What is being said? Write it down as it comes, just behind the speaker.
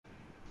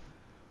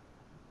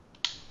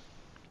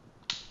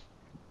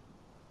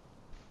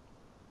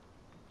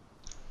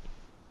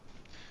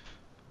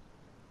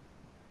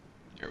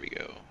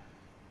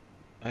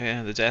Oh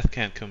yeah, the death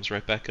count comes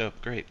right back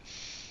up. Great.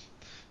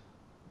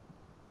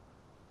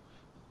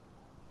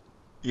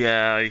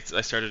 Yeah,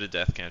 I started a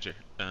death counter.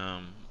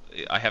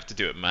 I have to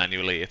do it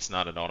manually. It's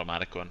not an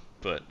automatic one,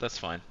 but that's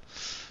fine.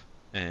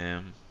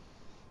 Um,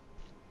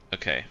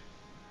 okay.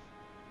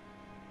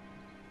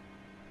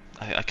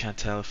 I can't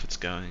tell if it's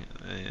going.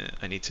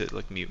 I need to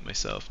like mute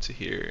myself to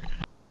hear.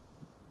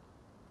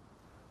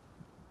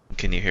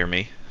 Can you hear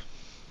me?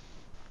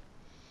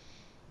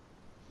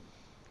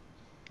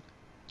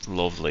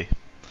 Lovely.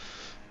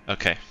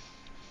 Okay.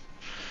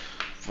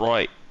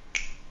 Right.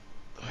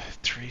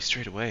 Three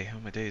straight away. Oh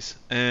my days.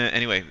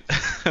 Anyway,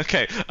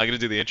 okay, I'm gonna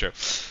do the intro.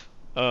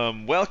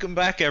 Welcome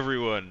back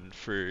everyone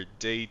for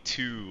day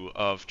 2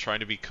 of trying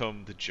to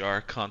become the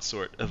Jar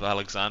Consort of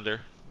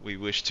Alexander. We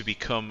wish to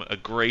become a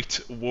great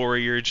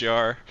warrior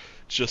Jar,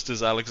 just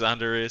as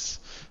Alexander is.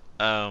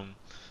 Um,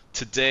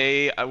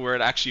 Today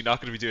we're actually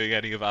not going to be doing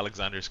any of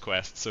Alexander's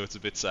quests, so it's a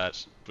bit sad,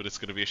 but it's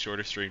going to be a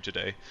shorter stream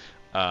today.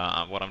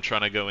 What I'm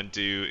trying to go and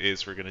do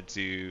is we're going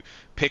to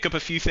pick up a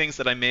few things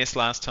that I missed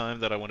last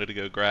time that I wanted to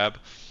go grab.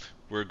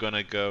 We're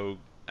gonna go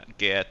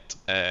kill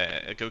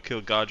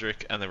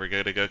Godrick, and then we're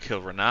gonna go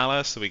kill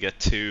Rennala, so we get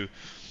 2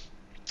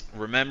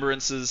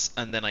 remembrances,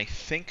 and then I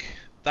think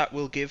that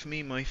will give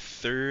me my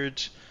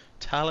 3rd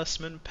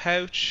talisman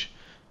pouch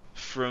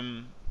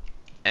from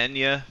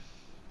Enya,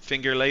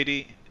 Finger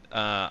Lady.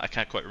 I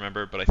can't quite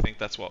remember, but I think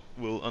that's what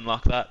will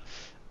unlock that,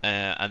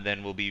 and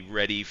then we'll be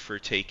ready for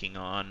taking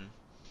on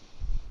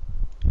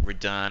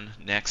Radagon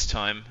next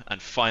time,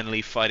 and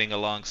finally fighting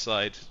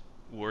alongside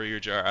Warrior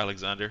Jar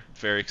Alexander.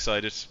 Very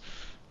excited.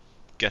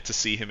 Get to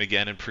see him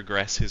again and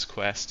progress his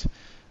quest.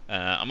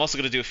 I'm also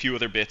going to do a few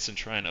other bits and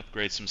try and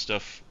upgrade some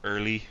stuff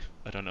early.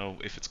 I don't know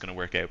if it's going to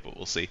work out, but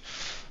we'll see.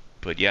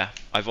 But yeah,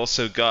 I've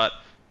also got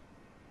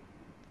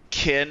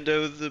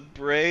Kendo the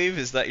Brave.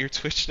 Is that your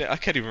Twitch name? I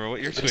can't even remember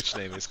what your Twitch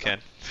name is, Ken.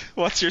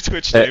 What's your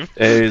Twitch name?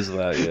 It is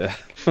that, yeah.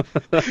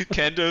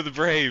 Kendo the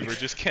Brave, or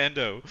just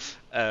Kendo,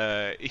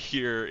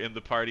 here in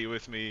the party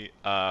with me.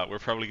 We're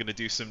probably going to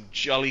do some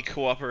jolly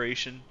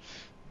cooperation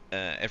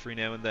every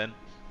now and then,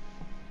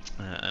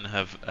 and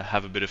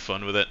have a bit of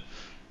fun with it.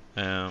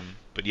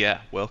 But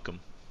yeah, welcome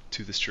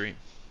to the stream.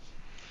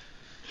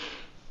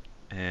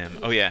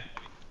 Oh yeah,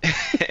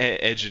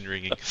 Edge and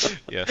ringing.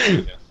 Yes,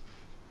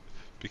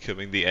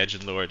 becoming the Edge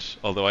and Lord.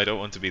 Although I don't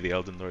want to be the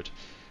Elden Lord.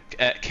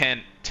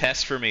 Ken,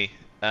 test for me.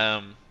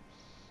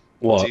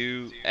 What?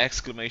 Do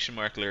exclamation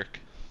mark lurk.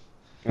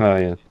 Oh,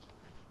 yeah.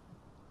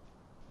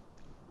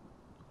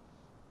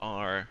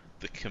 Are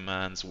the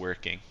commands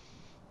working?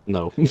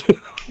 No.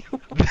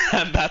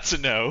 And that's a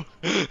no.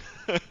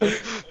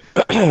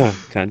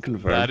 Can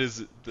confirm. That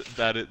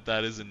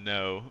is a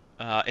no.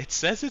 It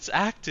says it's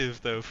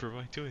active though for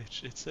my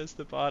Twitch. It says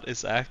the bot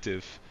is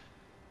active.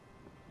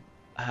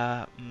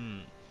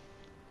 And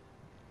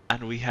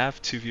we have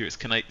 2 viewers.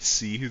 Can I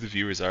see who the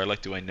viewers are?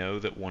 Like, do I know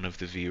that one of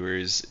the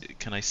viewers?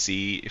 Can I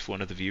see if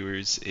one of the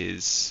viewers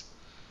is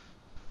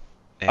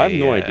I have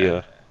no a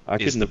idea. I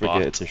could is the never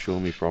get it bot? to show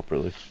me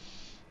properly.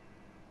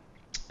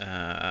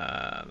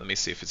 Let me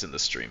see if it's in the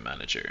stream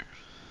manager.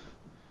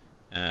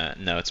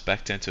 No, it's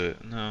back down to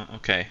no.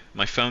 Okay,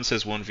 my phone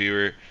says 1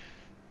 viewer.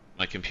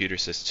 My computer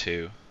says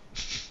 2.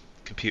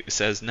 Computer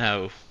says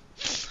no.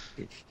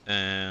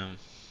 How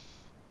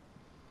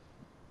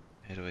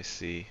do I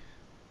see?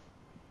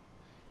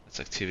 That's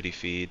activity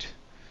feed.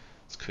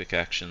 It's quick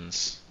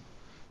actions.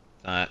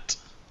 That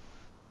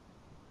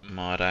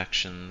mod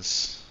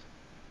actions.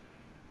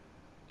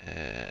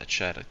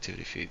 Chat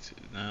activity feed.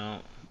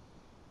 No.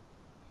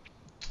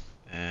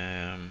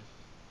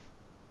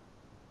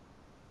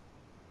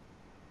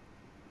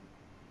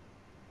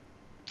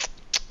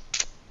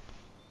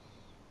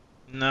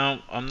 No,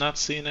 I'm not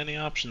seeing any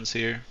options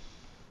here.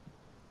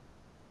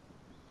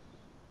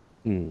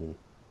 Hmm.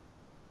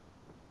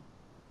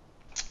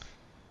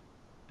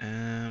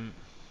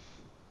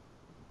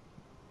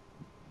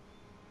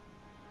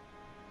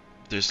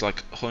 There's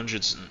like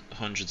hundreds and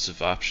hundreds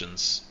of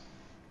options,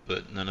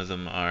 but none of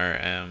them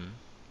are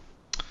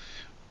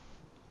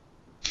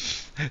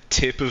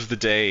tip of the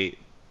day.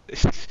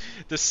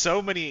 There's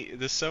so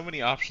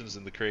many options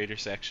in the creator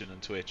section on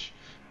Twitch,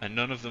 and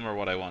none of them are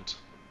what I want.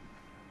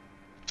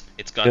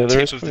 It's Yeah, got there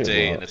tip is of the quite a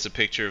day, and lot. it's a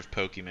picture of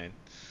Pokemon.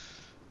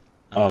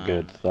 Oh,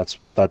 good. That's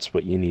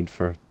what you need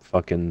for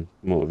fucking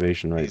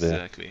motivation right there.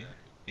 Exactly.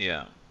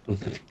 Yeah.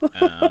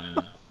 Um,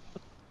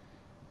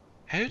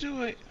 how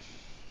do I?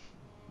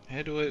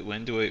 How do I?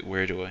 When do I?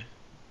 Where do I?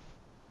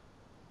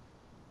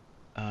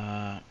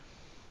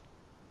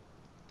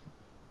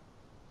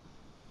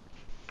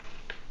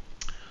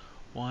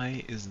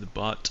 Why is the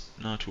bot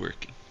not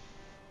working?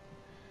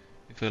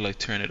 If I like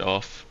turn it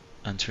off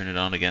and turn it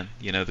on again,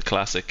 you know the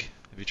classic.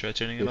 Have you tried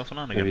turning it off and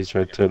on again? Maybe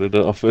try turning it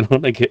off and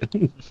on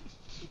again.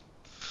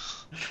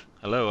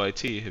 Hello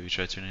IT, have you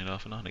tried turning it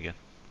off and on again?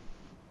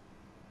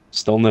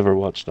 Still never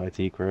watched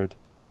IT Crowd.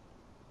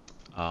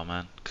 Oh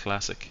man,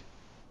 classic.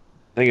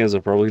 Thing is, I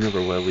probably never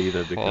will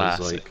either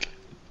because, like,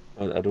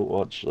 Classic. I don't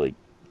watch, like,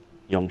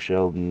 Young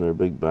Sheldon or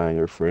Big Bang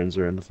or Friends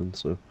or anything,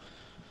 so...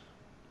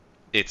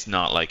 It's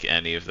not like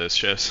any of those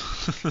shows.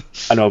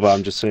 I know, but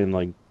I'm just saying,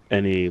 like,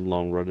 any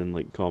long-running,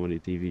 like, comedy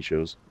TV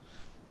shows.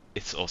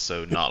 It's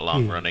also not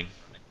long running.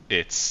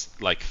 It's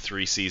like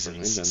 3 seasons,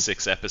 Right then.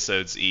 6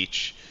 episodes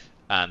each,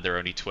 and they're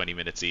only 20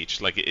 minutes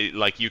each.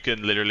 Like you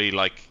can literally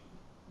like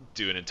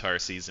do an entire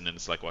season, and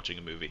it's like watching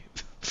a movie.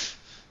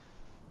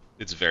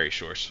 It's very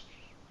short.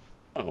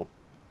 Oh,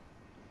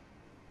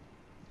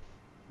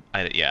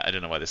 Yeah, I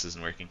don't know why this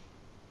isn't working.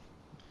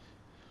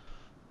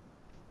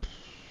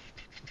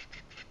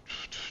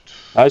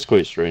 that's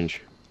quite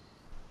strange.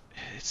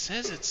 It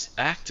says it's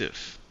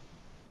active.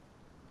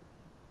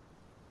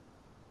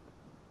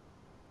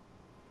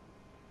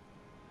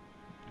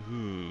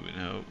 Ooh,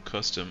 no,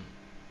 custom.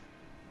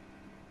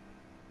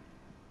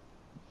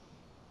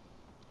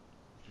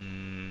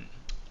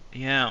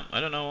 Yeah, I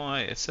don't know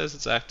why. It says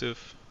it's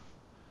active,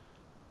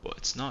 but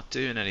it's not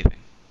doing anything.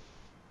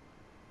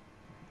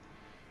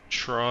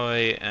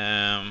 Try,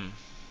 let me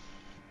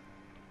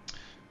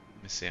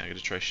see, I'm gonna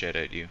try shout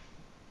out you.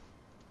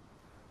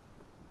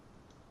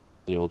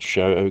 The old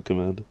shout-out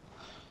command.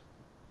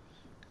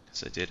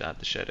 Because I did add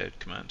the shout out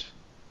command.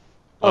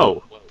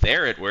 Oh. Well,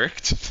 there it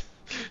worked.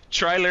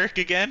 Try lurk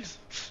again.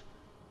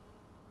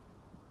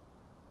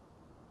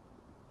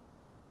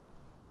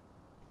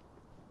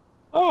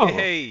 Oh.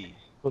 Hey,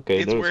 Okay,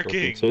 it's no,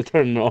 working. So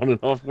turning on and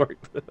off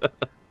worked.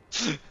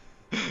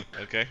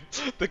 Okay,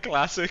 the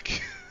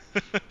classic.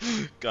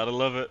 Gotta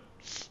love it.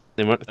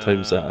 The amount of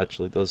times that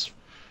actually does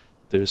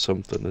do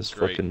something is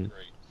Great. fucking...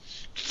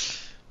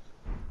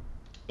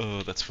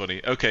 Oh, that's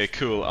funny. Okay,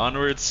 cool.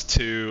 Onwards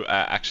to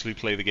actually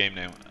play the game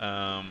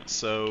now.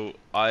 So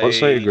I. What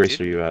side of Grace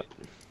are you at?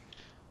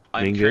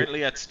 I'm Main gate?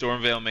 currently at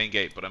Stormveil main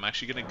gate, but I'm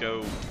actually gonna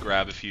go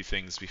grab a few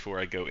things before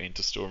I go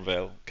into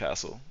Stormveil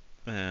Castle.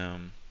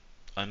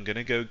 I'm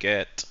gonna go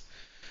get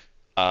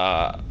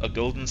a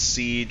golden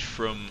seed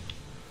from.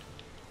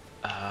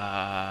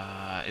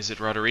 Is it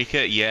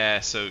Roderica?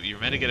 Yeah. So you're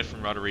meant to get it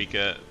from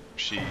Roderica.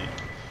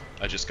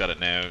 I just got it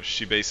now.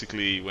 She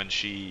basically, when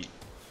she.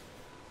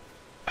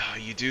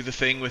 You do the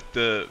thing with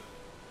the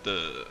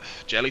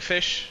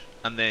jellyfish,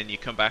 and then you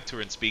come back to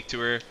her and speak to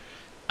her.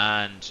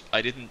 And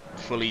I didn't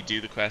fully do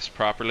the quest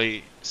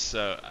properly,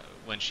 so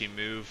when she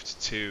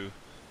moved to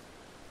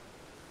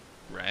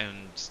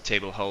round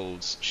table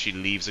holds, she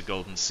leaves a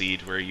golden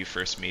seed where you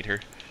first meet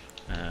her.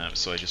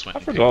 So I just went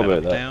and picked that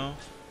up now.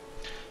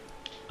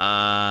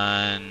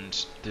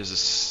 And there's a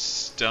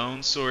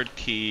stone sword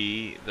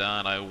key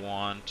that I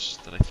want,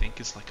 that I think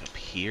is like up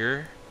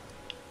here,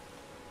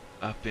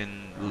 up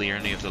in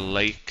Liurny of the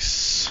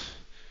Lakes,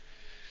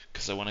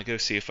 because I want to go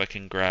see if I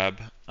can grab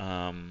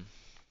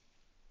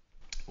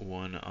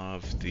one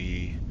of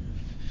the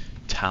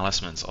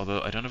talismans,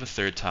 although I don't have a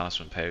third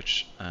talisman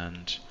pouch,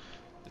 and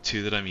the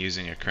two that I'm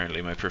using are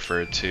currently my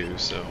preferred two,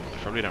 so I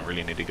probably don't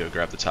really need to go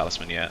grab the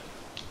talisman yet.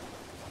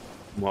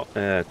 What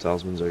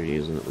talismans are you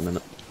using at the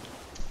minute?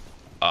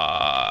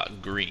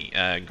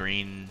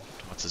 Green,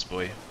 what's his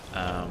boy?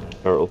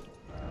 Turtle.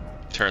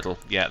 Turtle,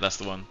 yeah, that's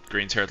the one.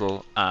 Green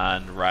Turtle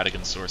and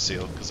Radagon Sword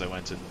Seal, because I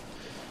went and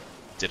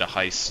did a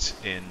heist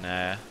in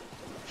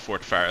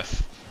Fort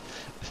Farith.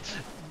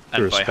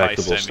 And by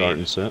heist,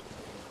 starting set.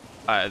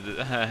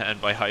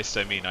 And by heist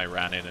I mean I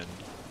ran in and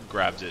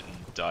grabbed it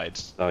and died.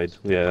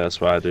 Yeah,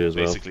 that's what I do as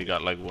well. Basically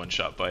got like one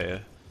shot by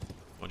a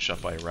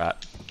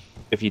rat.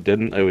 If you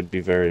didn't, I would be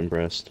very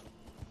impressed.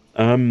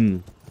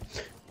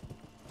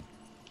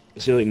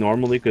 See, like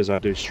normally, because I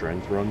do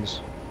strength runs,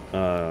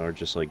 or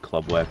just like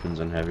club weapons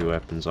and heavy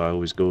weapons, I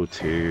always go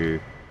to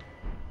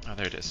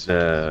there it is.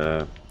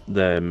 the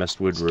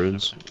Mistwood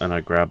runes, and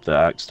I grab the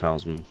axe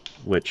talisman,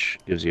 which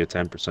gives you a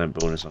 10%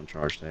 bonus on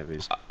charged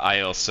heavies. I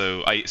did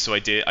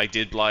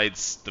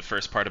Blythe's, the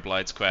first part of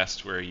Blythe's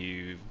quest where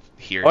you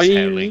hear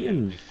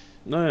howling,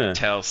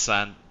 tell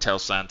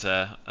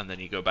Santa, and then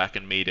you go back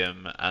and meet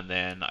him, and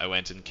then I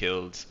went and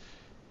killed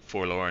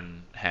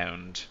Forlorn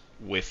Hound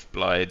with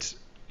Blythe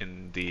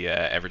in the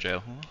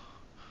Everjail.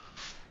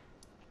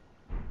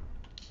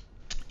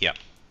 Yeah.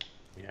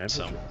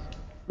 So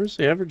where's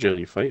the Everjail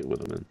you fight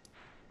with him in?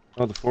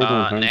 Oh, the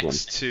Forlorn Hound next one.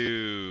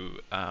 To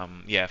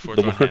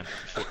Forlorn Hound.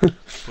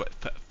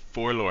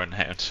 Forlorn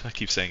Hound. I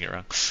keep saying it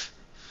wrong.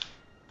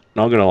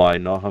 Not gonna lie,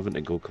 not having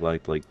to go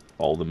collect like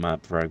all the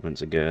map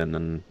fragments again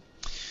and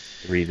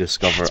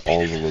rediscover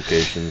all the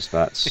locations.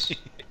 That's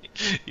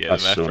yeah,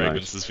 that's the map so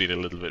fragments nice. has been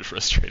a little bit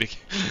frustrating.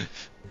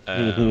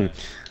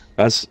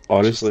 That's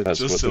honestly that's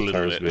just what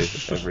deters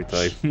me every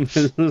time.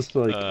 It's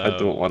like I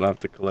don't want to have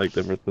to collect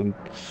everything.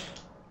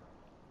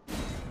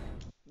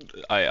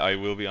 I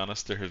will be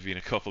honest. There have been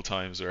a couple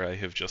times where I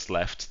have just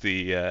left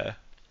the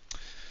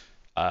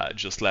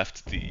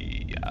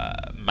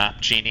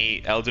map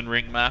genie Elden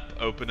Ring map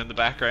open in the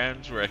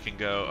background, where I can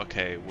go,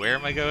 okay, where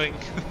am I going?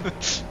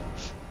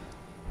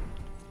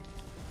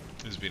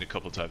 There's been a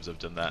couple times I've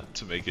done that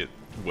to make it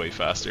way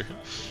faster.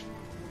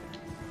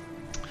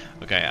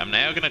 Okay, I'm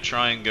now gonna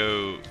try and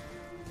go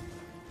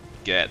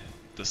get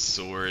the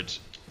sword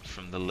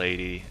from the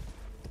lady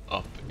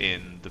up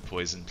in the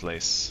poison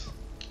place.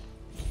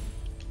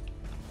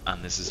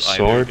 And this is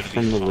sword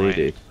from the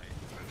lady.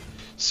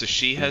 So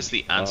she has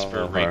the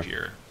Anspur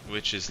Rapier,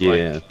 which is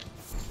Yeah. like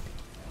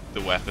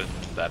the weapon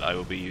that I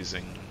will be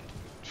using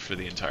for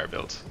the entire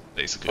build,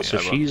 basically. So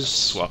I will she's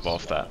swap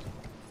off that.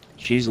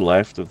 She's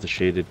left of the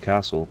shaded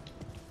castle.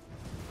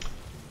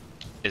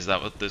 Is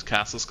that what this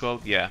castle's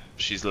called? Yeah,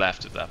 she's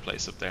left of that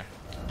place up there.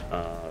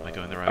 Am I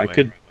going the right way? I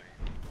could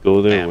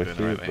go there with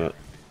going you, the right way.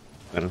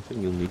 but I don't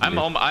think you'll need I'm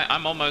me.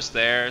 I'm almost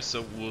there,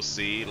 so we'll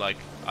see. Like,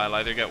 I'll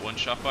either get one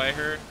shot by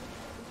her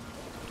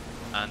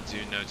and do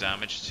no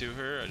damage to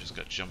her. I just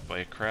got jumped by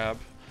a crab.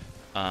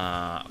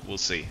 We'll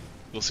see.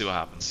 We'll see what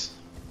happens.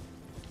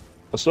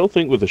 I still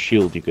think with a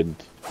shield you could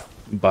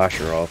bash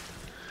her off.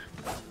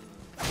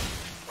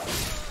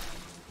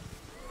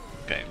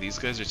 Okay, these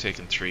guys are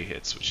taking 3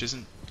 hits, which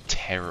isn't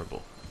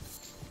terrible.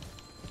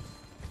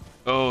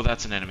 Oh,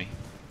 that's an enemy.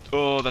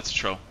 Oh, that's a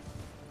troll.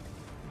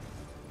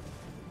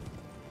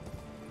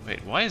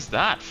 Wait, why is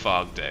that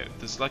fogged out?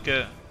 There's like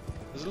there's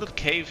a little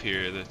cave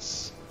here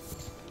that's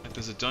like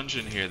there's a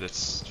dungeon here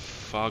that's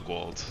fog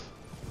walled.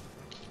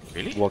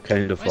 Really? What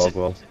kind of Why is fog it-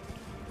 wall?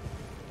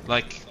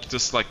 Like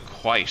just like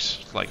white,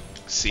 like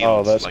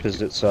sealed. Oh, that's like...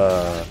 because it's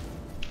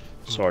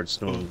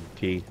Swordstone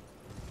key.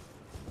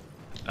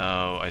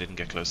 Oh, I didn't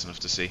get close enough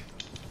to see.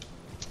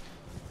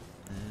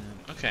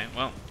 Okay,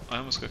 well, I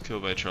almost got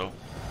killed by a troll.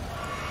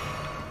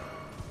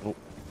 Oh.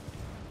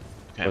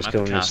 Okay, I was I'm at the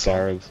killing a castle.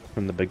 scarab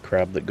from the big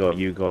crab that got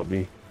you, got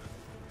me.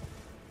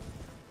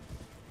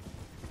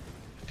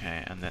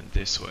 Okay, and then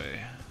this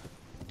way.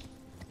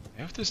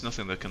 I hope there's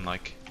nothing that can,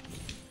 like,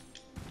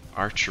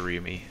 archery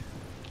me.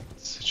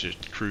 Such a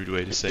crude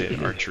way to say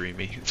it, archery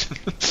me.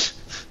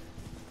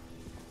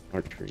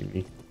 Archery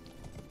me.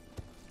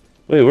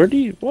 Wait, where do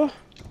you... what?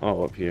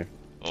 Oh, up here.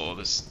 Oh,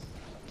 is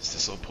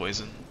this all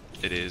poison?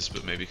 It is,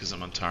 but maybe because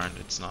I'm untarned,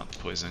 it's not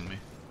poisoning me.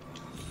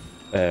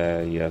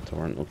 Yeah,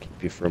 Torrent will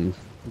keep you from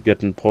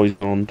getting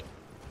poisoned.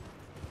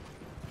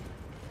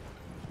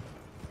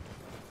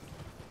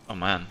 Oh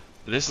man,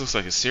 this looks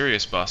like a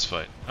serious boss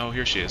fight. Oh,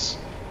 here she is.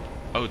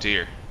 Oh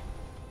dear.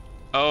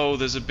 Oh,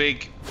 there's a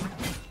big...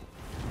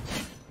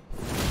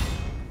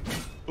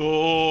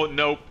 Oh,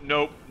 nope,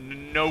 nope,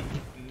 nope,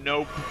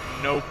 nope,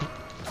 nope.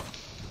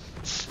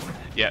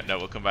 Yeah, no,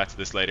 we'll come back to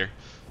this later.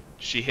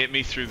 She hit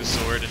me through the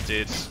sword and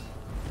did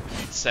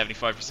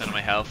 75% of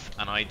my health,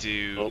 and I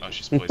do... Oh,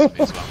 she's poisoned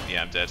me as well.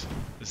 Yeah, I'm dead.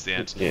 This is the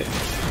end. Yeah.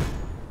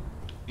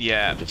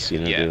 Yeah, Just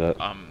seen her yeah, do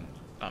that. I'm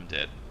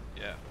dead.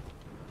 Yeah.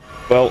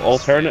 Well, This is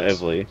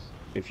alternatively,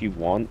 if you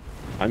want,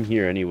 I'm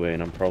here anyway,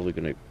 and I'm probably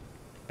gonna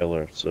kill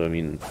her. So I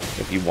mean,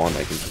 if you want,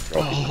 I can just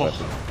drop you the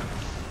weapon.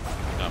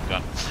 No, I'm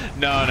gone.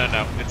 No, no,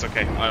 no. It's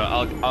okay.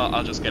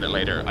 I'll just get it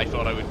later. I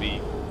thought I would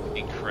be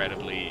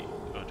incredibly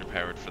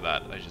underpowered for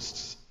that. I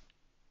just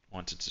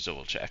wanted to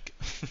double check.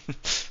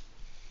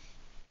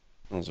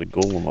 There's a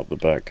golem up the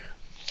back.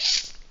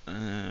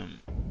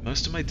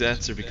 Most of my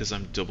deaths are because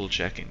I'm double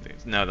checking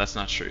things. No, that's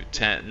not true.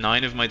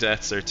 9 of my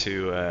deaths are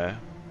to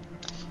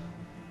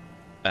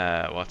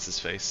what's his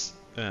face?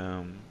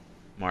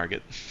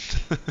 Margit.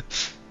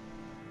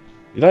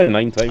 You died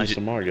 9 times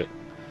to Margit.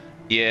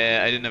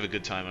 Yeah, I didn't have a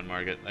good time on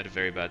Margit. I had a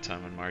very bad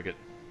time on Margit.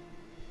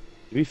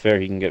 To be fair,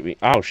 he can get me.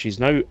 Ow, she's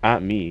now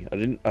at me.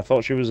 I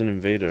thought she was an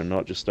invader,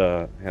 not just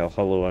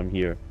hello, I'm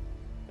here.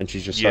 And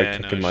she's just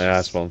started kicking my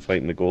ass while I'm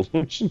fighting the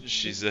golem.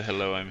 She's a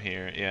hello, I'm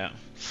here. Yeah.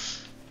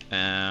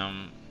 Where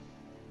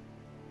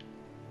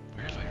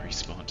have I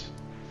respawned?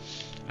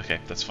 Okay,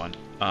 that's fine.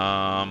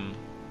 I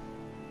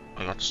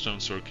got the stone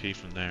sword key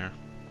from there.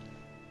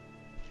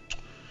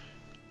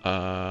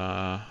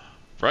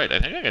 Right, I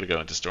think I gotta go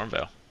into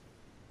Stormveil.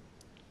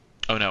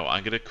 Oh no,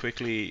 I'm gonna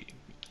quickly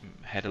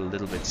head a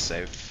little bit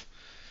south.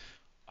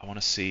 I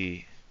want to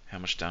see how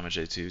much damage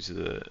I do to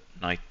the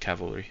Knight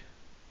Cavalry.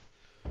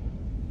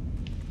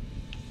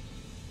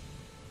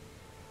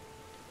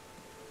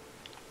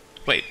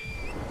 Wait,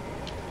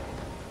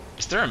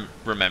 is there a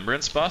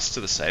remembrance boss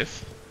to the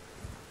south?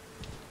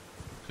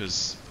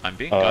 Because I'm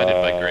being guided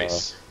by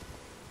Grace.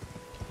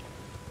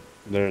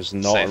 There's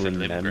not South a of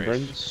Limgrave.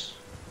 remembrance,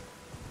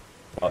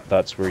 but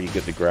that's where you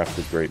get the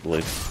Grafted Great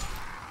Blade.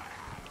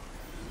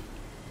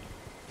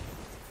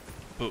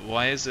 But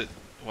why is it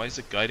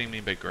guiding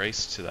me by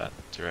Grace to that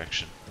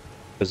direction?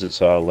 Because it's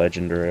a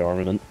legendary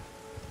armament.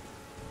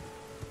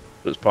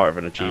 It's part of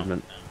an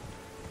achievement.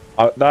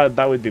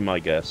 That would be my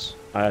guess.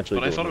 I actually.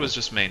 But I don't thought know. it was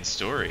just main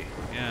story.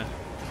 Yeah.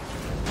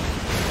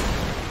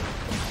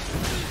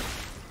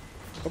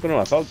 I don't know.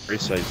 I thought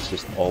Grace sites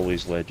just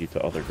always led you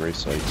to other Grace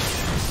sites.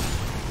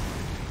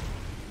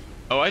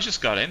 Oh, I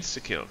just got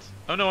insta-killed.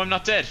 Oh no, I'm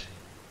not dead.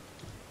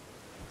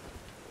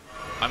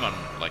 I'm on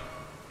like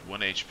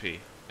 1 HP,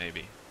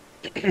 maybe.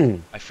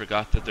 I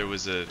forgot that there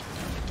was a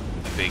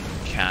big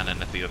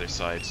cannon at the other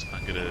side.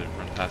 I'm gonna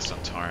run past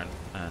on Tarn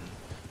and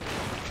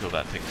kill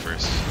that thing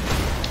first.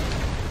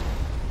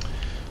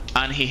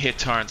 And he hit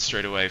Tarn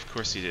straight away, of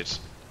course he did.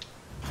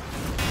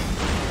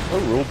 Oh,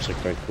 robes are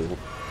quite cool.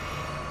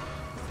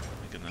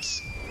 My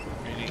goodness.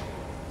 Really?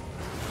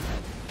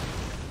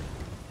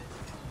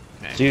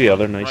 Okay, See the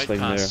other nice right thing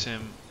past there?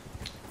 him.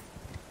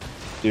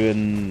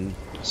 Doing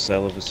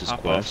Celivis's Hop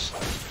quest.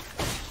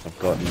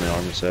 gotten the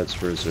armor sets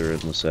for Azure in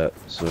the set,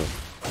 so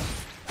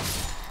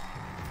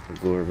we'll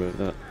go over about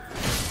that.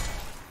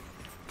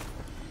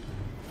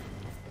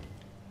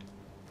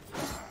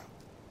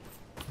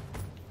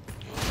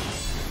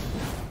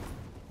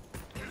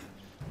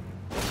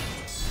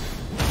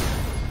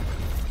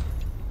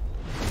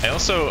 I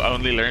also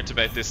only learnt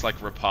about this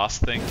like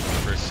riposte thing for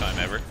the first time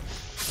ever.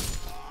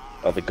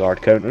 Oh, the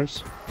guard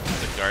counters?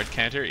 The guard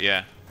counter?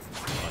 Yeah.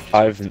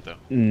 I've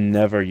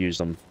never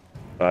used them.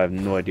 I have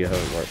no idea how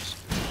it works.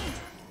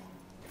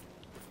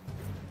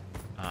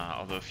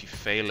 Although if you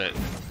fail it...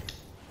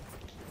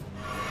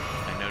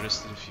 I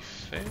noticed that if you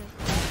fail...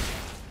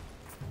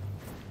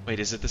 Wait,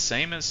 is it the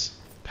same as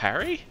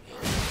parry?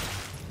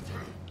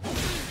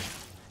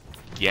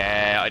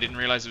 Yeah, I didn't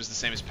realize it was the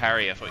same as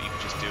parry. I thought you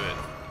could just do it.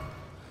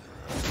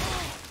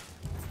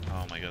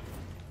 Oh my god.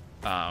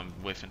 I'm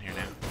whiffing here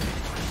now.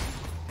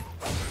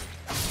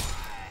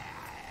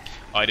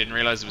 Oh, I didn't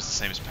realize it was the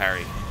same as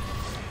parry.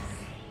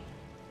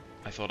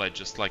 I thought I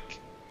just like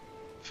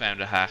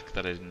found a hack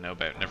that I didn't know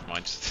about. Never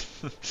mind.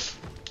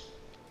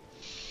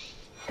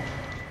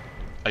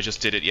 I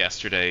just did it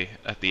yesterday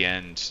at the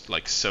end,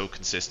 like so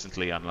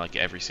consistently on like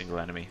every single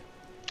enemy.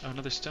 Oh,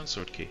 another stone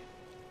sword key.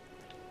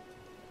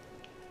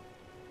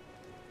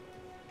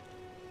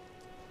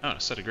 Oh, a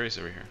set of grace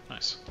over here.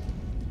 Nice.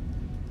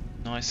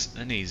 Nice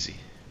and easy.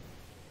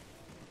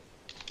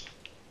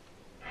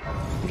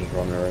 I'm just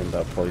running around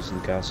that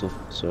poison castle,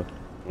 so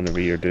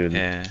whenever you're doing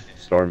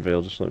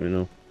Stormveil, just let me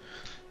know.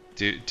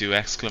 Do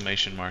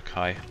exclamation mark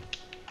high.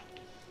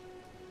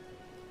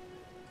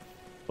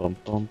 Bum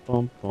bum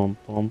bum bum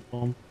bum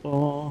bum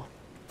bum.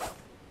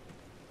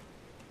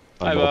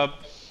 Hi, Bob.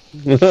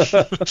 Is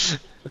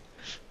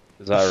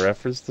that a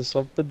reference to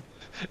something?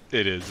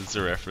 It is. It's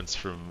a reference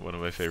from one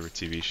of my favorite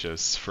TV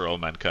shows, For All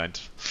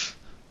Mankind.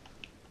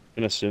 I'm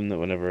gonna assume that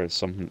whenever it's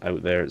something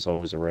out there, it's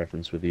always a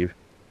reference with you.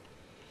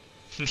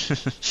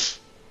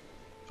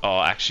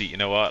 Oh, actually, you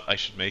know what? I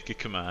should make a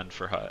command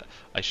for high.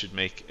 I should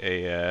make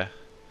a.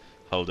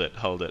 Hold it,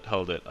 hold it,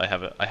 hold it. I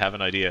have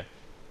an idea.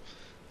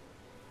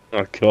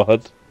 Oh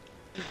god.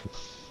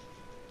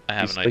 I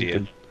have an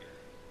idea.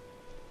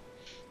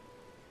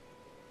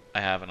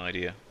 I have an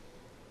idea.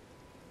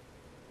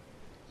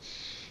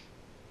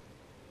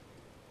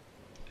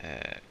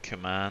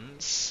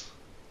 Commands.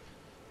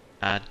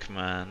 Add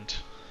command.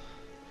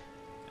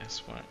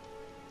 Yes, what?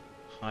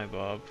 Hi,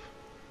 Bob.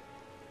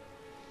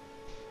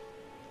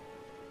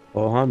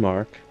 Oh, hi,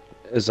 Mark.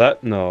 Is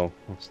that no?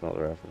 That's not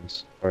the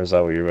reference. Or is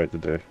that what you're about to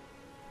do?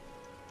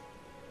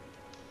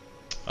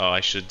 Oh,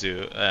 I should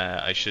do.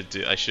 I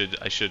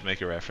should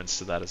make a reference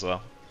to that as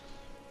well.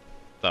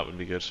 That would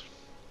be good.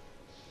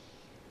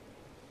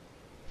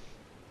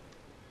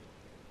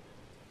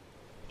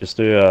 Just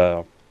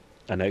do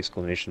an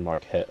exclamation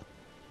mark hit,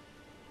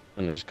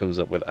 and it just comes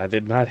up with, "I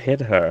did not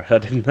hit her. I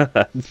did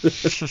not."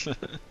 It's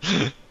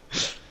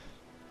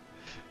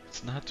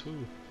not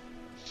true.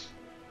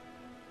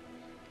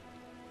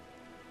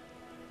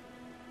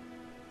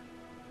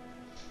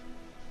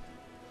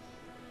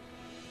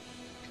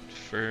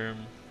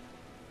 Confirm.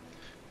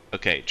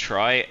 Okay,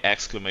 try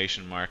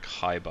exclamation mark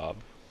hi Bob.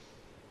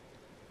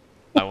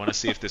 I want to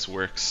see if this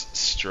works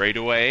straight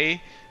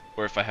away,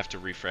 or if I have to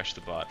refresh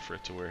the bot for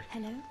it to work.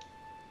 Hello?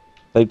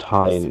 Typed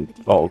hi and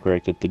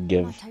autocorrected to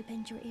give. Might I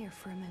bend your ear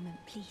for a moment,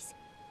 please?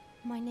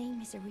 My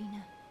name is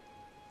Arena.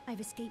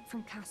 I've escaped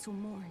from Castle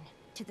Morn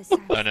to the south.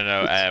 Oh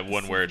no,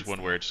 one word,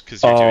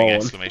 because you're doing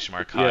exclamation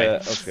mark hi.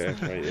 Yeah, okay,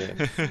 right,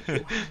 yeah.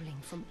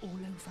 Howling from all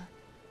over.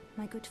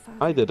 My good father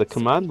I did a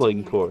command line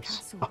near the course.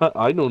 castle.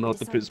 I know not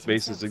to put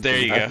spaces in There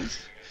you go. commands.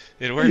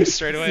 It works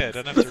straight away. I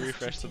don't have to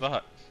refresh the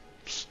bot.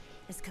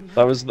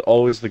 That was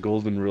always the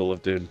golden rule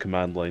of doing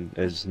command line,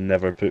 is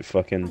never put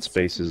fucking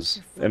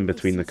spaces in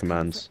between the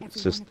commands.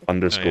 It's just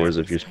underscores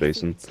if you're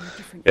spacing.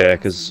 Yeah,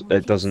 because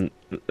it doesn't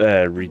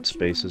read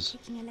spaces,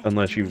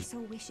 unless you've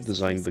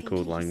designed the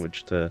code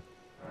language to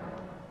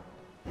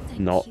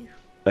not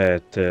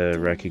to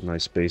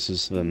recognize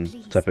spaces, then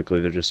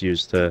typically they're just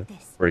used to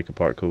break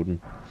apart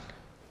coding.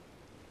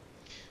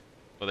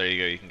 Well, there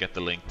you go. You can get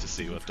the link to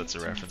see what that's a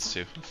reference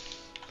to.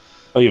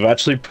 Oh, you've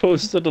actually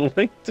posted a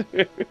link to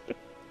it?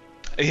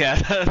 Yeah,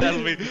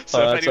 that'll be.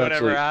 So if anyone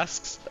ever actually...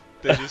 asks,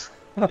 they just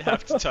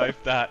have to type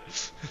that.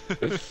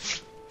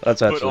 That's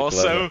actually But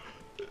also, clever.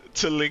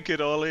 to link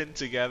it all in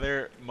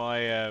together,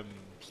 my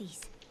Please.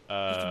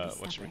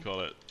 what should we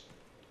call it?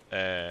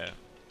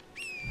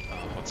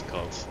 What's it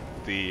called?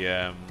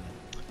 The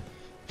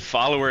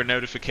follower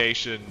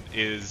notification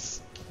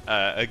is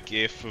a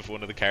GIF of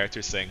one of the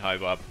characters saying "Hi,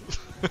 Bob."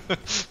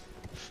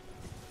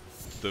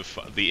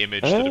 the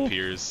image that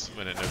appears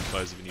when it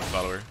notifies of a new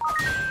follower.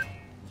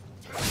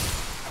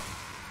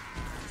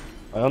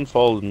 I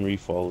unfollowed and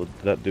refollowed.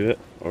 Did that do it,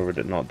 or would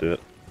it not do it?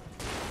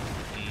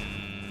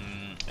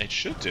 It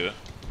should do it.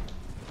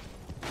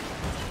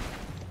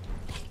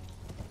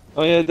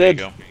 Oh yeah, it There you did.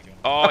 go.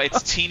 Oh,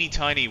 it's teeny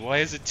tiny. Why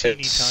is it teeny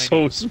It's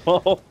tiny? so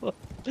small.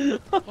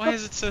 Why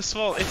is it so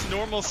small? It's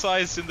normal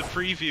sized in the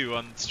preview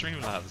on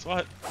Streamlabs.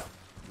 What?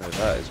 No,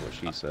 that is what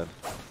she said.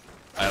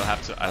 I'll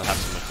have to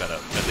look that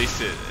up.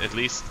 At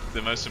least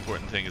the most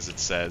important thing is it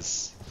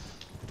says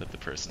that the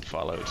person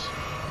followed.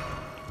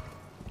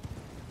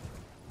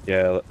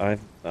 Yeah, I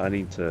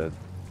need to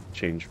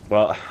change.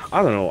 Well,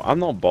 I don't know. I'm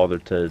not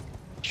bothered to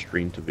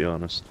stream, to be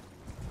honest.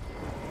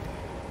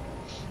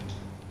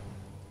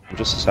 I'm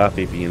just as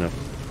happy being a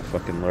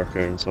fucking lurker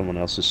and someone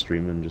else is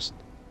streaming. Just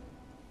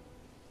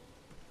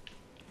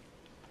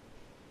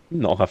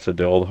not have to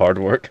do all the hard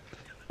work.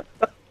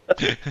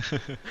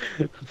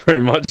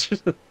 Pretty much.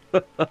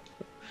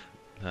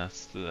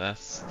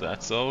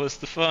 That's always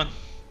the fun.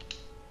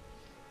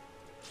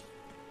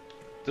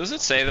 Does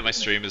it say that my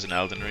stream is an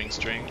Elden Ring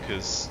stream?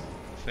 Because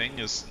the thing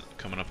is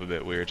coming up a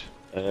bit weird.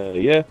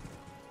 Yeah.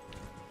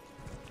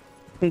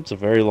 It's a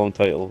very long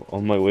title.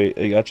 On my way,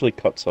 it actually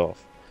cuts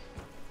off.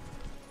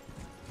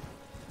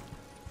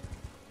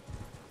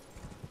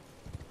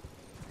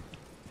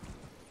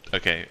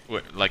 Okay,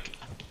 like...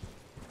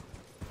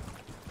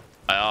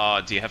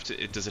 do you have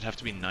to? Does it have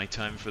to be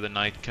nighttime for the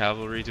night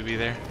cavalry to be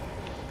there?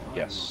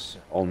 Yes,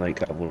 all night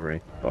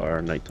cavalry, but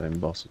our nighttime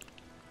bosses.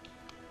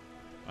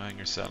 Buying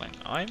or selling?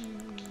 I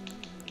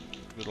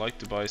would like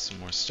to buy some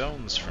more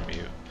stones from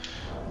you,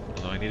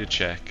 although I need to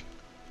check.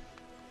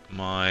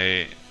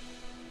 My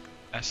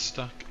S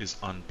stock is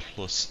on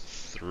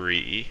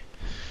 +3,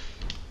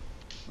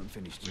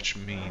 which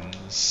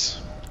means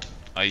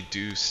I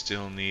do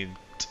still need.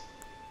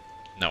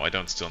 No, I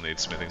don't still need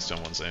smithing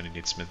stone ones, I only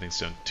need smithing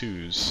stone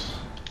 2s.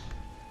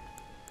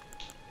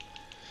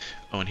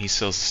 Oh, and he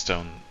sells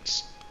the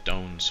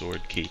stone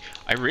sword key.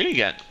 I really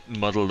get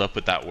muddled up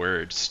with that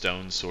word,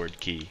 stone sword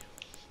key.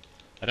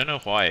 I don't know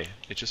why,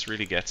 it just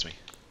really gets me.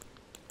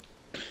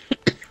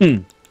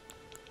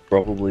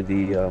 Probably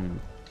the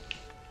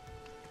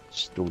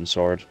stone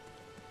sword.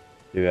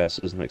 Two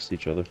S's next to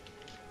each other.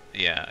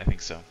 Yeah, I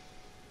think so.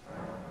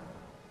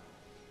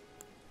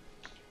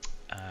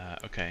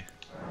 Okay.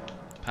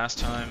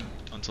 Pastime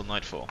until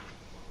nightfall.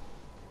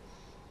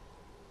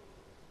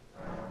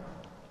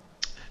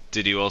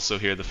 Did you also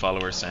hear the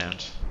follower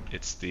sound?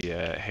 It's the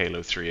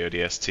Halo 3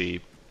 ODST.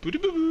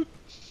 Boo-doo-boo-boo.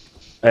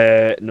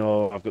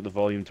 No, I've got the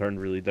volume turned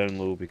really down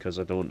low because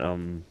I don't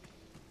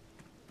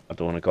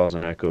want to cause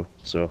an echo.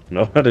 So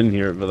no, I didn't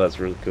hear it, but that's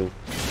really cool.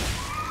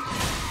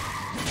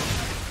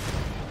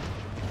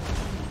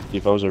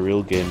 If I was a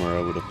real gamer,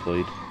 I would have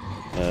played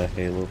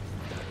Halo.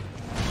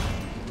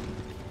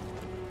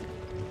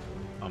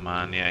 Oh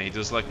man, yeah, he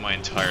does like my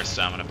entire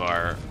stamina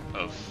bar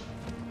of...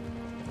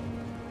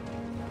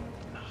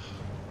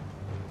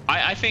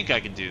 I think I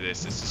can do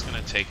this. It's just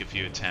gonna take a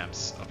few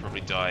attempts. I'll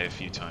probably die a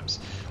few times.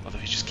 Although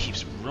he just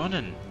keeps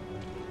running.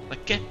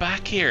 Like, get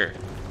back here.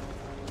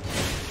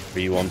 Are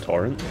you on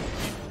torrent?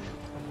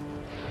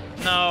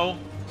 No,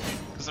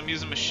 because I'm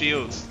using my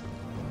shield.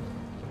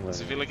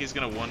 So I feel like he's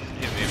gonna one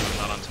hit me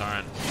if I'm not on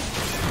torrent.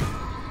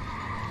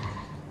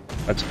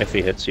 That's if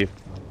he hits you.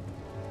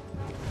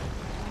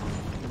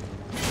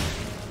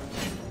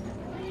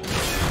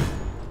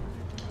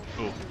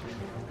 Oh.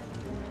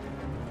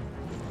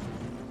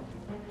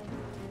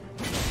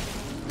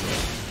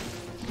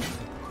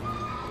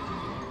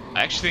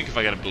 I actually think if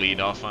I got a bleed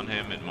off on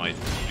him, it might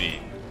be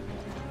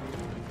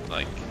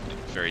like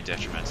very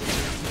detrimental to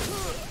him.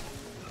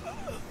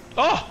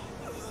 Oh!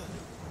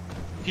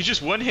 He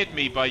just one-hit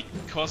me by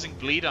causing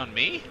bleed on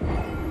me?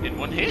 In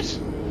one hit?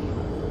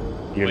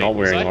 You're not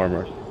wearing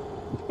armor.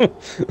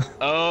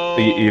 Oh,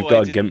 You've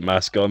got a gimp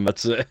mask on,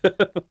 that's it.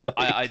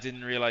 I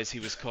didn't realize he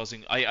was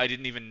causing... I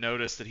didn't even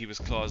notice that he was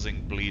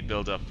causing bleed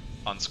buildup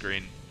on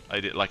screen. I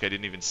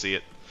didn't even see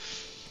it.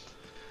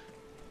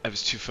 I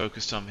was too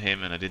focused on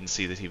him and I didn't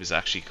see that he was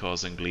actually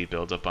causing bleed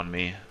buildup on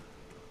me.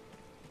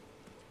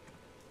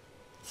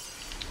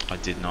 I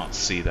did not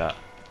see that.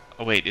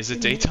 Oh wait, is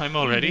it daytime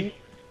already?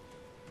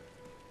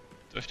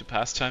 Do I have to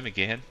pass time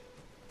again?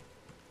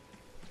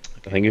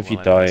 Okay, I think if you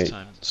well, die, it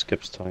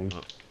skips time.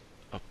 We'll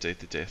update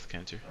the death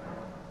counter.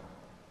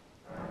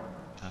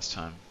 Pass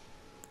time.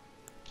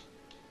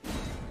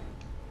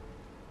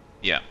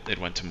 Yeah, it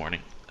went to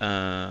morning.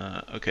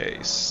 Okay,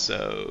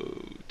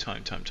 so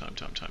time.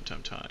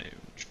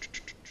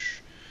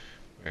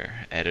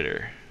 Where?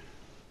 Editor.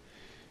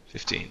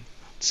 15.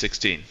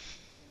 16.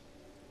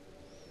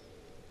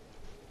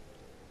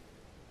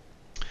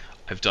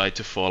 I've died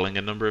to falling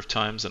a number of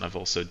times, and I've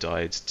also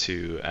died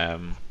to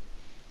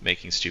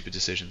making stupid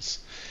decisions.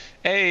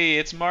 Hey,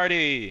 it's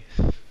Marty!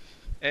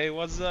 Hey,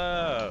 what's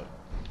up?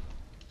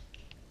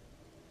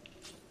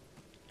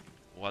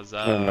 What's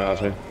up?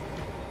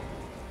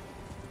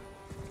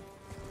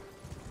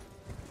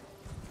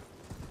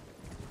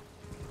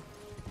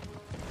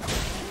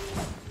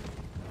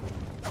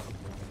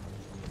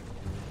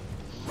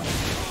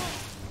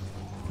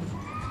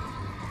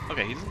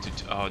 Okay, he doesn't do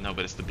oh no,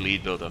 but it's the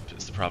bleed build-up.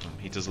 It's the problem.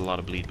 He does a lot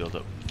of bleed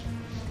build-up.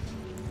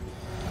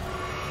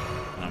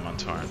 And I'm on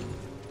torrent.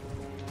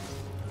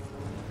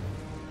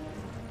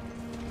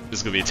 This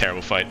is gonna be a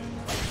terrible fight.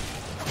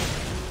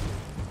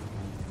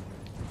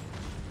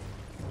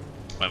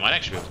 Well, I might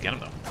actually be able to get him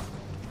though.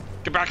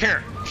 Get back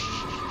here!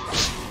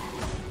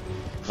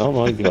 Oh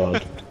my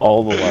god,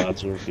 all the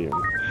lads are here.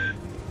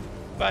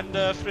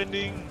 Panda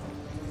friending.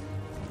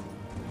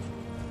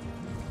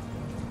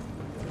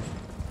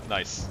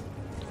 Nice.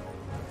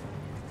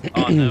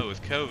 Oh no,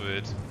 with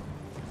COVID.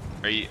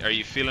 Are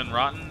you feeling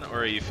rotten or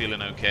are you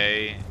feeling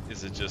okay?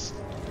 Is it just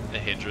a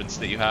hindrance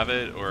that you have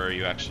it, or are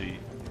you actually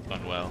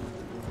unwell?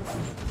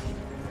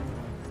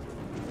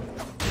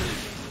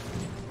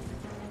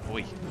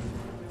 Oi.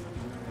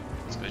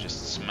 This guy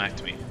just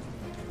smacked me.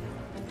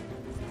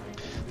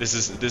 This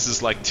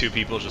is like two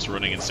people just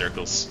running in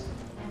circles.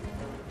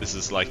 This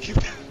is like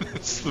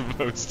it's the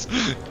most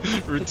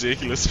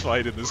ridiculous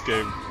fight in this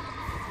game.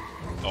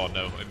 Oh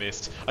no, I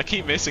missed. I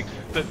keep missing.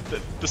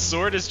 The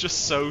sword is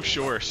just so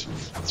short.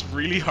 It's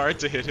really hard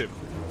to hit him.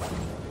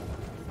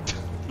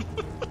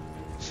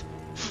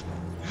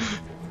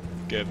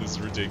 Again, this is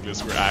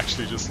ridiculous. We're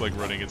actually just like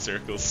running in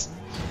circles.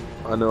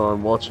 I know,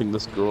 I'm watching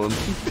this going.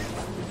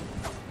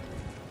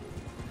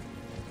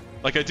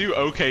 Like, I do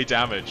okay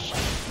damage.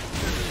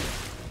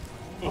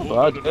 Not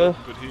bad, yeah.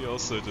 But he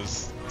also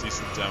does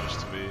decent damage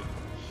to me.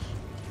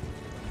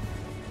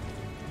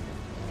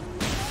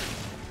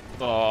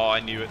 Oh, I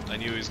knew it. I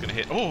knew he was gonna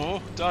hit.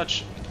 Oh,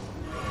 dodge.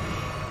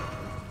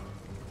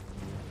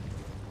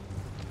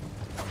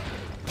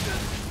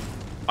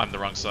 I'm the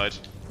wrong side.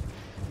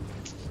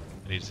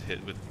 I need to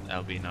hit with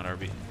LB, not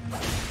RB.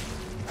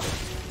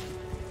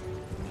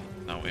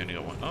 No, we only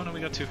got one. Oh no, we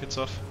got 2 hits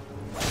off.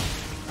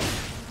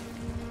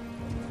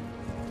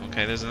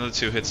 Okay, there's another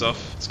 2 hits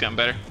off. It's getting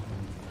better.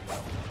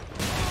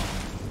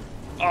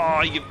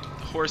 Oh, you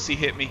horsey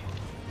hit me.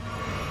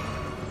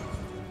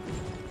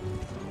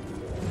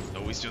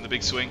 Oh, he's doing the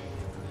big swing.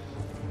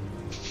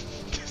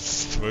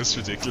 This is the most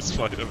ridiculous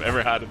fight I've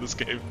ever had in this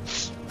game.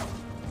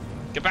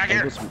 Get back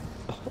here!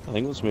 I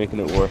think what's making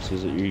it worse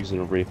is that you're using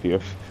a rapier.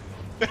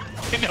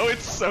 I know,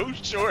 it's so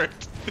short.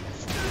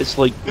 It's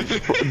like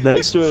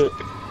next to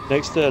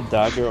a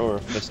dagger or a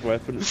fist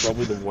weapon. It's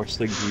probably the worst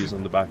thing to use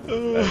on the back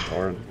of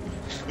Torrent.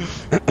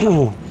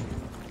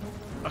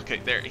 Okay,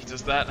 there, he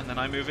does that, and then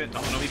I move it.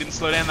 Oh no, he didn't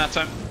slow down that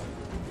time.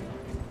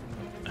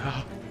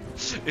 Oh,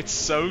 it's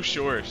so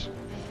short.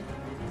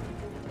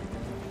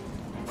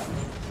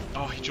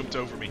 Oh, he jumped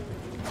over me.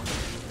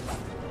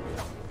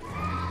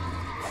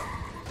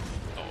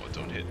 Oh,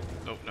 don't hit.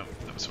 Oh no,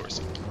 that was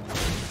horsey.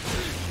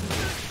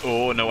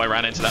 Oh no, I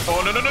ran into that.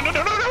 Oh no, no, no, no,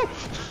 no, no, no!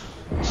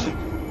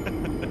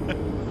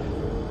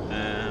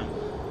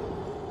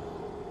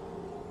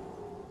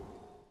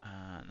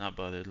 Not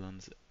bothered,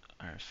 lungs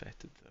are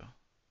affected though.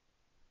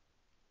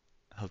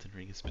 Elden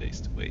Ring is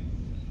based. Wait.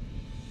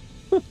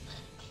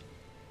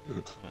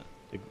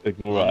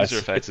 Ignore lungs are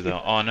affected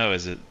though. Oh no,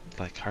 is it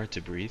like hard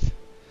to breathe?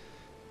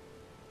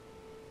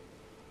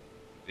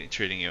 Been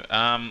treating you.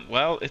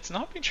 Well, it's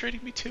not been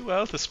treating me too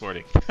well this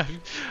morning.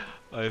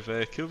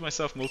 I've killed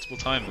myself multiple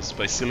times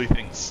by silly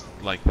things,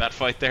 like that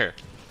fight there.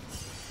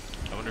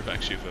 I wonder if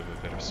actually if I have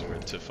a better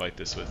sword to fight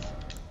this with.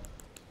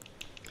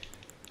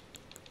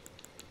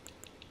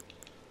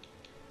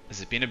 Has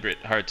it been a bit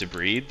hard to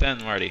breathe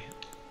then, Marty?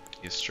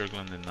 You're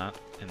struggling in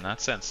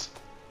that sense.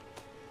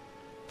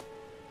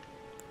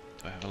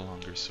 Do I have a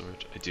longer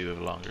sword? I do have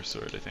a longer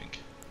sword, I think.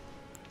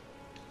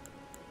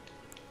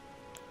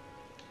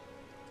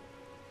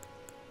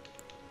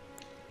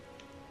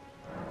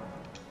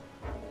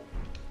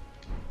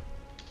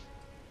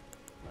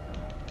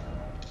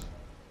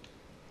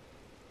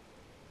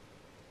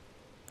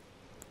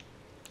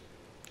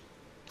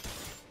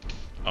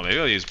 Oh, maybe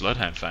I'll use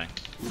Bloodhound Fang.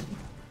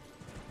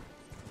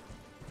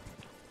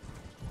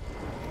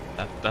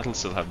 That'll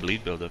still have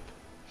bleed build-up.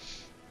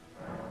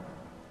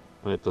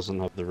 It doesn't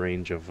have the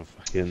range of a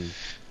fucking...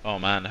 Oh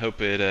man,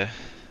 hope it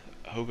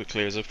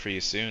clears up for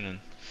you soon and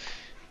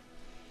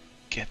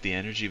get the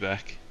energy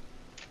back.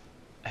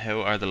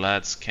 How are the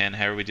lads? Ken,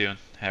 how are we doing?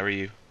 How are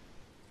you?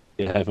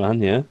 Yeah,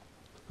 man, yeah.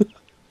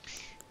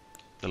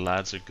 The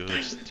lads are good.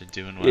 They're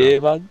doing well. Yeah,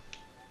 man.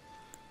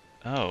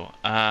 Oh,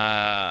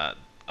 I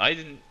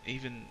didn't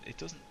even... It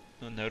doesn't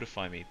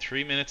notify me.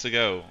 3 minutes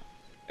ago,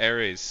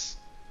 Ares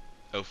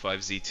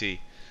 05ZT.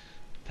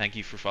 Thank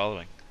you for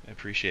following. I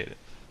appreciate it.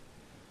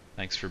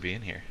 Thanks for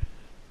being here.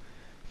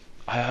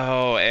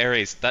 Oh,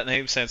 Ares. That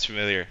name sounds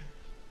familiar.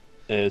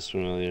 It is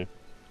familiar.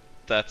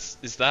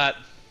 Is that...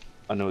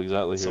 I know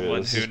exactly who someone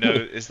it is. who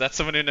knows... Is that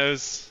someone who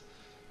knows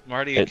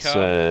Marty and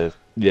Coop?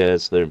 Yeah,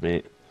 it's their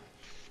mate.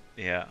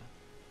 Yeah.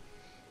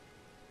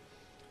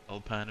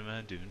 Old Panda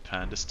Man doing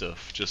panda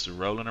stuff. Just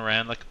rolling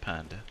around like a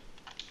panda.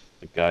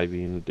 A guy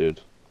being a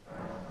dude.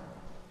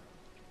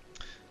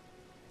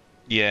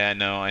 Yeah,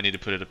 no, I need to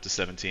put it up to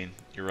 17.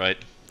 You're right.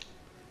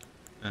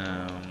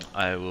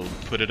 I will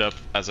put it up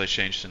as I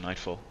change to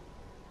Nightfall.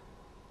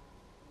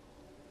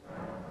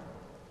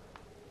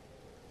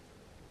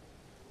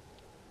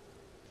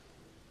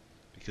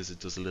 Because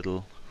it does a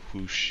little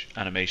whoosh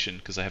animation,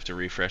 because I have to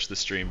refresh the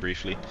stream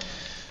briefly.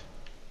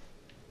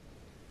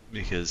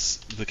 Because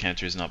the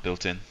counter is not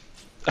built in.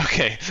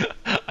 Okay,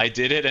 I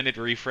did it and it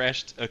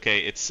refreshed. Okay,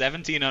 it's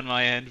 17 on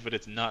my end, but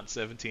it's not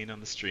 17 on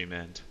the stream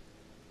end.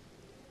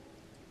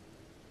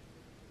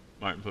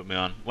 Martin put me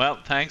on. Well,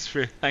 thanks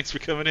for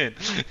coming in.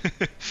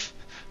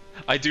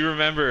 I do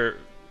remember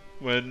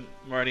when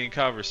Marty and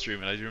Calvary were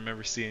streaming, I do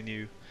remember seeing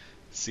you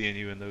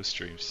in those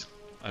streams.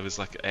 I was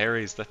like,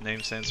 Ares, that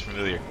name sounds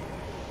familiar.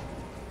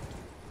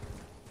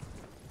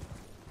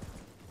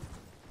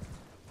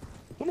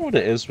 I don't know what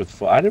it is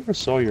with. I never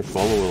saw your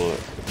follower.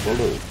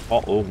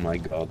 Oh my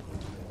god.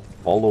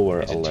 Follower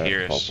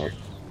alert pop up.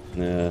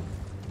 Yeah.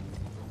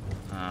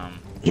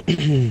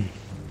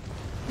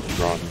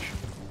 Grunge.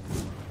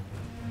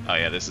 Oh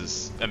yeah, this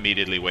is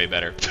immediately way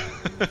better.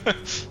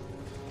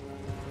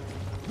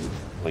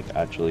 Like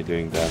actually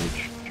doing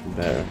damage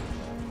better.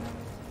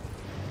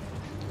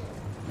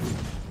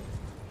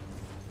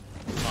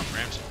 Come on,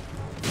 Rams.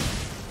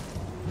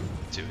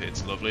 2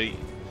 hits, lovely.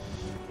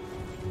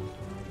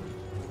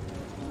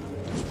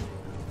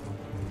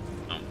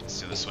 Oh,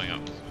 let's do the swing up.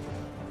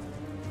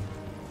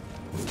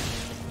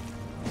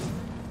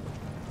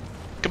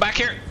 Come back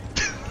here!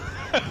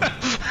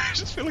 I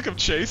just feel like I'm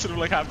chasing him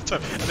like half the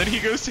time, and then he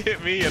goes to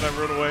hit me and I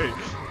run away. Ooh,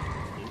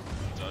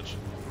 dodge.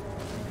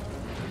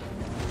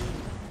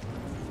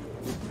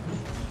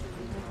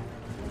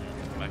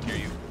 Come back here,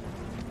 you.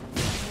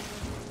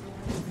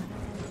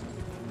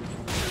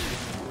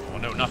 Oh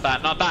no, not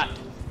that, not that!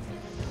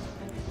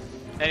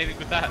 Anything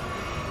with that.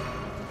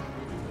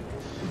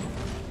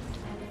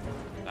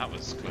 That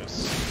was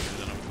close.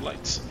 Than a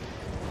light.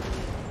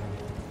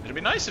 It'd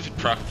be nice if it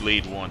proc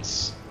bleed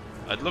once.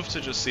 I'd love to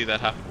just see that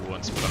happen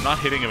once, but I'm not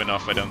hitting him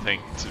enough, I don't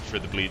think, for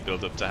the bleed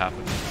build-up to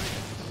happen.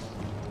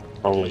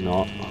 Probably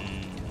not.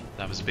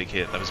 That was a big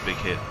hit, that was a big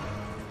hit.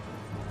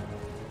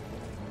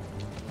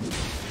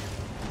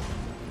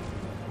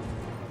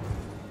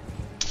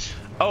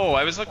 Oh,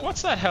 I was like,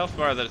 what's that health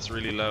bar that it's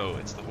really low?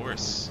 It's the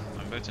horse.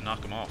 I'm about to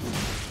knock him off.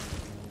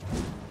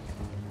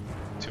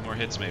 2 more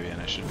hits maybe,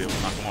 and I should be able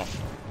to knock him off.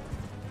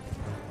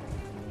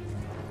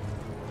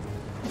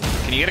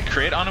 Can you get a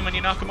crit on him when you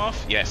knock him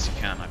off? Yes, you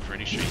can. I'm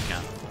pretty sure you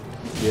can.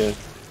 Yeah.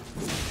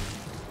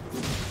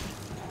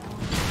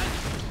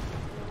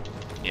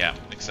 Yeah,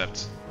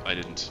 except I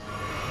didn't.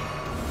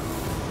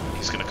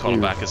 He's gonna call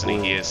him back, isn't he?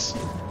 He is.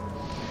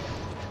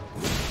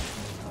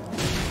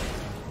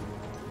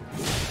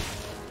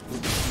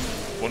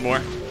 One more.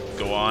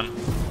 Go on.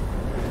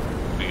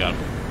 We got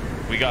him.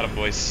 We got him,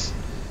 boys.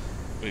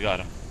 We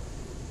got him.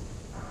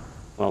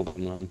 Well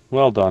done, man.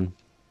 Well done.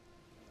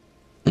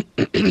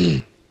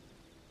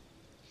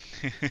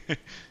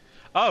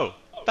 Oh,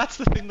 that's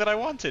the thing that I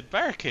wanted.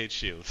 Barricade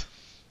shield.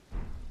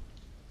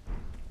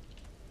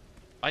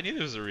 I knew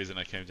there was a reason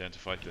I came down to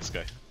fight this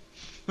guy.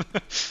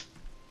 Because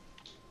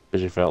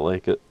you felt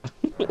like it.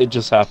 It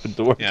just happened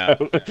to work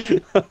out.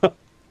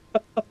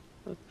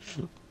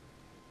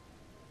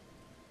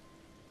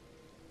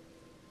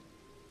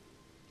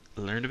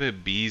 Learned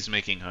about bees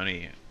making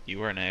honey.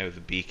 You are now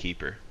the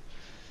beekeeper.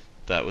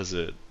 That was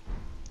a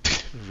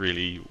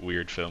really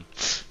weird film.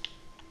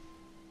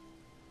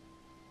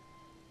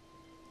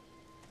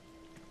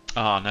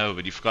 Oh no,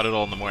 but you forgot it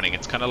all in the morning.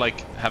 It's kind of like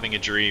having a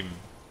dream,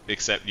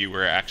 except you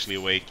were actually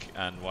awake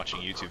and watching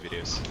YouTube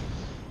videos.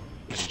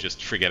 And you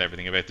just forget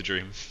everything about the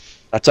dream.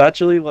 That's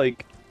actually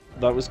like,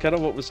 that was kind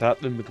of what was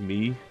happening with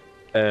me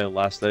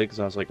last night, because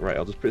I was like, right,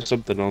 I'll just put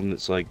something on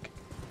that's like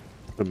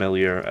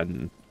familiar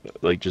and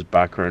like just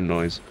background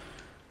noise.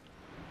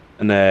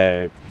 And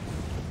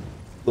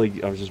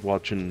like I was just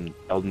watching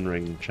Elden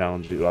Ring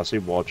challenge. I say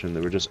watching,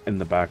 they were just in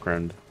the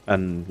background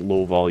and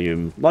low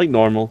volume, like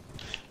normal.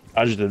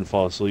 I just didn't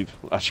fall asleep.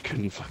 I just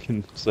couldn't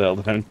fucking settle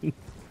down.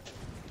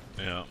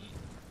 Yeah.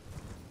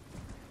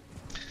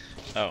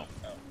 Oh.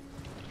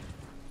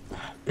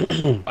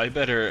 I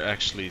better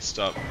actually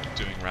stop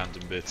doing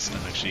random bits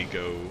and actually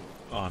go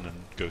on and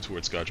go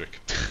towards Godrick.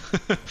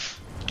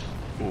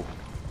 Ooh.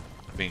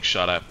 I'm being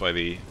shot at by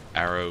the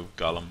arrow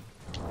golem.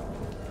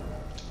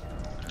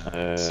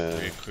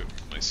 Re-equip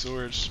my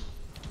sword.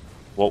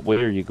 What way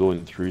are you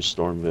going through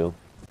Stormveil?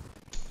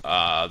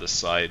 The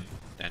side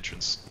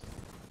entrance.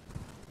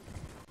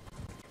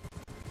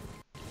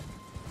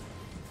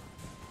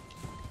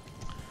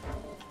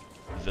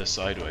 The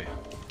sideway.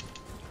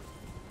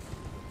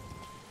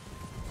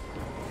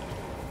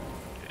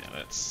 Okay,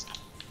 let's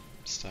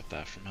stop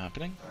that from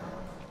happening.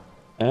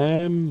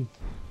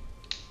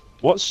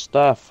 What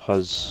staff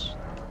has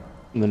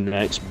the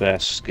next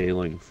best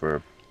scaling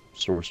for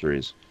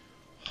sorceries?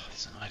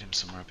 There's an item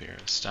somewhere up here.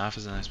 Staff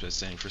is the next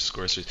best thing for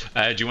sorceries.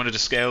 Do you want to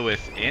scale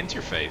with int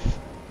or faith?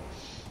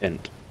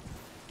 Int.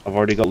 I've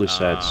already got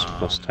Lucette's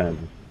plus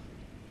 10.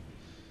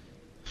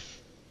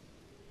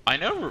 I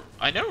know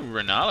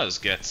Rennala's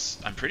gets.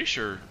 I'm pretty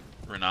sure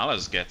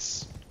Rennala's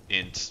gets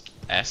int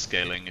S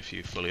scaling if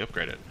you fully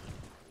upgrade it.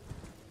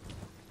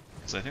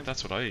 Because I think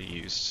that's what I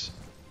used.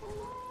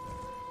 Ooh.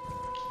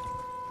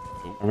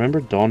 I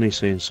remember Donny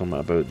saying something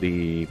about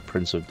the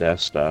Prince of Death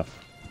staff.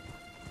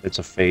 It's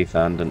a faith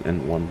and an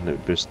int one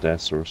that boosts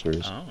death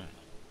sorcerers. Oh.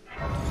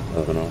 I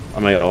don't know. I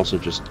might also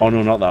just. Oh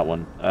no, not that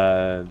one.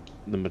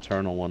 The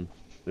maternal one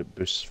that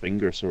boosts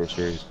finger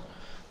sorcerers.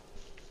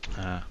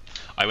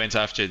 I went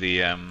after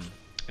the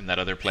in that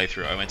other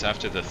playthrough. I went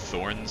after the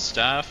Thorn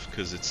staff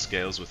because it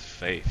scales with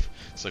faith.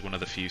 It's like one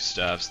of the few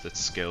staffs that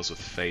scales with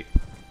faith.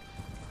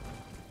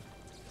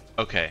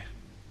 Okay,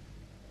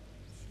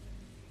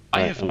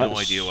 I Right, have and no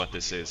that's- idea what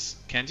this is.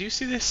 Can you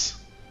see this?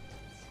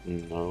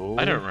 No.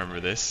 I don't remember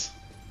this.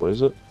 What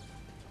is it?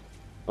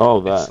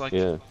 Oh, It's that, like-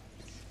 yeah.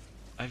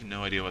 I have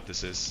no idea what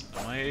this is.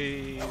 Am I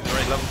the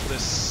right level for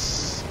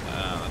this?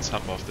 Let's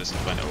hop off this and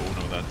find out. Oh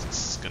no,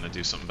 that's gonna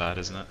do something bad,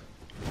 isn't it?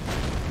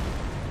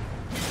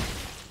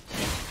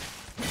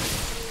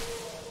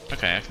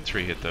 Okay, I can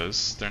 3-hit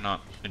those. They're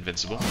not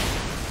invincible.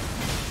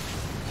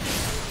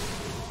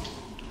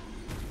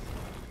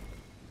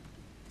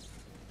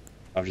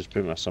 I've just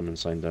put my summon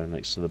sign down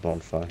next to the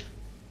bonfire.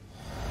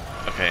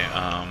 Okay,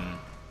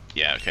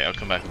 yeah, okay, I'll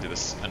come back and do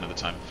this another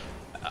time.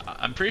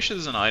 I'm pretty sure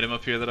there's an item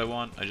up here that I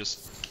want, I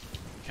just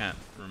can't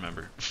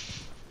remember.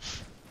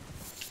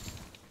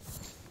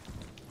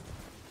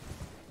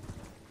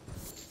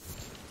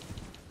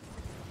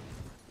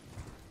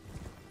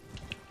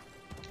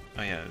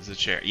 Oh yeah, there's a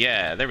chair.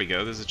 Yeah, there we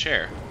go, there's a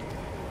chair.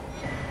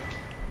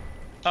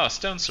 Oh,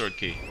 stone sword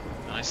key.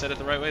 And I said it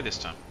the right way this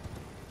time.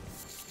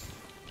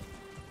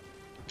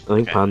 I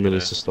think Okay, Panda I'm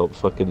needs to stop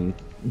fucking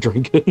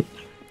drinking.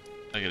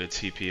 I gotta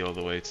TP all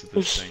the way to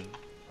the thing.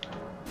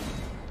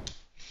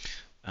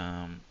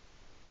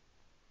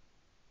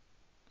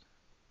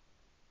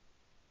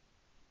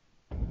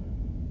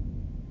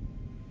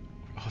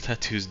 Oh,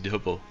 that two's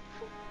double.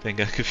 Then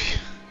got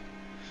confused.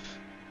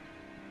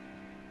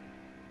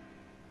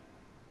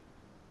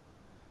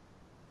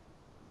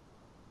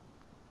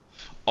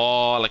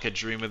 Oh, like a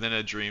dream within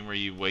a dream where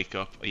you wake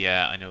up.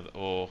 Yeah, I know.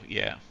 Oh,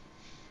 yeah.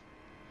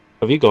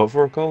 Have you got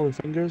 4 calling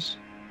fingers?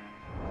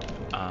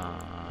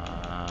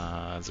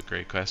 That's a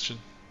great question.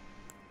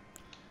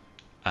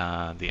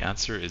 The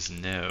answer is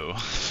no.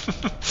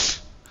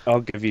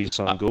 I'll give you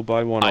some. Go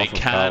buy one I off of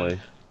can. Calvary.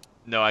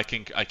 No, I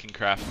can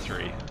craft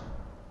 3.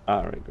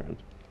 Alright, grand.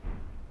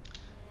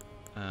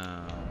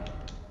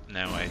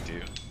 Now I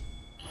do.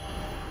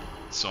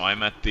 So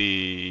I'm at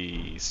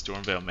the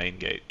Stormveil main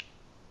gate.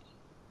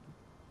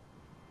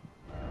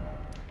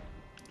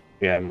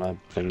 Yeah, my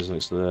thing's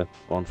next to the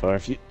bonfire.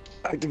 If you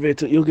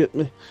activate it, you'll get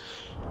me.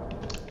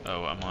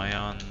 Oh, am I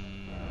on?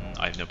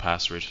 I have no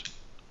password.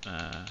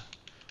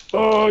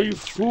 Oh, you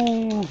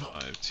fool!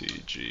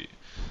 5TG.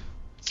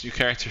 It's a new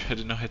character. I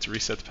didn't know how to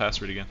reset the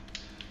password again.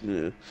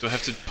 Yeah. Do I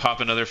have to pop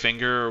another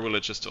finger, or will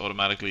it just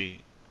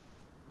automatically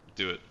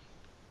do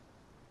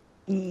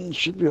it?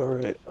 Should be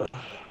alright.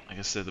 I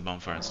guess sit at the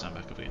bonfire and stand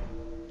back up again.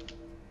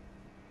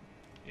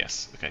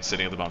 Yes. Okay,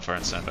 sitting at the bonfire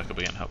and stand back up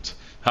again helped.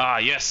 Ah,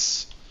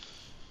 yes!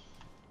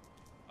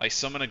 I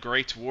summon a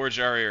great war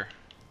jarrier.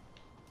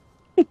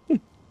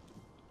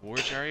 War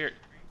jarrier?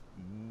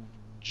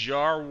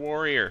 Jar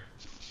warrior.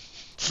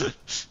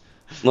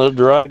 The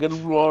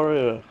dragon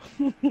warrior.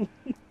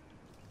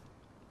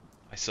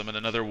 I summon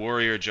another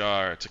warrior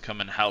jar to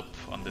come and help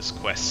on this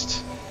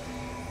quest.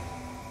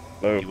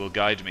 Oh. He will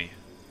guide me.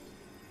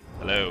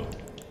 Hello.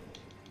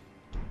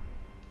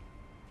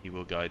 He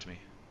will guide me.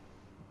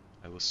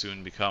 I will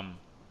soon become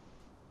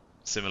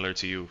similar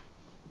to you.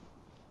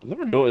 I've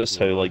never noticed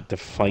how like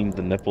defined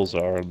the nipples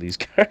are on these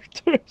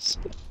characters.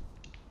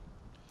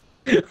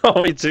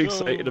 Oh, I'm too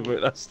excited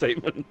about that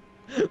statement.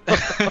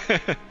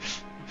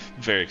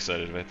 Very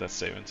excited about that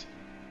statement.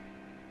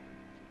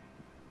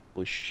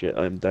 Holy shit,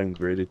 I'm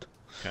downgraded.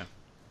 Okay.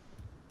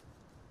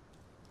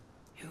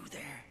 You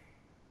there?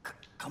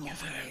 Come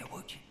over here,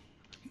 would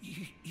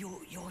you?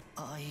 You're...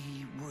 I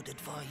would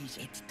advise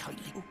it's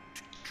tightly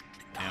hooked.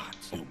 The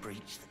guards will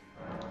breach them.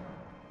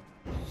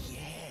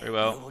 Yeah. Very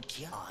well.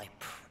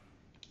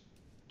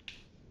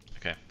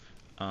 Okay.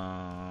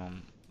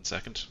 One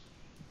second.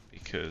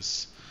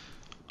 Because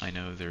I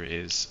know there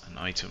is an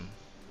item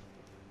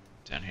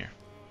down here.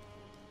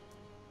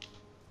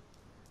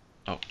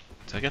 Oh,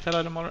 did I get that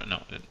item already? No,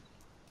 I didn't.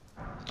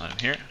 It's not in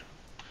here.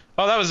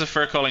 Oh, that was a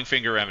fur calling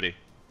finger remedy.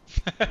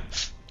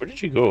 Where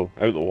did you go?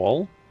 Out the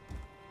wall?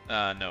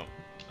 No.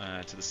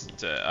 To this.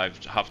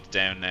 I've hopped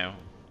down now.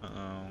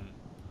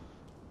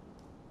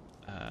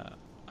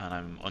 And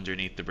I'm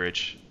underneath the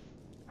bridge,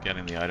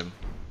 getting the item.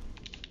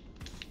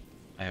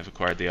 I have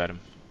acquired the item.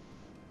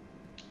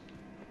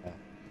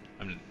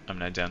 I'm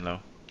now down low.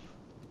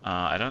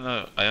 I don't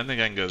know. I don't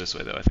think I can go this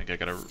way though. I think I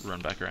gotta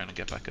run back around and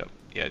get back up.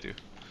 Yeah, I do.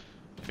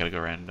 I gotta go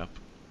around and up.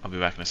 I'll be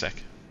back in a sec.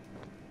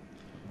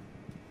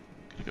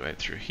 Gonna go out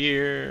through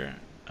here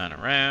and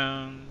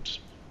around,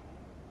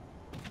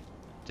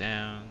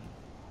 down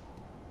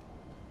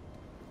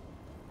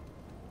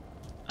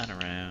and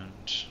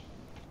around.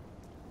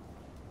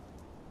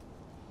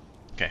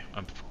 Okay,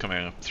 I'm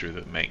coming up through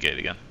the main gate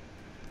again.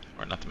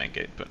 Or not the main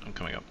gate, but I'm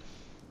coming up.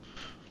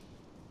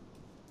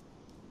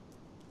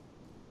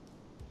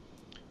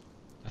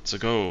 Let's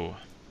go.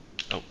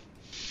 Oh.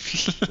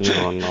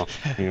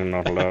 You're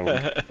not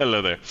allowed.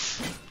 Hello there.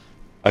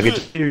 I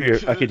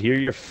could hear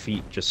your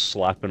feet just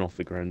slapping off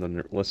the ground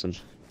under. Listen.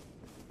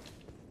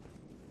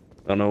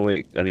 Oh no,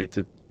 wait. I need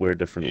to wear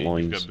different You've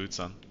lines. got boots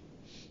on.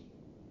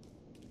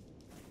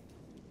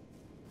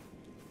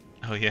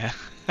 Oh yeah.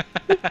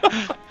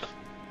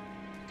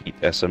 Feet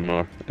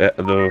SMR.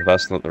 No,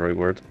 that's not the right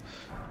word.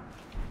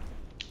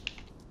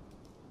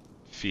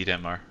 Feed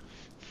MR.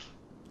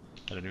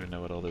 I don't even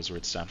know what all those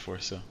words stand for,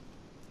 so.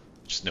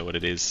 Just know what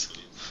it is.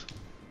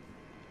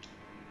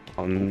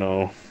 Oh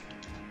no.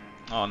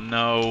 Oh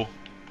no.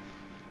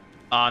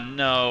 Oh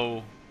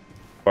no.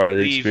 Part of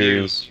the Leave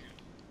experience.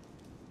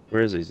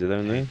 Where is he? Is he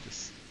down there?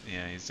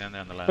 Yeah, he's down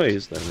there on the left. Oh, he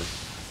is down there.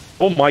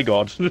 Oh my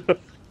god.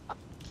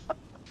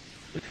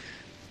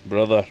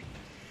 Brother.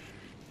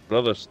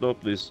 Brother,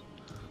 stop this.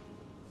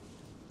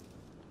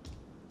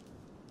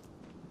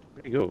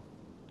 Where'd he go?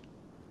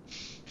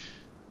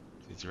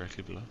 He's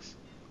directly below us.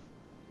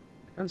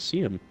 I can't see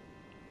him.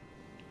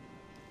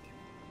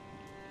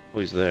 Oh,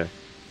 he's there.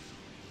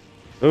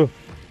 Oh.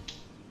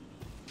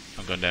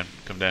 I'm going down.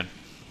 Come down.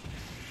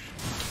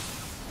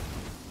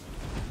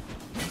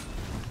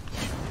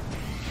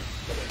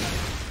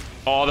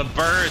 Oh, the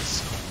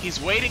birds! He's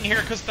waiting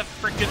here because the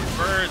frickin'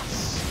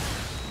 birds!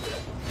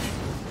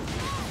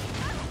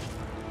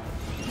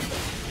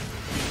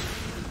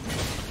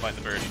 Find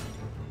the bird.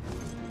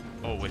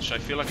 Oh, which I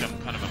feel like I'm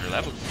kind of under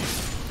level.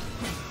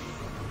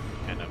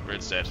 Okay, no,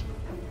 bird's dead.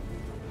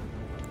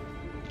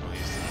 I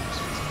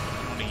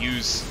want to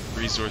use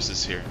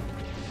resources here.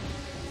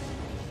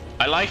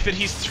 I like that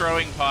he's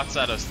throwing pots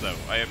at us, though.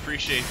 I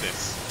appreciate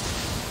this.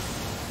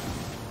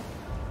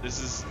 This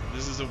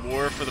is a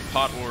war for the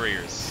pot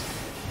warriors.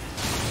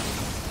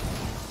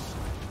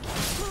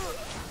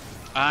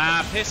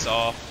 Ah, piss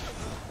off.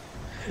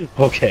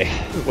 Okay,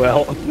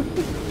 well.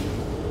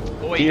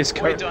 Oi,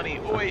 oi, Donny,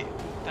 oi.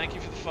 Thank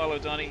you for the follow,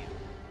 Donny.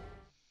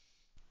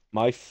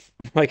 My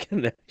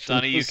connection.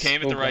 Donny, you was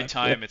came so at the right bad.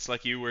 time. It's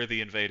like you were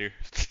the invader.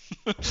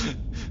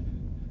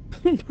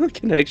 My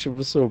connection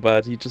was so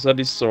bad. He just had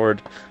his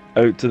sword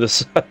out to the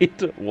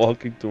side,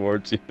 walking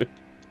towards you.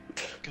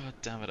 God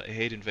damn it, I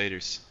hate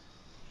invaders.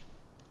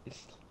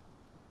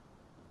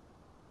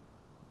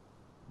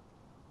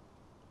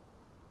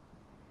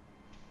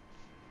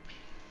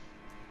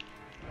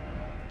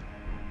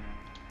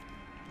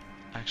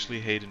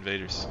 Actually hate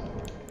invaders.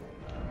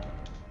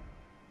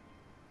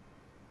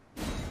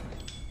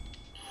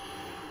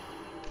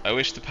 I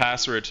wish the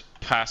password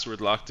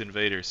locked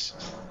invaders.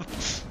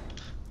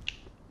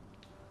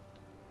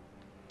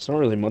 There's not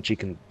really much you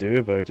can do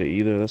about it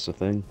either, that's the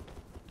thing.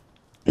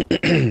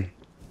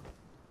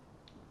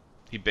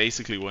 He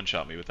basically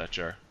one-shot me with that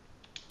jar.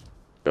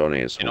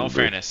 Donny is In all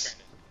hungry. fairness,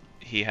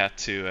 he had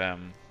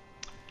to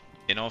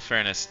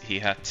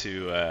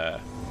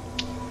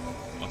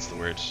what's the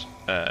word?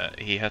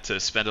 He had to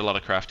spend a lot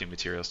of crafting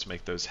materials to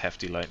make those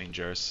hefty lightning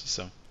jars,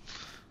 so...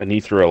 And he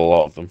threw a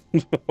lot of them.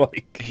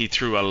 Like... He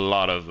threw a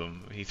lot of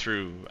them. He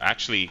threw...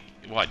 Actually,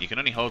 what? You can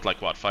only hold,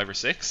 like, what, 5 or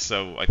 6?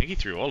 So I think he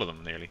threw all of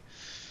them, nearly.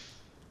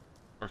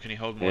 Or can you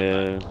hold more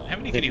than that? How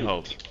many can you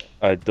hold?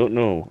 I don't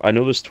know. I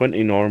know there's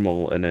 20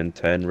 normal and then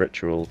 10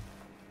 ritual.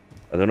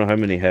 I don't know how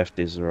many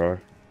hefties there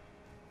are.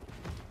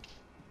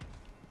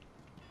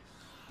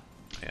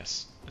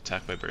 Yes.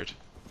 Attack by bird.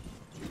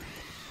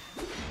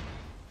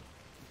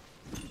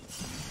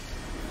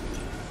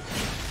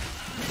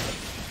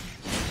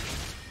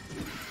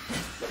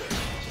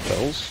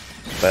 Spells?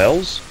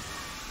 Spells?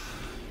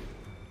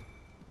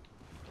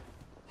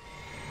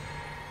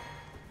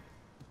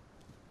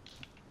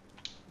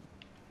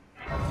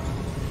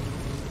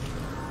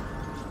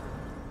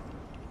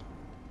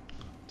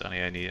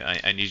 Donny,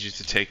 I need you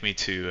to take me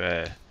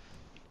to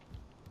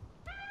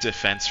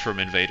defense from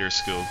invader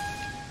school.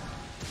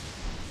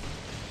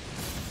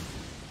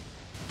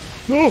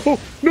 No!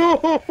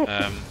 No!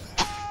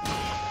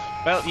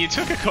 Well, you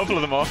took a couple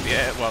of them off the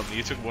edge. Well,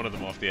 you took one of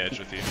them off the edge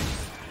with you.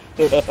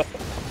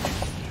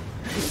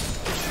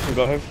 I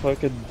got how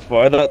fucking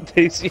far that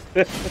takes you.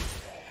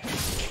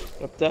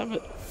 God damn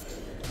it.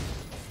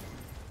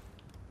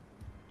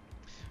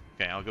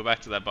 Okay, I'll go back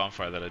to that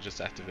bonfire that I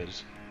just activated.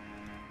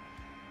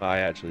 I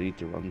actually need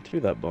to run to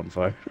that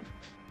bonfire.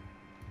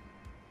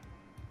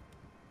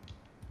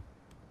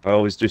 I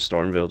always do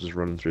Stormveil, just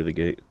running through the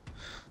gate.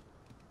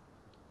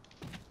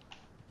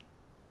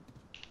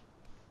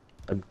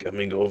 I'm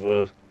coming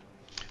over.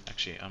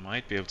 Actually, I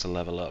might be able to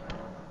level up.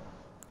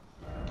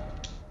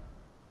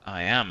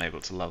 I am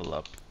able to level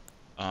up.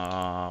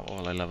 What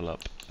will I level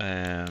up?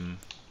 I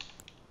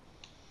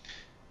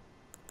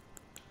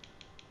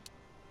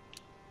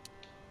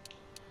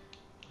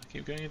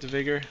keep going into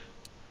vigor.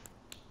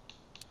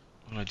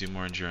 Will I do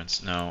more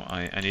endurance? No,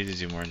 I need to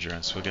do more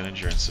endurance. We'll get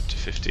endurance up to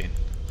 15.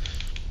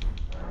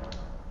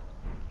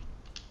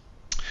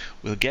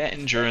 We'll get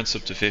endurance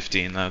up to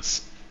 15,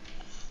 that's...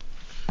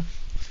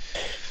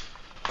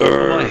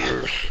 Oh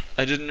my.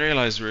 I didn't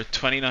realize we're at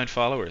 29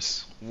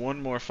 followers.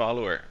 One more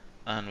follower,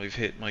 and we've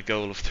hit my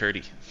goal of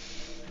 30.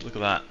 Look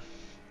at that.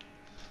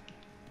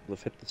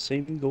 We've hit the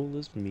same goal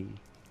as me.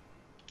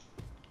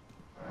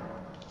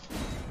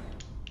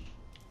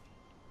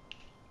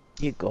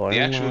 You got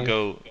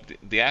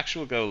the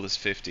actual goal is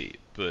 50,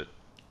 but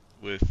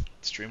with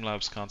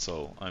Streamlabs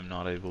console, I'm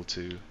not able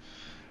to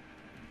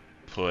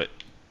put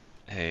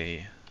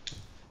a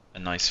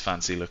nice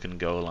fancy looking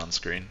goal on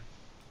screen.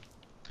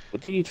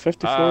 What do you need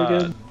 50 for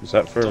again? Is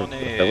that for Donny,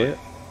 affiliate?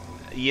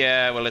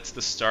 Yeah, well, it's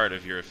the start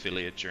of your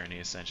affiliate journey,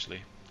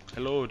 essentially.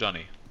 Hello,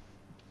 Donny.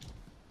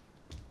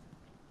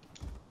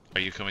 Are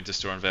you coming to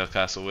Stormveil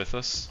Castle with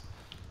us?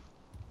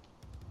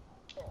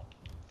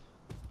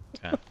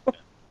 Yeah.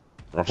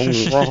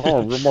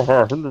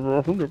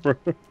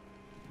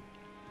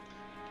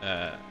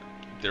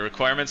 The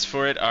requirements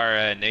for it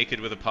are naked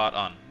with a pot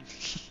on.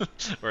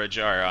 Or a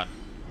jar on.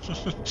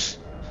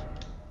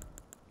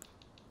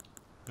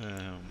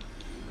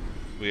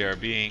 We are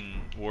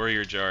being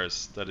warrior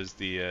jars. That is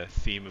the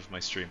theme of my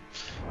stream.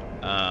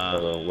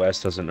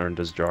 West hasn't earned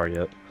his jar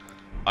yet.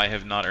 I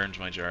have not earned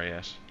my jar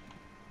yet.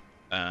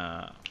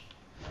 I'm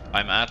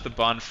at the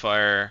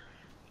bonfire.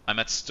 I'm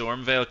at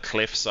Stormveil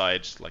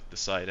Cliffside, like the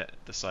side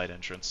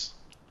entrance.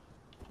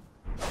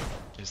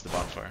 Is the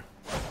bonfire.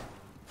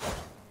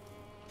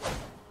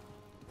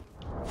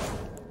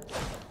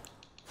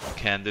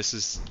 Ken, this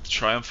is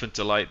Triumphant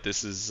Delight.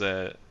 This is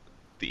the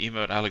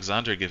emote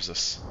Alexander gives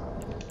us.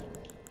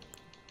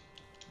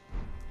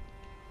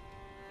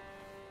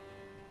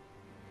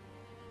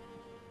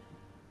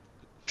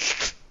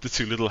 The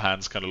two little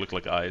hands kind of look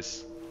like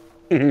eyes.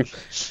 I'm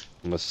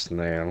a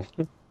snail.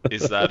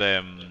 Is that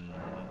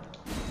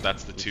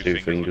that's the two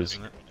fingers.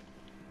 Isn't it?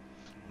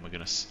 Oh my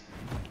goodness.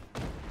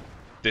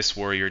 This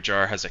warrior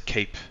jar has a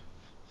cape.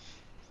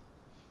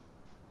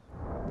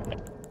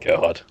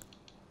 God.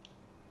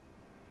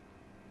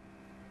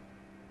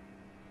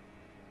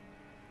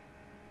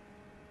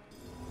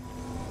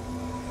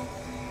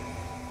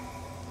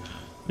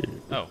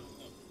 Oh.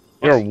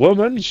 You're a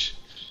woman?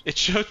 It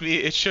showed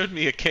me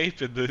a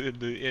cape in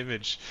the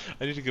image.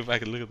 I need to go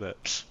back and look at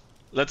that.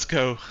 Let's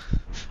go.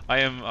 I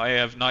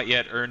have not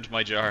yet earned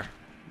my jar.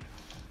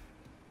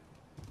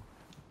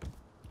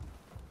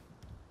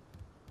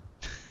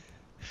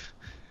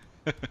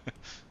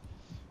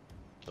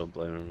 Don't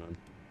blame him, man.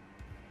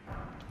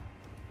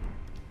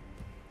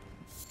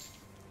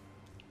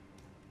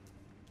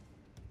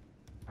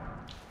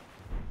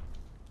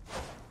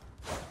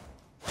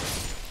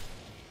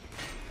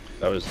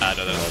 That was. Ah,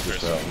 no, that was the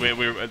first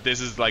time.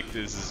 This is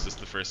just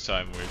the first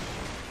time we've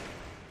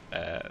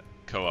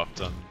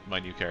co-opted on my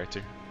new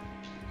character.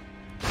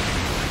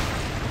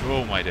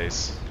 Oh my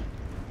days.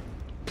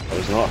 That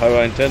was not how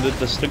I intended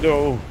this to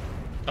go.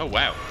 Oh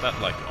wow,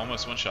 that like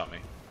almost one-shot me.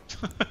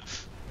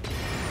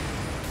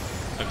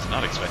 I was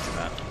not expecting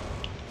that.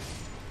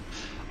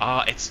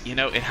 Ah, it's, you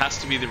know, it has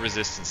to be the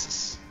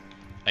resistances.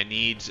 I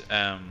need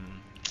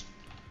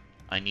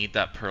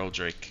that Pearl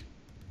Drake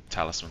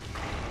talisman.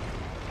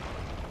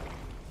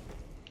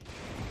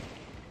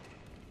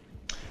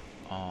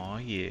 Oh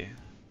yeah.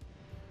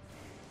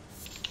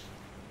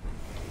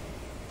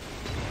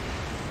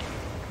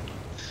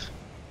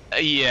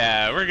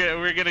 Yeah,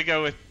 we're gonna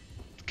go with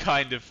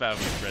kind of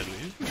family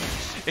friendly.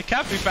 It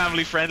can't be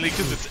family friendly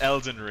because it's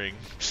Elden Ring,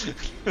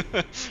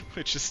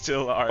 which is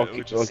still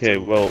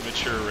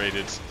mature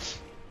rated.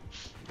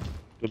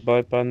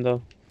 Goodbye,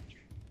 Panda.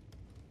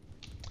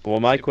 Well,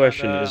 my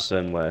question Panda. is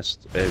then,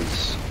 West,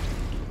 is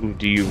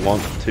do you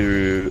want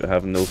to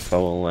have no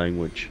foul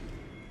language?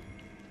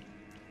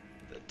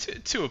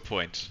 To a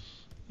point,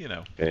 you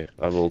know. Okay,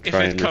 I will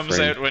try and If it comes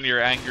refrain. out when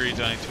you're angry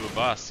dying to a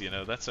boss, you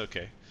know, that's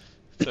okay.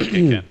 It's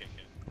okay, Ken.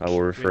 I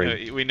will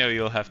refrain. We know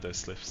you'll have those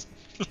slips.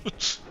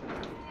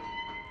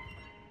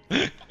 Oh,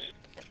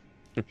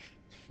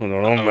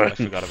 I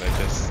forgot about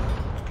this.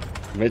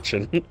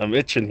 I'm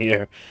itching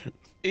here.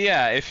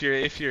 Yeah, if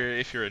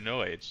you're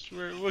annoyed,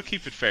 we'll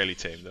keep it fairly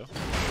tame though.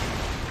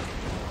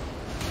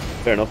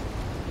 Fair enough.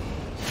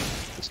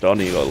 It's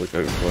Donny you gotta look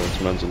out for.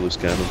 This man's a loose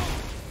cannon.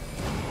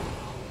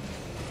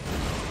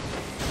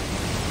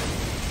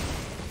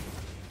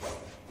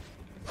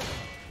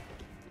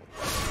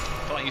 I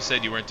thought you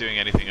said you weren't doing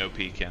anything OP,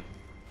 Ken.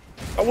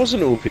 I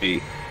wasn't OP.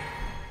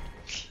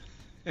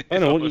 I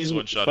won't use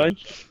one shot. fine.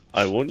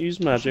 I won't use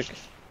magic.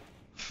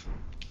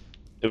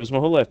 It was my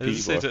whole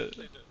FP bar.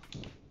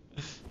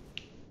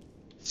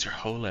 It's your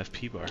whole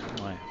FP bar.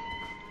 Why?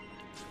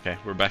 Okay,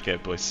 we're back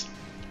out, boys.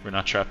 We're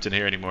not trapped in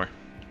here anymore.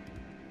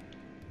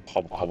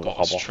 Hobble, hobble,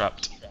 Boss hobble.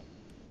 trapped.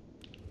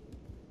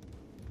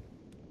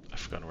 I've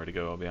forgotten where to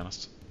go, I'll be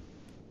honest.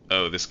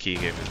 Oh, this key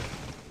gave me.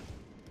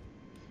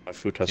 My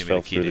foot has Give me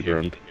fell the key through to the here.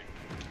 ground.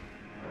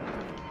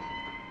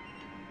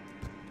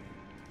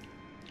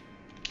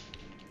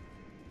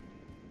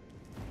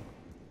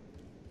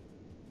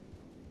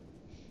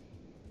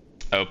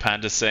 Oh,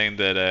 Panda's saying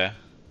that,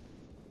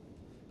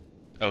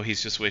 oh,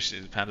 he's just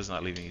wishing... Panda's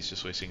not leaving, he's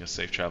just wishing us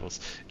safe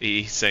travels.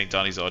 He's saying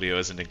Donny's audio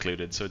isn't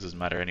included, so it doesn't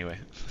matter anyway.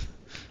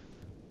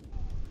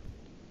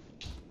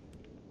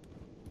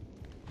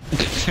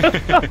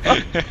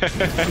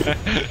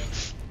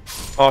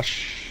 Oh,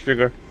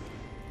 sugar.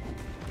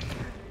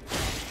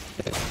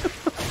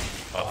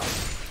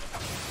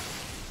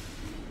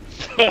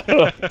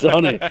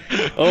 Donny.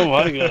 Oh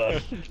my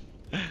god.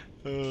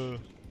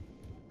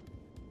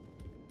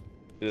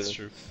 It's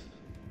true.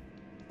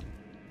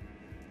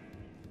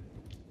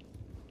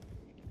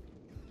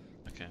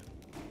 Okay.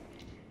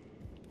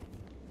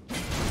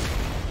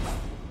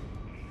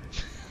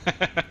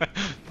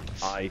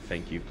 I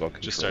think you've got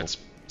control. Just starts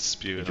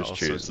spewing Just all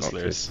choose sorts of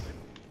not to. slurs.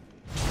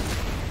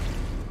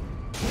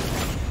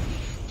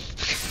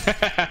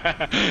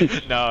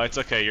 No, it's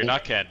okay. You're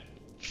not Ken.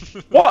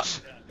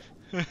 What?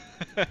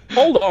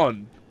 Hold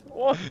on.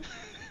 What?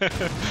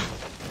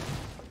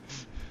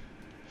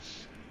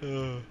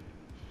 I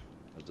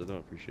don't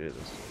appreciate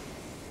this.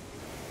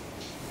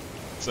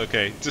 It's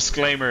okay.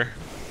 Disclaimer: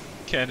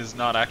 Ken is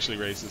not actually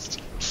racist.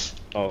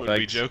 Oh, but thanks.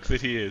 we joke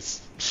that he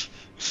is.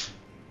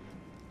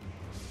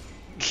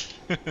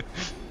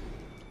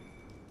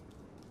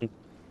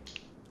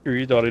 Hear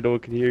you, Donny. No one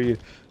can hear you.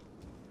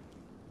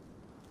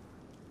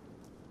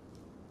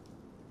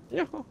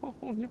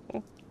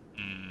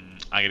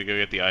 I'm gonna go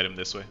get the item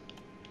this way.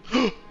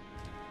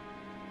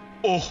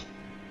 Oh!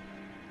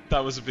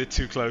 That was a bit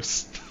too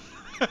close.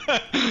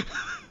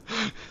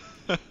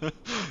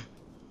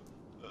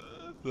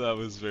 That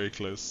was very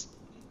close.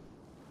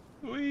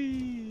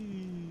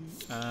 Whee!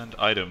 And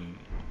item.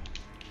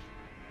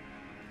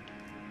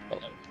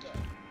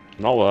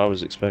 Not what I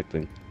was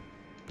expecting.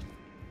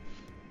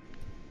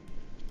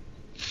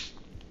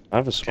 I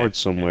have a sword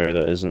somewhere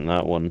that isn't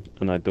that one,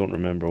 and I don't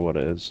remember what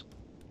it is.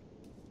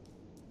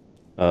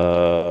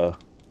 Good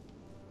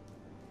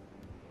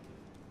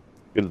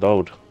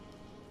load.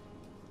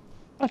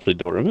 I actually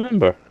don't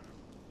remember.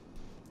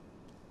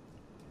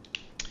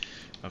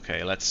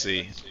 Okay, let's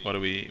see. What are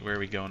we? Where are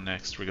we going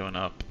next? We're going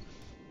up.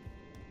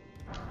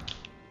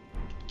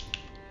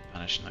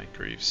 Banished Knight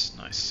Greaves.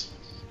 Nice.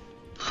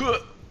 Huh!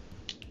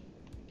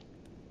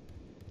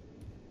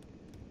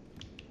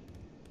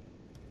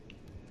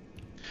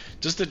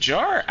 Does the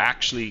jar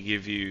actually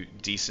give you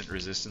decent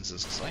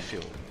resistances? Because I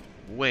feel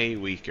way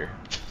weaker.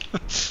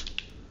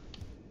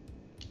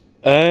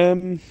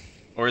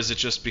 Or is it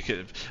just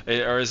because,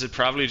 or is it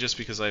probably just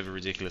because I have a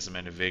ridiculous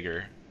amount of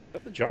vigor?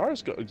 But the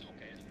jar's got a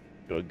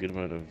good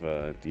amount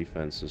of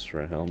defenses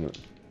for a helmet.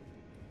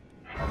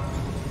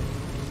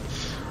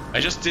 I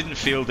just didn't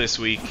feel this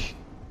week,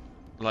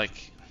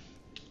 like,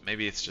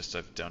 maybe it's just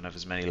I don't have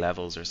as many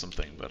levels or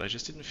something, but I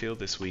just didn't feel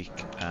this week,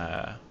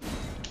 oh,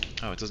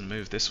 it doesn't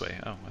move this way.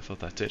 Oh, I thought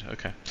that did.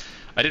 Okay.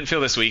 I didn't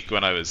feel this week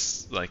when I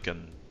was, like,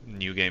 on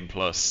New Game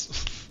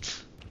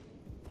Plus.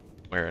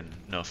 Wearing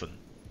nothing.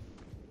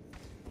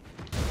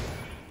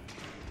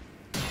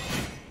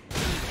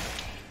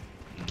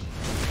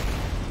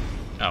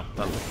 Oh,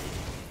 that'll do.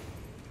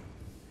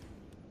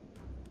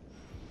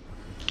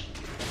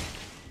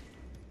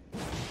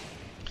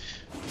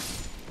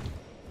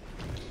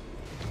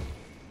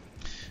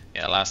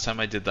 Yeah, last time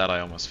I did that I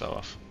almost fell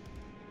off.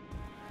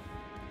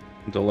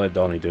 Don't let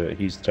Donny do it.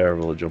 He's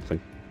terrible at jumping.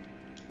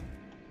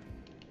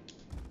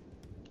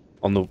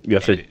 On the you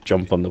have to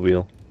jump on the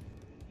wheel.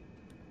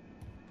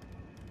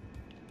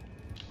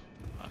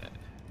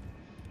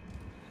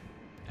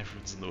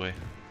 Everyone's in the way.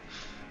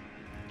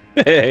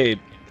 Hey,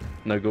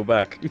 now go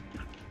back.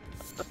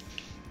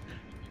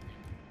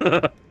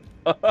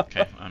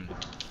 Okay,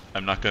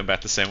 I'm not going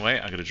back the same way.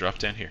 I'm gonna drop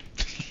down here.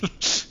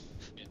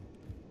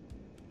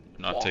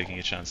 I'm not taking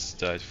a chance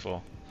to die to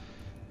fall.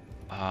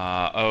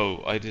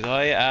 Did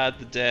I add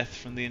the death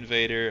from the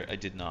invader? I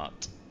did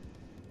not.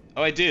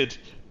 Oh, I did,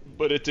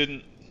 but it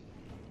didn't.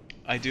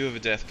 I do have a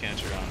death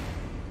counter on.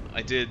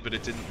 I did, but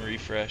it didn't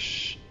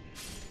refresh.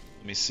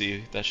 Let me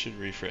see. That should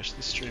refresh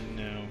the stream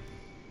now.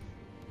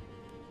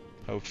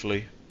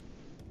 Hopefully.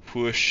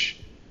 Whoosh.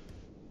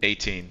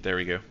 18. There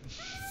we go.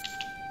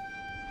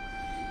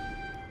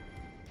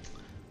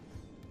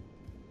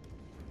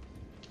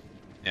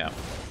 Yeah.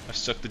 I've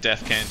stuck the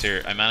death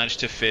counter. I managed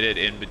to fit it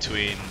in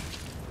between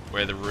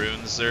where the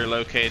runes are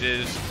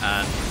located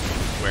and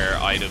where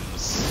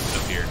items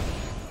appear.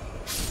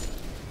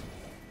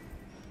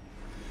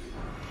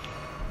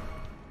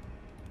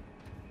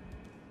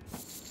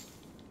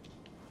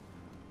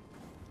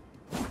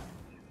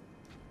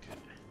 Okay.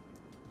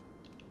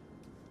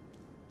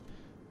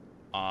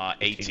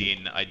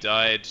 18. I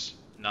died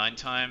 9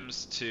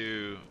 times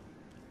to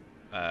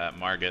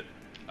Margit.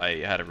 I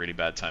had a really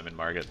bad time in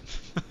Margit.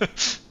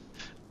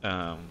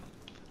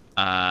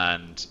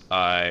 And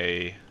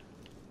I...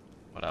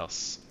 What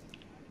else?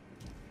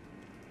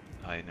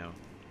 I know.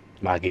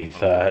 Maggie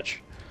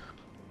Thatch.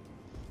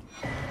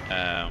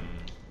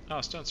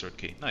 Oh, Stone Sword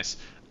Key. Nice.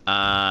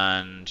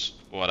 And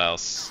what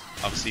else?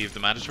 Obviously you have the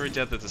mandatory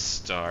death at the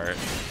start.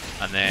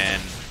 And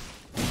then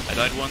I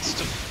died once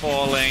to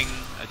falling.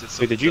 I did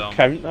something. Wait, did you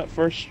count that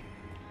first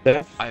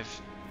death?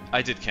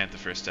 I did count the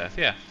first death,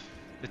 yeah.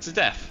 It's a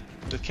death.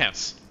 It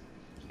counts.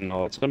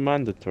 No, it's a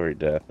mandatory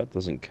death. That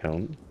doesn't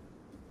count.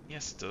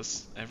 Yes, it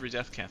does. Every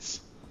death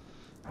counts.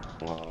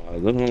 I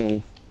don't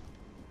know.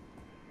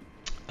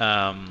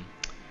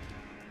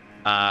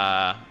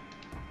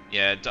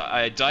 Yeah,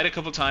 I died a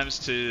couple times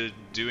to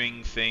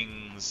doing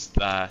things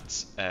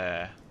that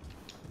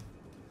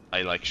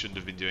I like shouldn't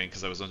have been doing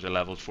because I was under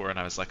leveled 4, and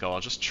I was like, oh, I'll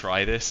just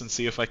try this and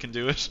see if I can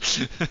do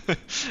it.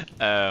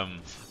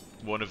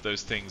 One of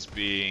those things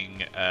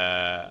being,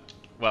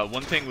 well,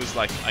 one thing was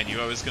like I knew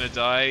I was gonna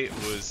die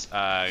was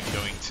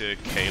going to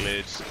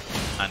Caelid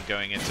and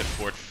going into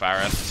Fort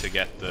Farath to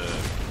get the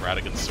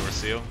Radagon Source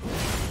Seal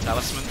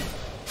talisman.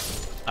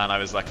 And I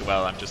was like,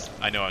 well,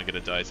 I know I'm gonna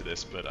die to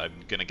this, but I'm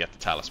gonna get the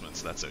talisman,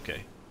 so that's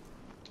okay.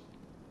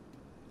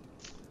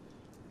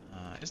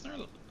 Isn't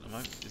there?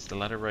 Is the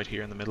ladder right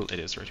here in the middle? It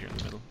is right here in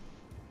the middle.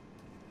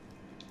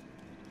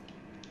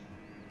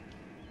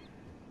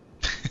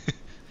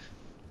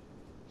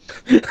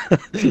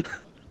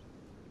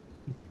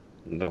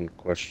 Dumb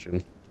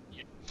question.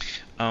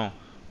 Oh,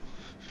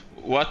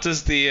 what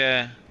does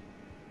the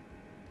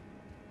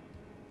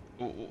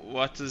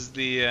what does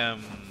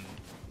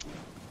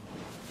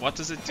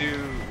it do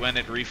when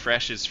it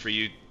refreshes for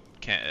you,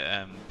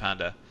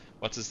 Panda?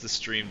 What does the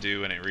stream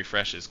do when it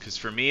refreshes? Because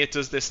for me, it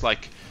does this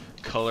like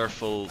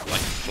colorful like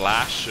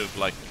flash of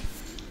like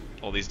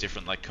all these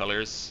different like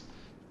colors,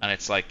 and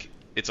it's like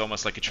it's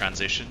almost like a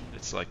transition.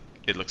 It's like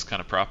it looks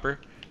kind of proper,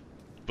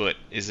 but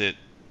is it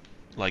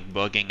like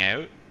bugging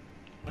out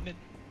when it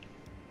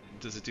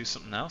does it do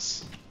something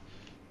else?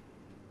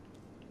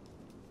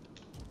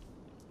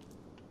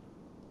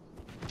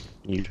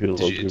 Do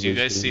you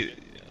guys see?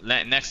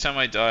 Next time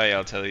I die,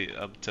 I'll tell you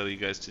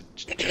guys to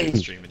check the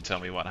stream and tell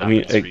me what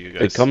happens for you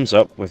guys. It comes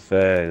up with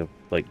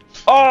like.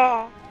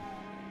 Oh!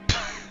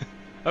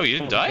 Oh, you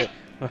didn't die?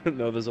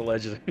 No, there's a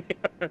legend.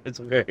 It's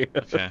okay.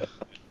 Okay.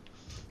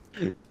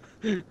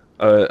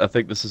 I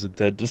think this is a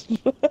dead.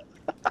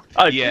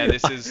 Yeah,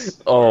 this is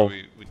where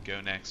we would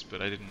go next,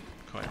 but I didn't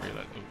quite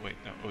realize. Oh wait,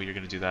 no. Oh, you're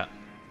gonna do that.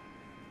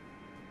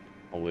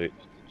 Oh wait.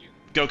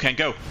 Go, Ken,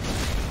 go!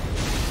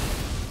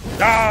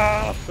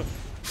 Ah!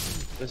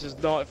 This is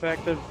not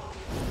effective.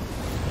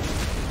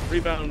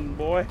 Rebound,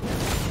 boy.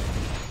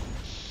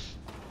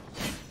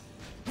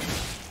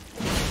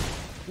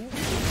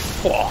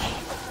 Oh.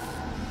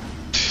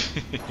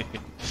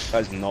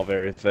 That's not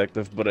very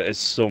effective, but it is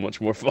so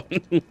much more fun.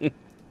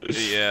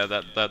 Yeah,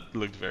 that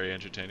looked very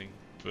entertaining,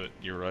 but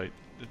you're right,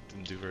 it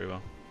didn't do very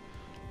well.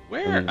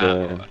 Where? And,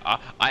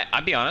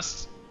 I'll be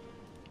honest,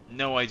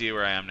 no idea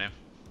where I am now.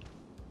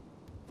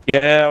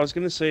 Yeah, I was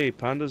gonna say,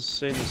 Panda's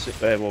saying the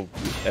same. Well,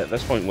 at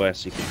this point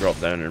west, you can drop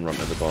down and run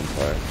to the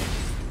bonfire.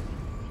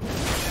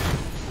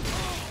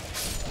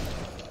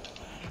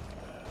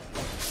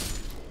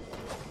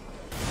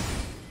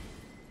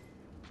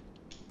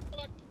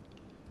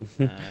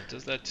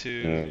 Does that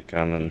too?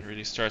 Cannon. It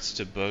really starts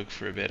to bug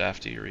for a bit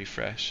after you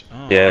refresh.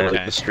 Oh, yeah, okay.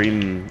 like the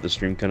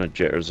stream kind of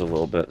jitters a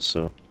little bit,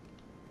 so.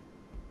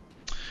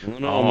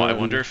 Oh, I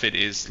wonder if it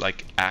is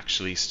like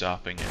actually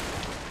stopping it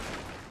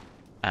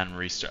and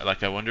restart.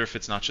 Like, I wonder if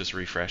it's not just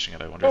refreshing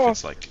it. I wonder if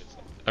it's like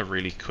a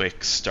really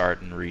quick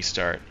start and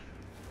restart,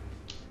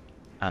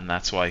 and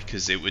that's why,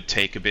 because it would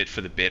take a bit for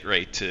the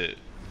bitrate to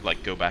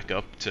like go back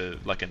up to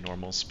like a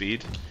normal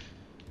speed.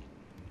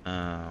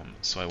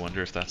 So I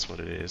wonder if that's what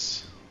it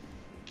is.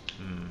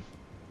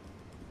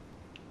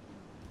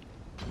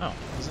 Oh,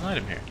 there's an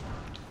item here.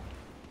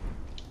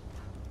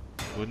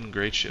 Wooden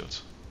great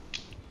shield.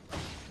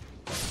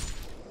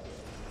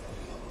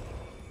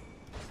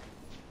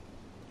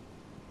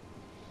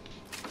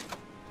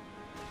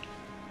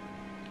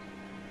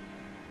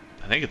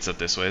 I think it's up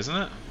this way, isn't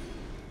it?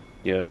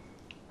 Yeah.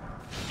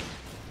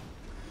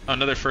 Oh,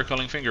 another fur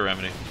calling finger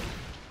remedy.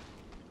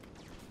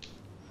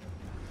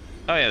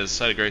 Oh yeah, there's a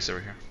side of grace over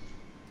here.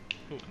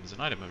 Oh, and there's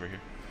an item over here.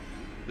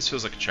 This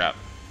feels like a trap.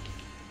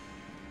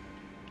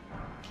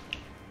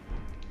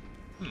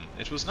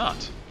 It was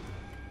not.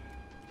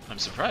 I'm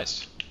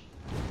surprised.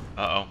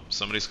 Uh-oh,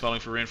 somebody's calling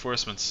for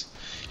reinforcements.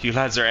 You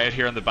lads are out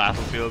here on the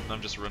battlefield and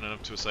I'm just running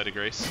up to a side of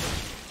grace.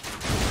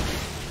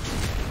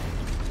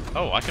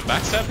 Oh, I can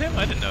backstab him?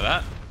 I didn't know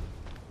that.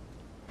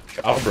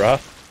 Oh, bruh.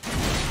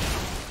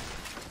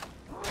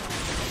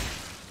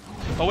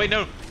 Oh wait,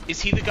 no.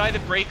 Is he the guy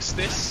that breaks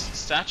this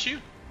statue?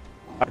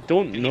 I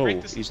don't Did know. he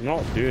break this? He's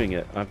not doing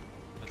it. I've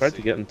tried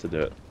to get him to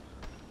do it.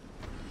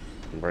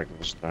 Break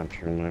the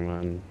statue, my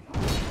man.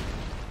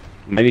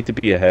 Might need to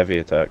be a heavy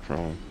attack from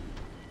him.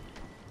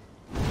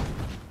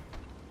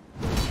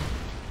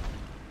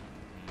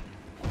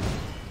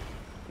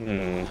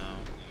 No.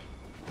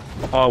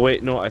 Oh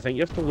wait, no, I think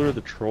you have to lure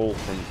the troll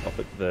from up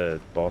at the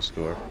boss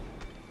door.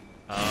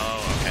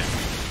 Oh, okay.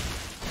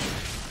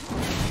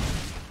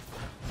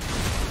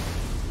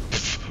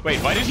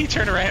 Wait, why did he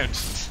turn around?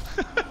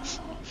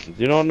 Do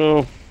you not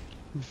know,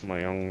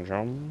 my young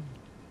chum?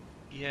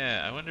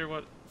 Yeah, I wonder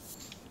what...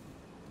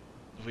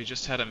 We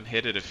just had him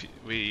hit it a few...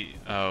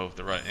 Oh,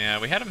 the right... Yeah,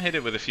 we had him hit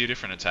it with a few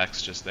different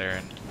attacks just there,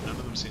 and none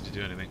of them seemed to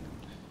do anything.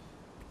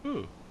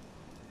 Ooh.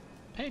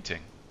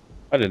 Painting.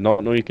 I did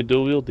not know you could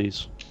dual wield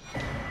these.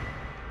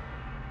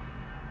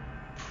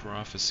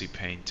 Prophecy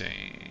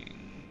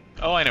painting...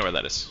 Oh, I know where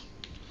that is.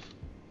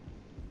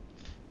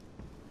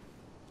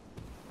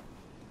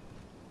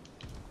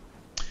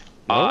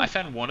 No? I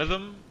found one of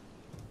them.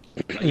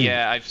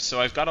 Yeah,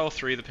 I've got all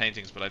three of the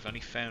paintings, but I've only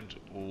found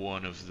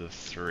one of the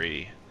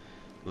three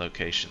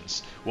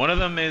locations. One of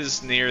them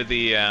is near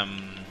the,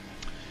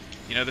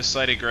 you know, the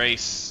site of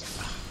grace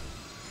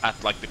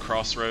at like the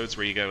crossroads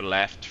where you go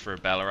left for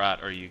Ballarat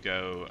or you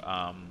go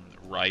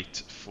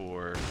right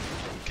for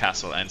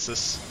Castle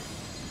Ensis.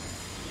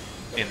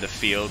 In the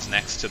fields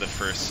next to the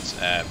first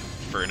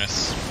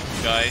furnace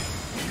guy.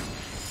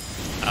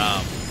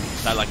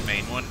 That like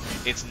main one.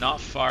 It's not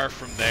far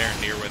from there,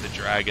 near where the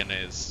dragon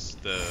is.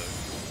 The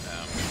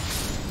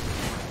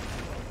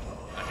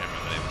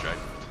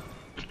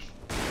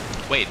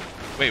Wait,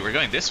 we're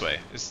going this way.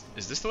 Is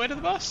this the way to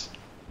the boss?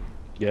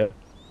 Yeah.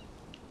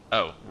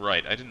 Oh,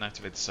 right. I didn't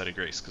activate the Site of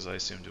Grace because I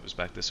assumed it was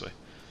back this way.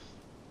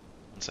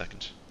 1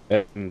 second.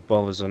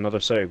 Well, there's another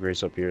Site of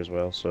Grace up here as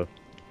well, so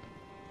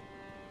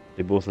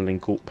they both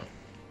link up.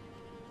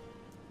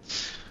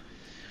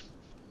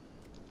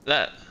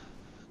 That.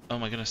 Oh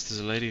my goodness,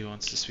 there's a lady who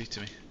wants to speak to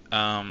me.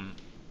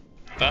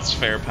 That's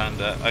fair,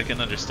 Panda. I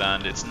can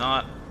understand. It's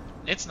not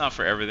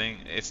for everything.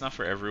 It's not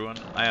for everyone.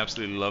 I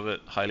absolutely love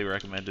it. Highly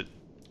recommend it.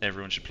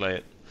 Everyone should play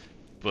it.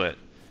 But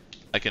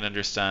I can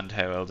understand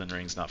how Elden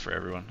Ring's not for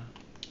everyone.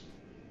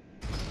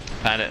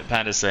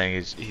 Panda's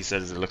saying he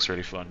says it looks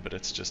really fun, but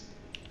it's just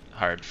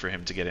hard for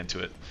him to get into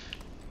it.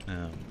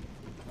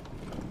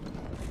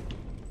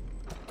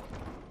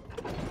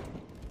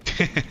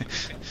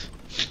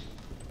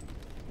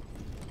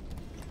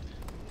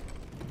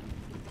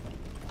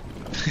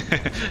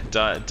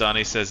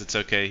 Donny says it's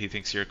okay. He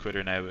thinks you're a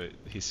quitter now, but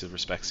he still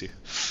respects you.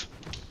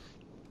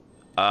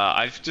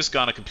 I've just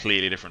gone a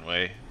completely different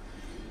way.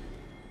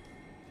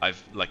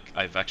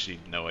 I've actually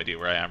no idea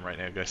where I am right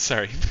now, guys.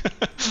 Sorry.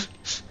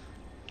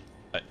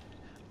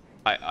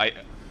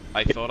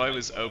 I thought I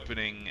was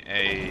opening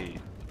a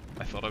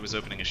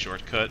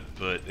shortcut,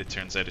 but it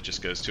turns out it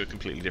just goes to a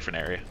completely different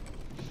area.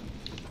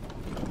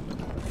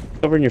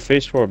 Covering your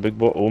face for a big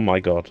boy. Oh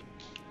my god.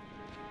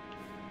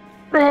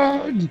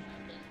 Run!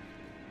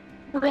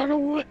 Run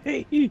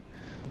away!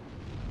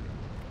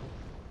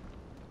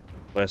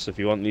 Wes, if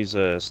you want these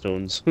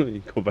stones,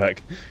 go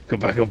back. Go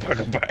back.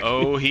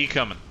 Oh, he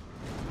coming.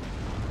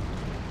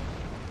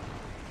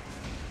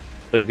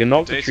 You can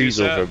knock the trees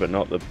over, but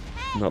not the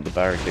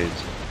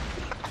barricades.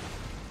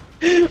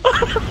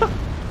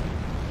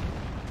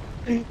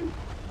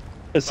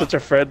 It's such a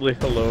friendly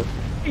hello.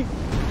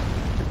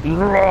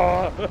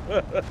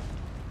 Come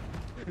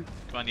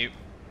on, you.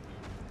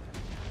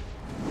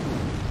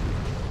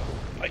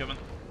 Coming.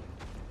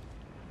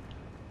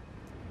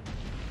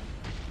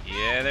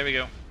 Yeah, there we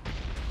go.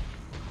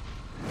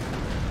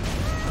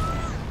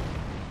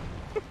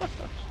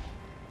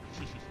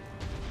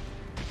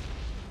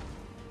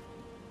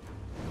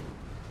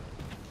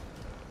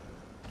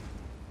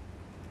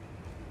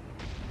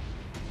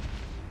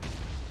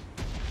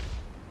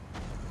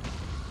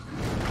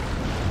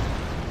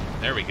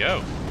 There we go.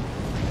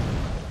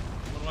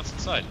 What's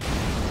inside?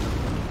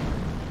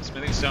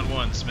 Smithing stone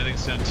 1, smithing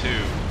stone 2.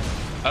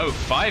 Oh,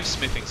 5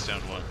 smithing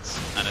stone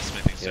 1s and a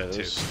smithing stone 2.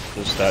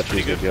 Those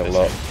statues give you a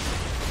lot.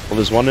 Well,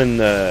 there's one on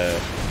the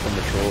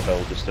troll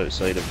hill just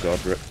outside of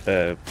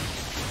Godrick,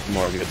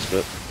 Margaret's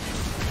bit.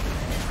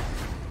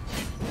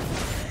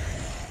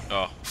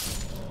 Oh,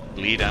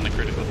 bleed and a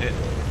critical hit.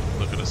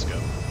 Look at us go.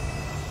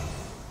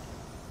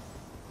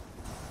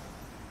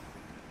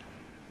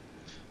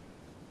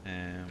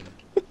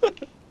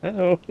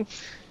 Hello.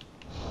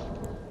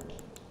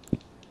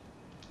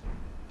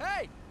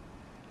 Hey!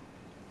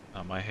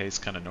 Oh, my hay's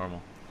kind of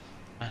normal.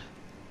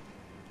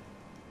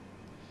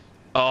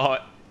 Oh,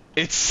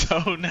 it's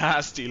so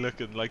nasty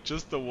looking. Like,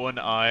 just the one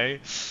eye,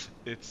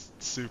 it's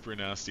super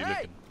nasty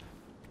looking.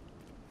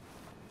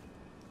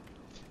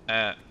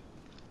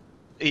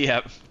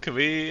 Yeah, can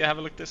we have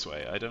a look this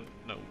way? I don't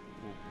know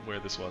where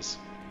this was.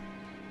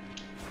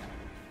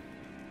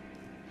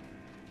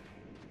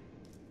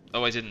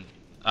 Oh, I didn't.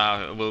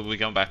 Well, we're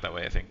going back that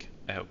way, I think.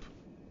 I hope.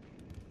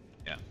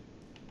 Yeah.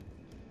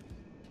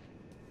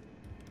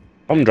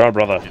 Come draw,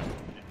 brother.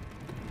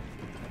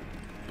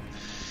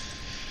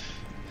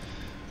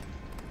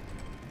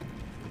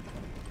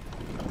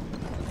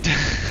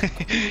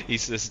 He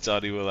says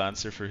Donny will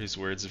answer for his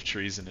words of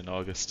treason in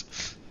August.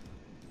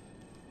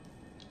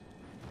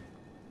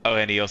 Oh,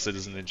 and he also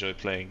doesn't enjoy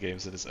playing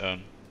games on his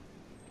own.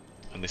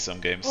 Only some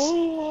games.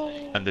 Oh.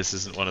 And this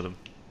isn't one of them.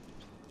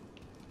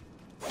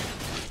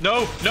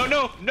 No!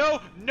 No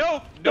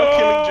killing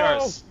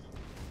jars!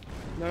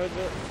 No,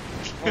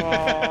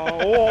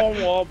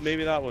 oh,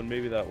 maybe that one,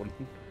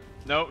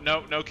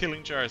 No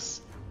killing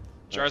jars.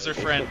 Jars are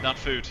friend, not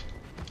food.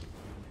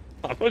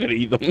 I'm not gonna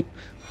eat them.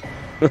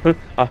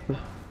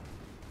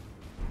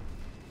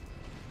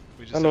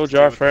 We just Hello, have to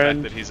jar deal with friend.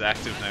 the fact that he's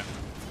active now.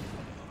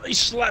 He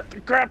slapped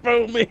the crap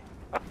out of me!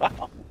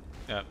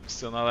 Yeah,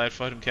 still not allowed to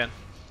fight him, Ken.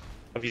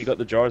 Have you got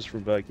the jars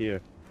from back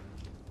here?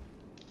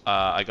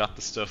 I got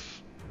the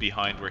stuff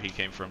behind where he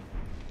came from.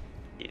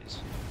 Yes.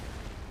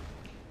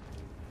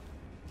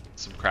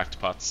 Some cracked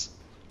pots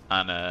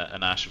and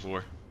an ash of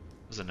ore.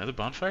 There's another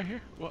bonfire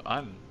here? What?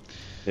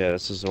 Yeah,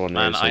 this is the one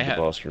Man, outside the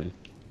boss room.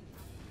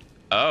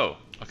 Oh,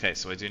 okay,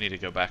 so I do need to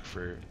go back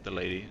for the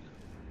lady.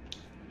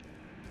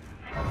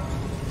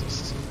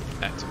 Just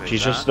activate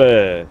She's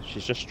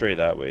just straight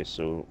that way,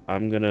 so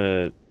I'm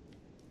gonna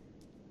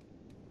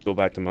go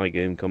back to my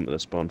game, come to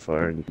this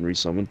bonfire, and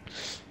resummon.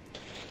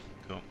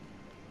 Cool.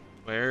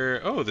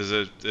 Where? Oh, there's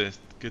a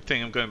good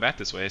thing I'm going back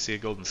this way. I see a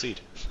golden seed.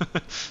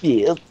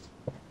 Yeah.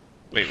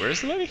 Wait, where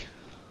is the lady?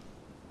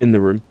 In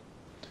the room.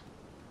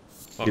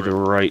 What To the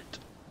room? right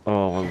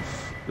of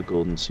the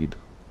golden seed.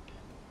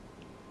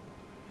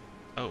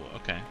 Oh,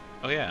 okay.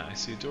 Oh yeah, I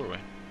see a doorway.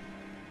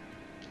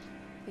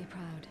 Be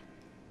proud.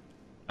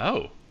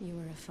 Oh. You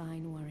were a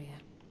fine warrior.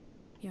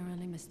 Your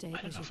only mistake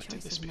was your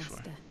choice of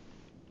master.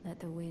 Let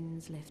the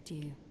winds lift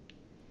you.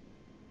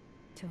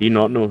 Do you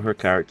not know her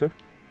character?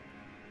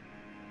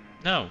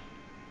 No.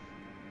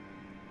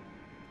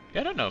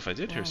 Yeah, I don't know if I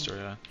did hear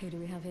storyline. Who do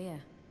we have here?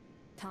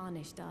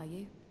 Tarnished, are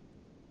you?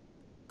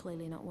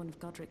 Clearly not one of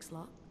Godrick's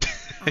lot.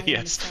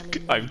 Yes,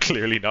 I'm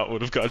clearly not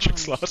one of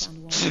Godrick's lot.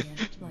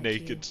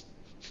 Naked.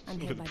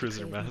 With a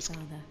prisoner mask.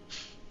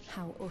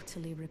 How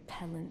utterly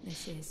repellent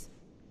this is.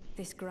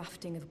 This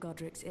grafting of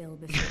Godrick's ill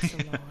befits a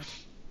lord.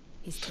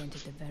 He's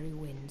tainted the very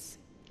winds.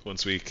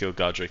 Once we kill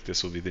Godrick,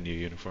 this will be the new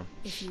uniform.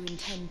 If you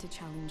intend to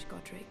challenge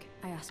Godrick,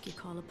 I ask you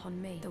call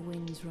upon me. The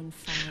winds run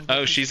foul.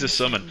 Oh, she's a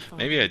summon.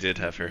 Maybe I did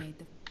have her.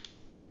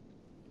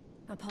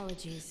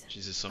 Apologies.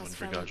 She's a summon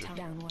for Godrick.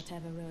 Down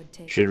whatever road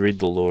takes. Should read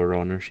the lore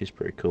on her. She's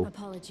pretty cool.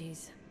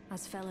 Apologies.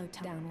 As fellow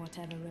down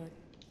whatever road.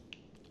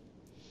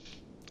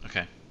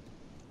 Okay.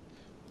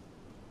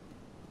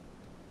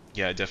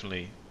 Yeah, I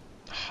definitely.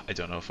 I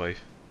don't know if I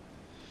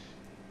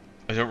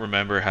don't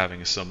remember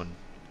having a summon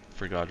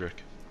for Godrick,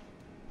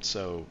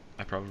 so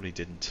I probably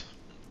didn't.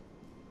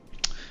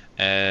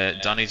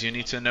 Donny, do you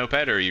need to know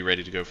pet, or are you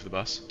ready to go for the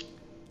boss?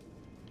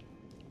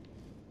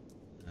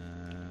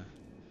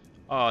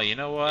 Oh, you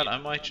know what? I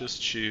might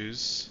just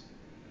choose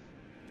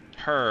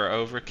her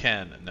over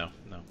Ken. No,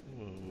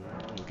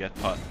 we'll get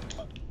pot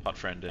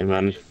friend in. Hey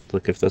man,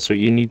 look, if that's what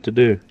you need to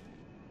do.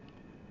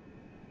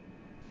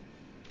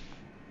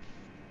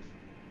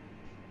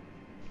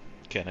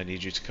 Ken, I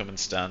need you to come and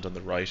stand on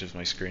the right of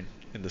my screen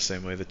in the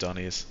same way that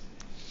Donny is.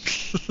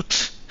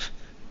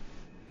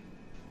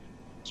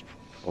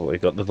 Oh, I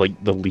got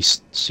the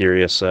least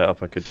serious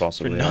setup I could For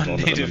possibly have on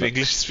non-native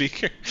English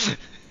speaker.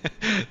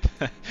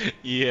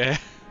 Yeah,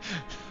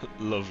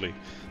 lovely.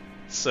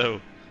 So,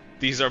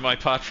 these are my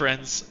pot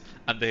friends,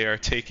 and they are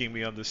taking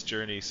me on this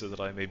journey so that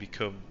I may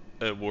become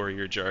a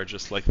warrior jar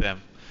just like them.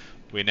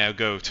 We now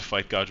go to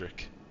fight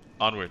Godrick.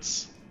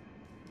 Onwards.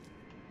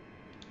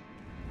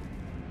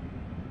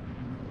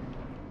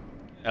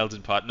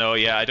 Elden Pot. No,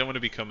 yeah, I don't want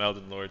to become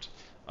Elden Lord.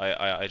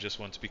 I just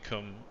want to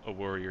become a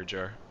warrior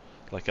jar,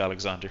 like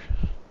Alexander.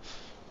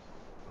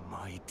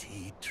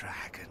 Mighty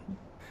dragon.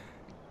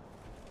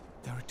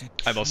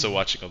 I'm also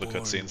watching all the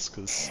cutscenes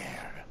because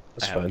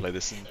I haven't played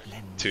this in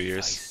 2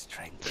 years.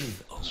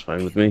 That's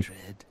fine with me.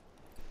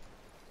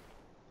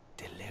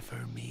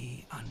 Deliver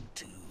me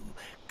unto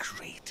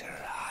greater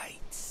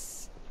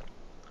heights.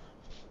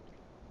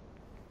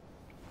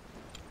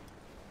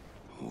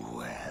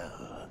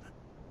 Well.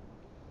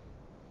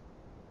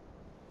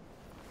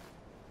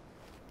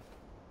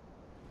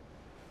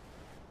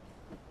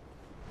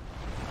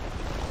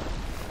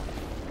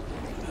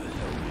 The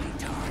lonely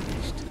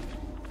tarnished.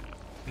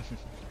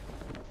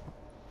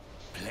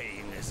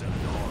 Plain as a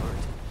lord.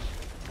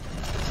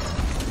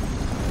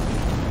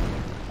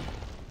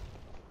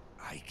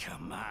 I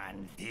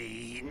command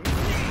thee.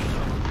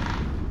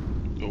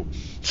 Oh,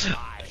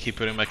 I keep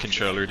putting my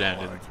controller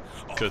down in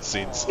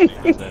cutscenes,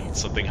 and then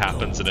something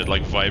happens and it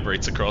like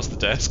vibrates across the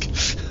desk.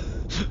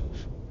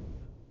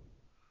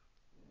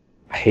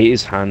 I hate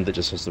his hand that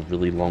just has the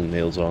really long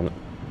nails on it.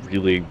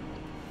 Really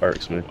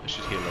irks me. I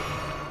should heal him.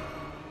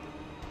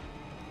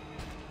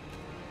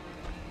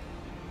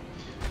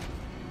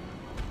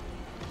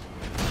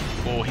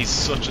 Oh, he's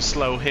such a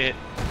slow hit.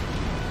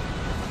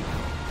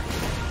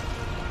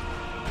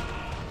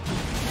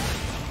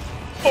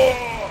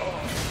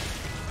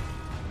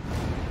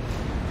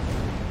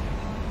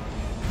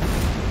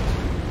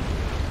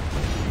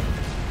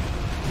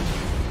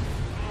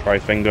 Try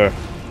finger.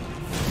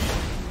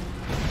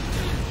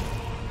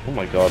 Oh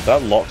my god,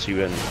 that locks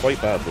you in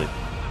quite badly.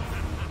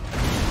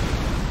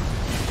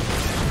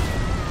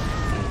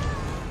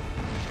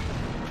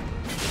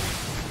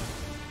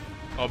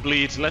 Oh,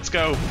 bleed, let's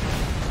go.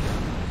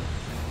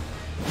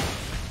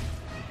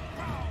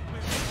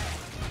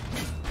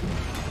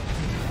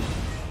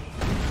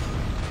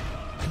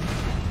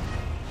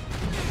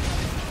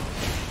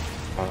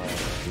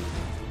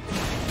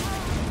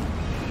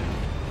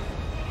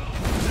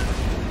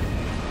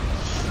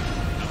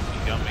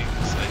 You got me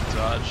because I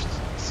dodged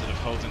instead of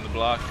holding the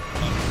block.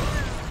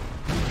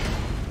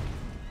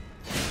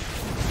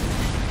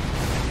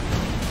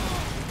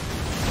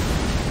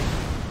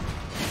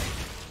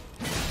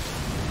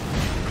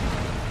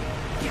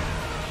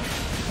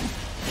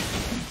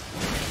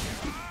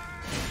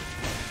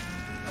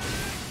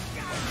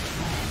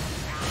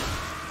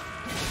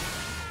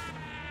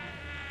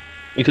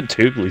 You got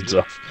 2 bleeds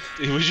off.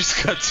 We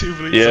just got 2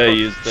 bleeds Yeah, off. he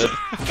used it.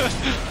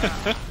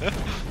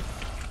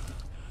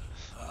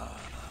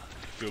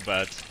 Feel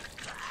bad.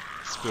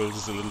 This build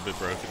is a little bit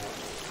broken.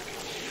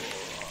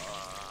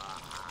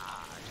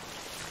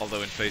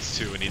 Although in phase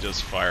 2 when he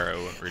does fire I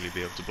won't really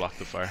be able to block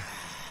the fire.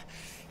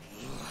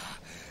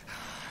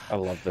 I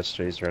love this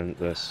phase around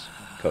this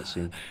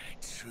cutscene.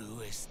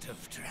 Truest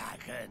of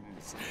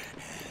dragons.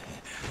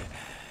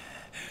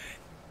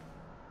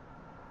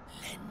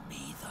 Lend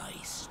me thy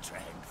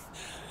strength.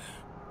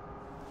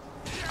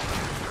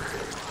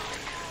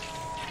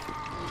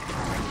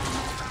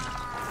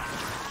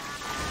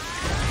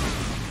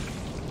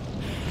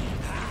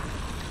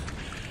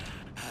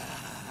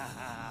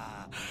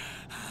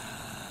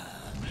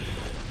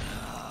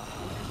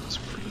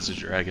 summons a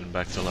dragon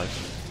back to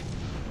life.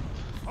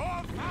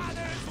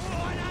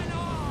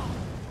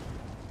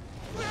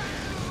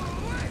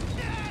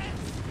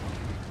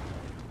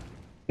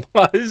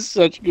 That is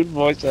such good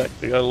voice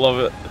acting. I love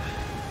it.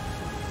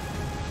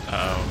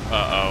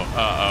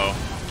 Uh-oh.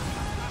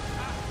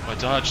 I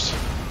dodged.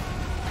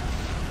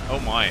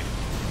 Oh my.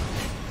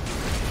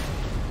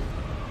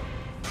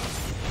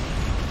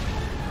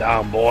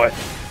 Damn, boy.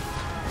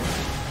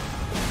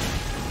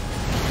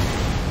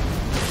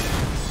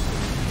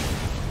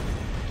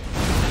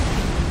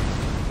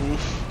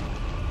 Oof.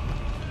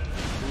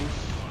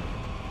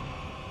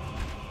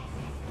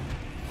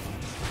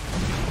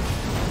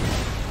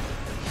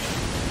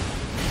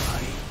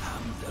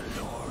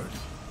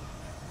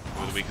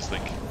 You're the weakest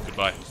link.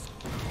 Goodbye.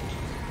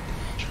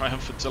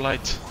 Triumphant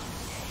delight.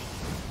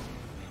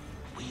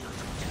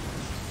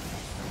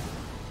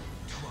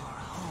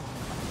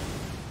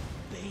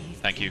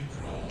 Thank you,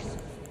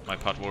 my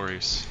pot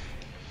warriors.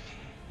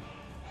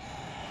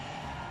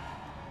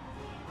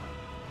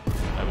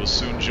 I will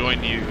soon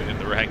join you in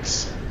the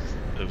ranks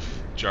of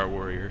Jar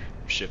Warrior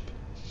ship.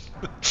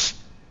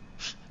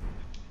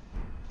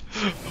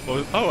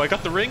 Oh, I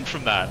got the ring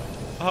from that.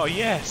 Oh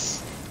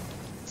yes,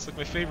 it's like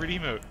my favorite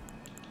emote.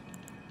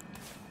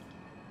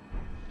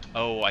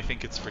 Oh, I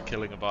think it's for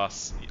killing a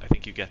boss. I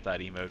think you get that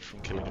emote from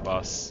killing a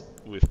boss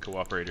with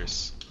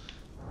cooperators.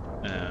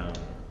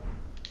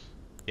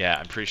 Yeah,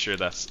 I'm pretty sure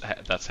that's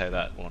how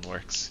that one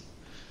works.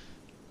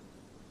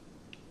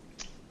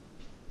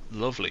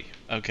 Lovely.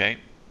 Okay,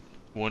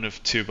 one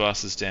of two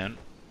bosses down.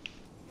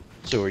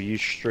 So are you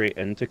straight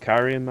into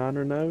Carrion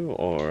Manor now,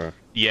 or?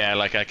 Yeah,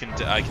 like I can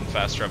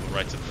fast travel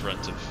right to the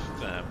front of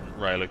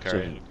Raya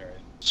Lucaria.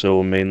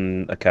 So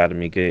main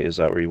Academy Gate, is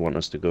that where you want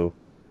us to go?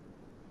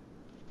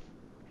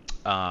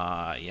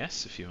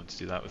 Yes, if you want to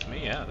do that with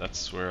me, yeah,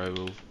 that's where I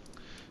will.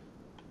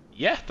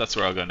 Yeah, that's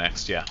where I'll go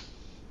next. Yeah.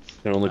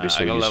 Can only be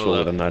so useful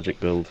with a magic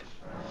build.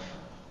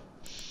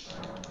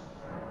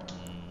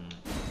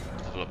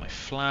 Level up my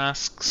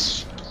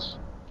flasks.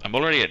 I'm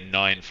already at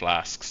 9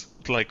 flasks.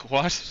 Like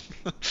what?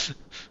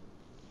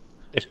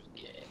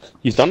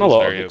 You've done a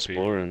lot of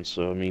exploring,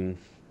 so I mean.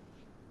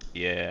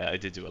 Yeah, I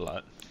did do a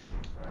lot.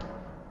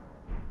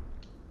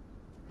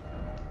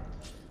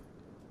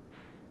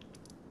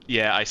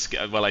 Yeah, I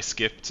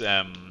skipped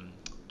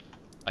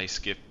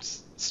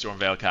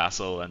Stormveil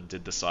Castle and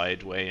did the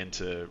side way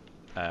into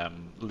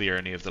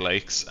Liurny of the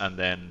Lakes, and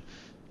then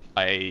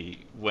I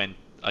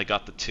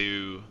got the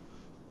 2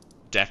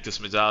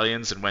 Dectus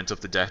medallions and went up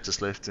the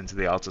Dectus lift into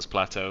the Altus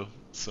Plateau.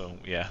 So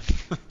yeah,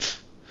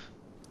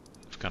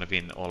 I've kind of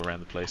been all around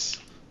the place.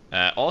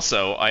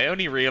 Also, I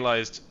only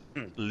realized,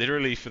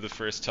 literally for the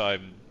first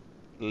time,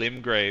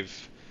 Limgrave,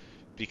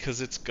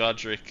 because it's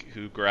Godrick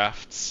who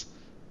grafts,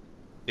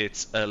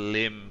 it's a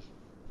limb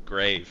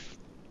grave,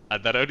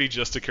 and that only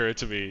just occurred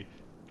to me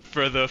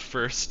for the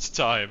first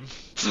time.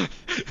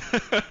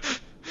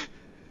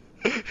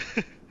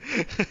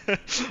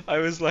 I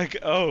was like,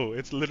 oh,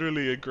 it's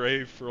literally a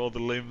grave for all the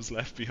limbs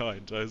left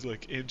behind. I was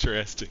like,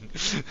 interesting.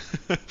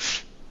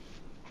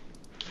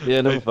 Yeah,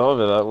 I never thought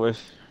of it that way.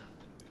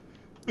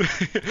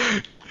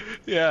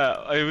 Yeah,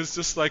 I was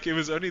just like, it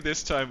was only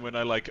this time when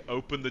I like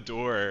opened the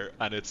door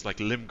and it's like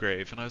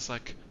Limgrave, and I was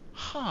like,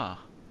 huh.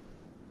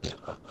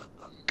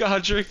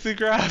 Godrick the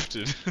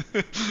Grafted.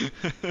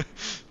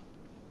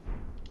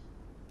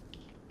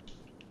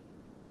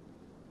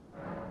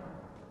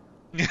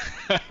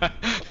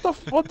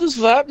 What does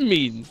that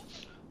mean?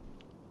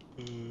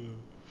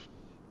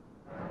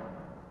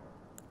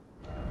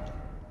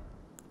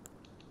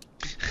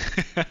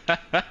 How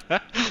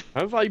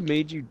have I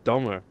made you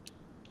dumber?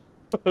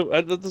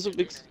 That doesn't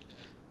make sense.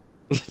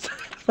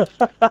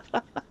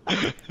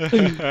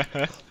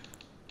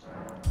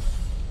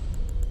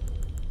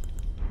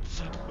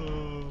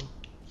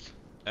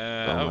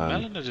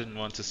 Melina didn't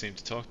want to seem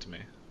to talk to me.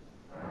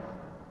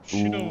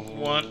 She don't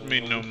want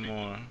me no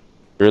more.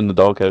 You're in the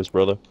doghouse,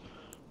 brother.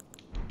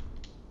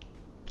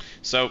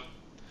 So,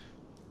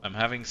 I'm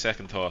having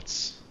second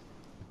thoughts.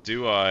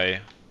 Do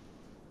I...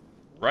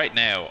 Right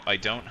now, I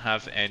don't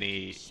have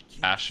any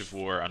Ash of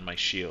War on my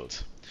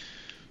shield.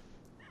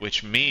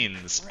 Which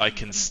means I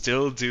can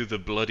still do the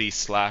bloody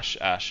slash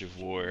Ash of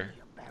War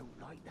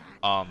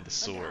on the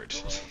sword.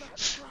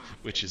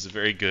 Which is a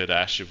very good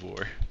Ash of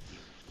War.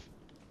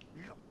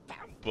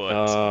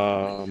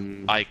 But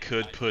I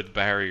could put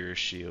barrier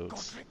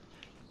shields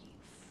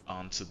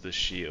onto the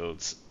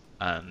shields,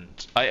 and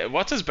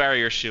what does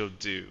barrier shield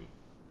do?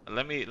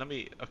 Let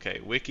me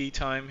okay, wiki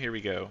time, here we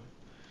go.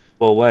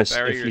 Well, Wes,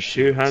 Barrier if you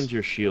two-hand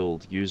your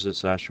shield, use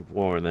its Ash of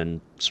War, and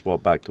then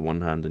swap back to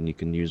one hand, and you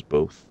can use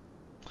both.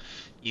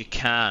 You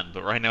can,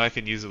 but right now I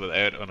can use it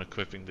without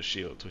unequipping the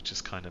shield, which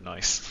is kind of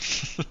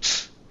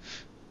nice.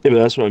 Yeah, but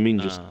that's what I mean,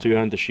 just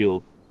two-hand the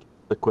shield,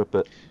 equip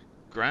it.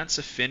 Grants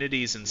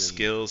affinities and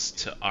skills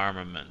to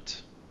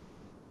armament.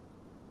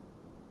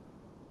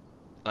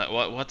 Like,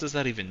 what does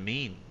that even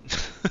mean?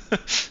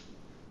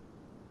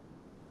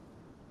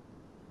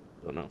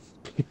 Don't know.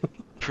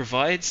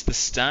 Provides the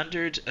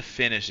standard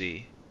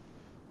affinity,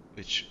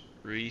 which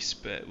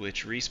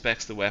which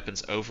respects the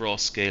weapon's overall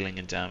scaling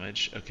and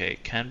damage. Okay,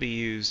 can be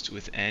used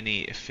with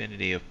any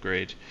affinity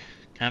upgrade.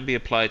 Can be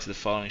applied to the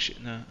following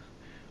no.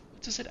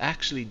 What does it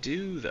actually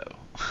do, though?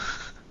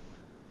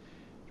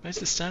 Applies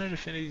the standard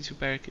affinity to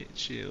barricade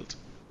shield.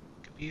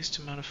 Can be used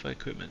to modify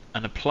equipment.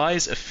 And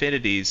applies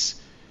affinities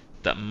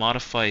that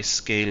modify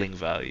scaling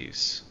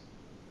values.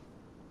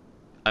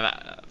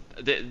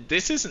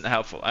 This isn't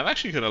helpful. I'm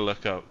actually going to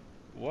look up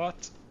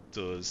what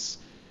does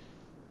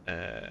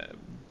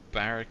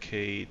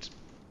barricade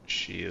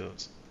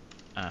shield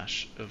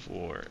Ash of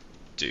War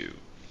do.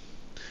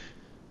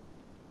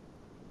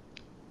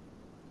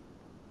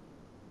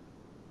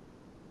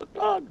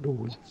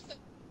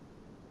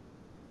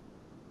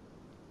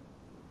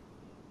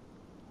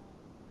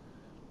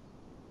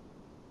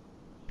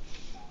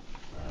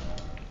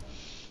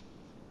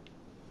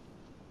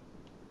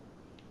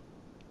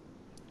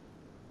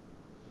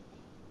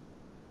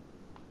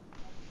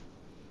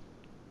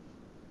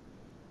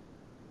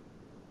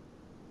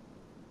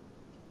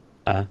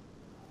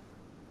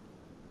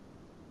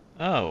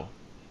 Oh.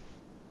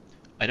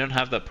 I don't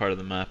have that part of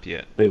the map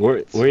yet. Wait,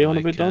 where are you on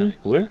about, Donny?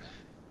 Where?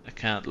 I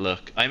can't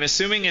look. I'm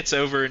assuming it's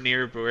over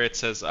near where it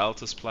says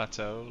Altus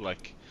Plateau,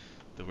 like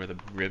where the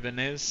ribbon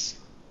is.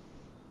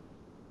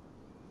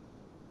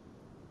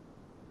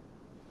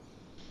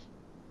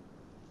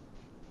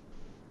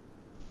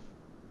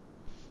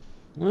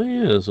 Oh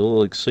yeah, there's a little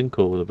like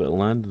sinkhole with a bit of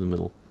land in the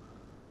middle.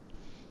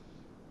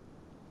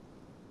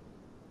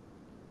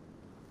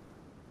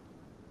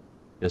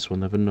 Guess we'll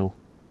never know.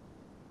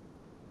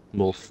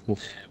 We'll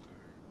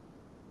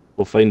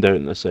find out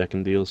in the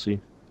second DLC.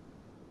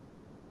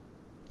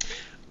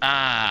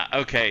 Ah,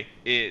 okay.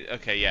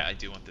 Okay, yeah, I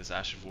do want this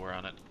Ash of War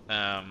on it.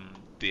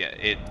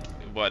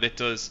 What it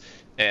does,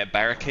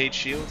 barricade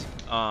shield.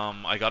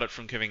 I got it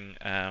from giving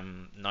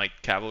Knight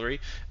Cavalry.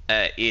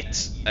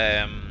 It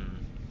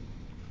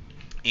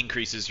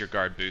increases your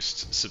guard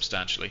boost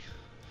substantially.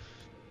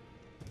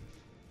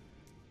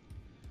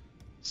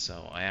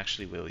 So I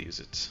actually will use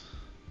it.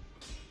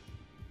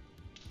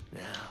 Now,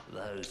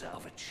 those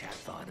other chaps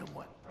find them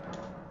what?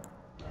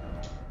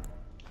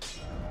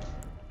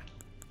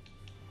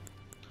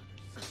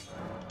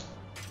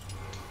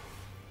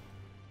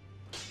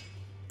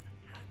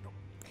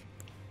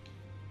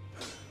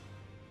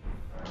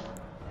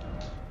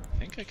 I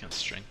think I can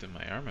strengthen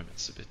my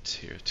armaments a bit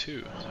here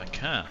too. I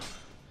can.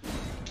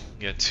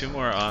 Get 2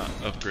 more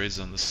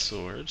upgrades on the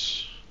sword.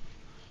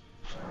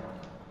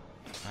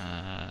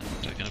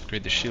 And I can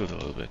upgrade the shield a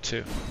little bit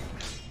too.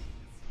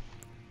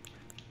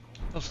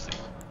 Lovely.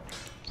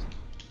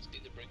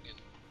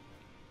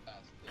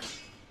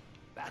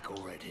 Back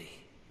already.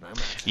 No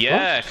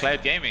Yeah,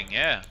 Cloud Gaming,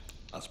 yeah.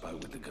 I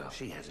spoke with the girl.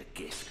 She has a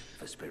gift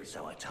for spirits,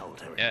 so I told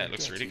her. Yeah, it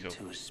looks really cool.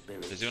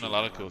 They're doing a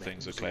lot of cool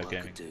things with Cloud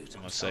Gaming,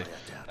 I must say.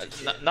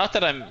 Not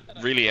that I'm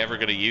really ever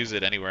going to use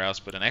it anywhere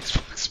else but on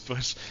Xbox,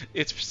 but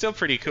it's still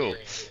pretty cool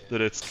that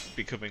it's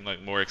becoming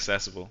like more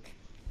accessible.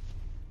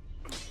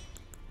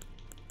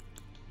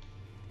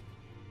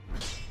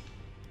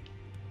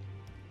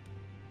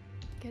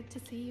 Good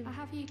to see you. I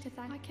have you to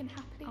thank. I can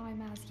happily.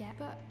 I'm as yet,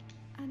 but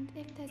and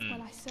if there's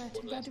well, I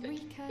certain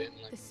Godrick,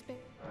 the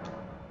spirit.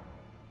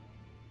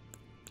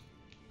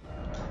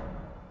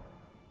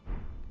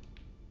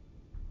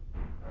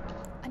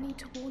 I need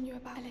to warn you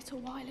about a little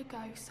while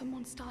ago.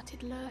 Someone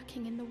started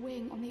lurking in the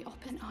wing on the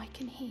op, and I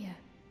can hear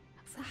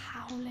the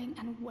howling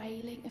and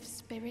wailing of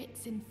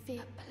spirits in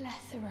fear. A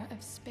plethora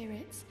of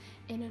spirits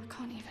in a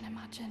can't even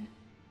imagine.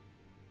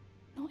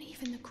 Not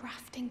even the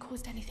grafting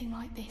caused anything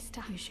like this to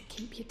happen. You should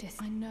keep your distance.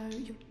 I know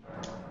you.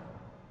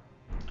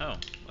 Oh,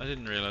 I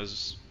didn't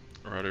realize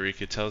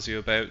Roderica tells you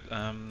about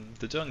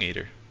the Dung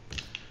Eater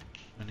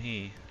when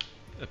he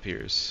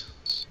appears.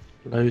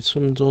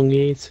 Lonesome Dung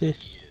Eater.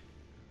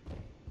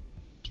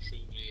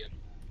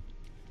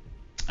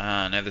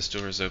 Ah, now this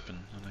door is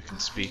open and I can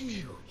speak.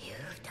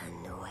 You've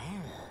done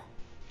well.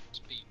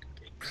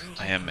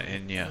 I am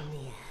Enya,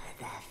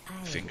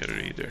 Finger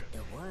Reader.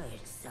 The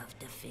words of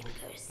the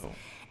fingers. Oh.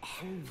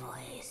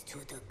 Envoys to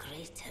the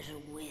greater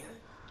will.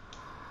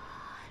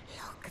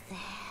 Look there.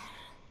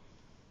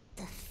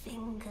 The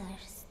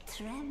fingers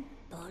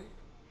tremble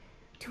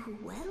to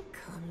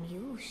welcome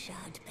you,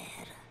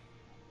 Shardbearer.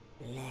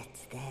 Let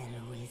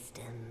their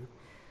wisdom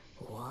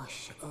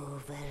wash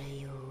over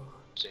you.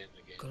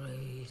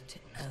 Great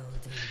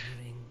Elden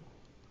Ring.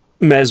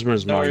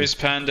 Mesmer's No mine. worries,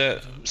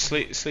 Panda.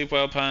 Sleep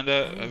well,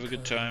 Panda. Have a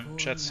good time.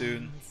 Chat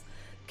soon.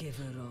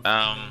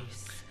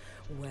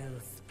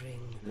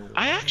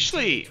 I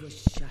actually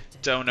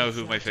don't know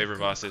who my favorite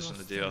boss is from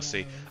the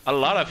DLC. A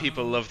lot of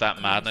people love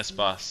that Madness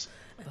boss.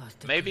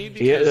 Maybe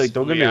because like,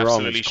 don't get we me wrong,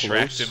 absolutely it's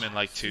shreked close. him in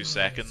like 2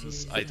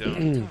 seconds.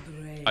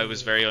 I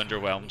was very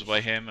underwhelmed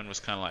by him and was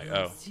kind of like,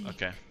 oh,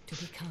 okay.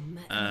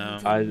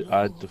 I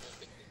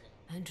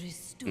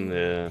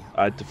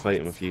had to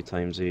fight him a few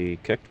times. He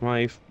kicked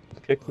my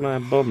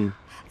bum.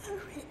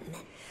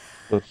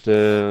 But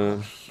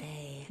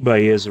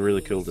he has a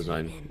really cool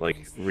design.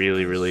 Like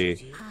really,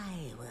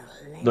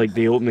 like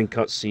the opening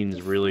cutscene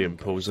is really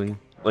imposing.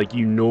 Like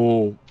you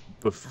know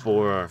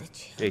before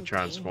he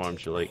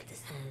transforms, you're like,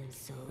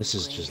 this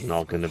is just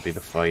not going to be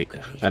the fight.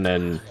 And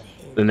then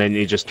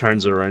he just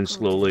turns around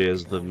slowly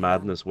as the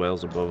madness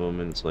wells above him,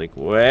 and it's like,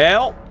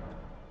 well,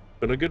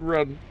 been a good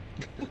run.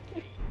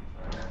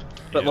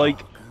 But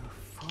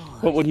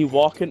but when you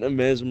walk into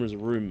Mesmer's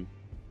room,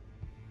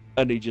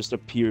 and he just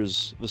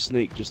appears, the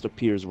snake just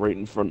appears right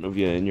in front of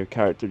you, and your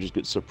character just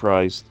gets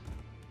surprised.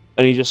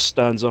 And he just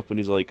stands up and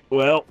he's like,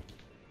 well,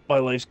 my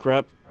life's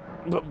crap,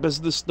 but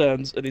business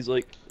stands. And he's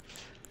like,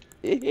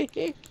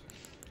 it's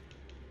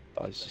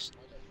just...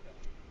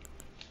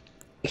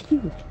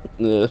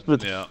 yeah,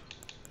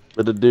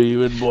 but to do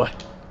you in, boy.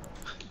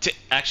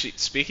 Actually,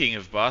 speaking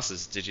of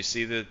bosses, did you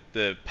see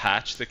the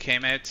patch that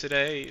came out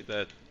today?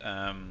 That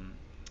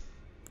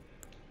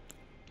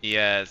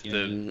yeah,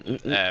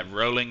 the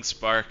rolling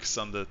sparks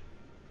on the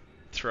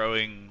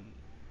throwing.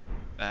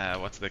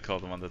 What do they call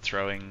them on the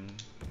throwing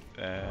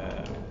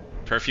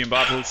perfume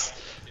bottles?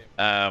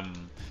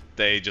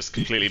 They just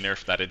completely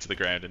nerfed that into the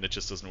ground, and it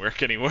just doesn't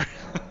work anymore.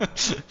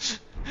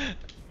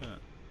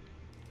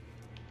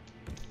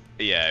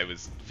 Yeah, it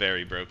was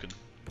very broken.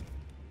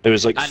 There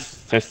was like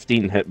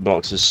 15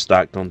 hitboxes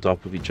stacked on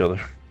top of each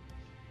other.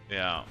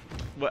 Yeah.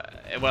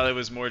 Well, it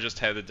was more just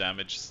how the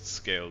damage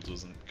scaled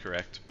wasn't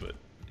correct, but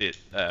it.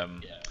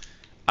 And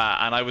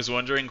I was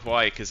wondering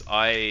why, because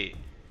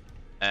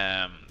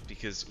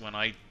because when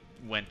I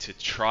went to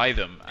try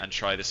them and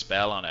try the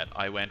spell on it,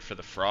 I went for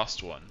the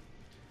frost one.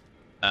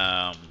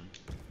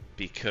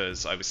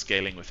 Because I was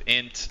scaling with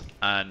int,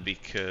 and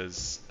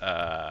because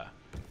why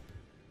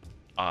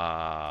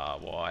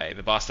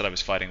the boss that I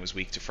was fighting was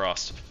weak to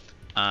frost.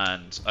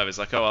 And I was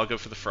like, oh, I'll go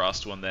for the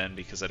frost one then,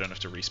 because I don't have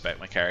to respec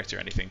my character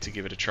or anything to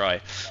give it a try.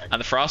 And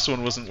the frost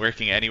one wasn't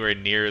working anywhere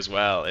near as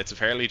well. It's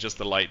apparently just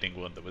the lightning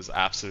one that was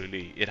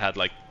absolutely... It had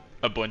like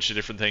a bunch of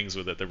different things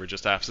with it that were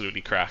just absolutely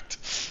cracked.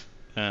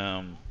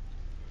 And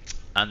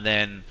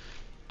then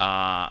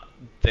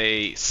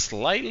they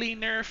slightly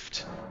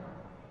nerfed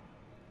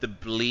the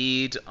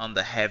bleed on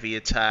the heavy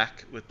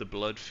attack with the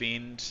Blood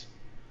Fiend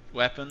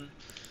weapon.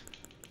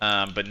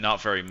 But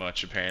not very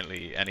much,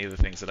 apparently. Any of the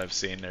things that I've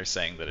seen, they're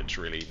saying that it's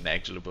really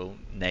negligible.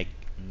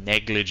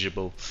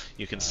 Negligible.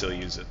 You can still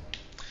use it.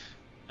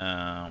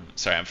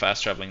 Sorry, I'm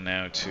fast traveling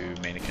now to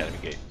Main Academy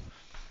Gate.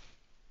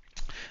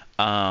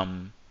 What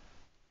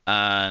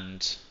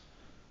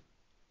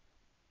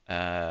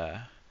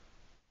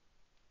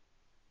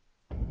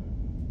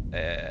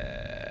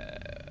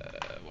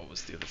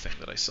was the other thing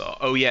that I saw?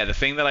 Oh yeah, the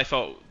thing that I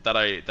thought that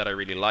I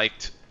really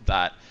liked,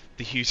 that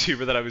the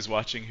YouTuber that I was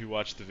watching who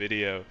watched the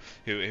video,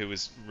 who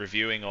was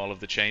reviewing all of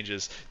the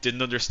changes,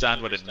 didn't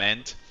understand what it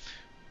meant.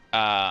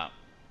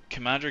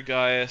 Commander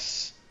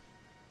Gaius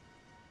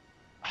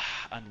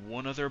and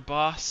one other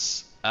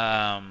boss.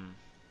 Oh,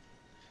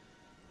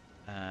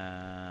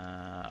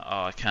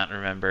 I can't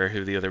remember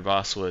who the other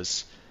boss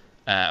was.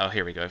 Oh,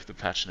 here we go. If the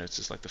patch notes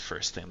is like the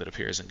first thing that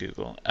appears in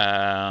Google.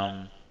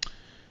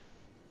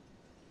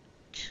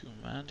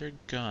 Commander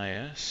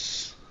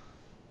Gaius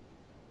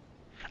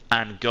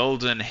and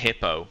Golden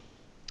Hippo.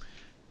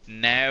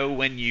 Now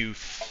when you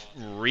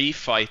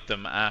refight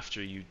them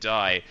after you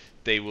die,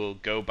 they will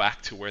go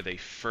back to where they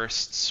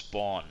first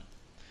spawn.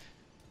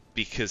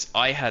 Because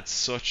I had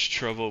such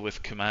trouble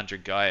with Commander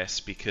Gaius,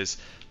 because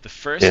the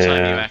first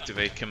time you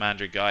activate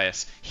Commander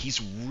Gaius,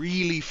 he's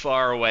really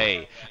far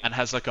away and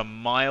has like a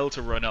mile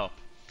to run up.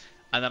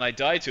 And then I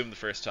died to him the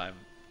first time.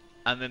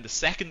 And then the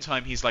second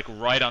time he's like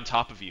right on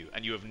top of you,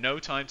 and you have no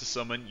time to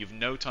summon, you have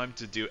no time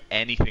to do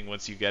anything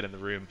once you get in the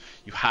room.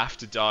 You have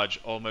to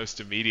dodge almost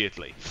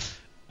immediately,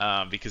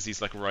 because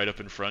he's like right up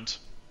in front.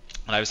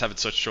 And I was having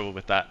such trouble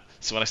with that.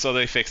 So when I saw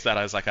they fixed that,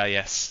 I was like, ah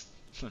yes,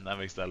 and that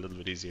makes that a little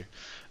bit easier.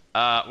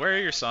 Where are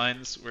your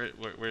signs? Where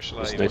shall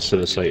I? It's next to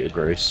the site of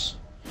grace.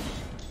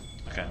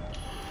 Okay.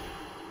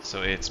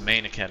 So it's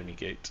Main Academy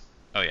Gate.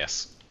 Oh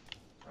yes.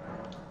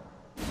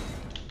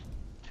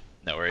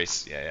 No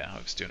worries. Yeah, I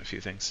was doing a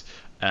few things.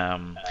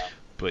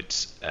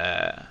 But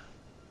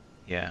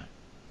yeah.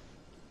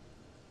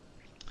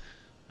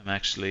 I'm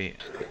actually,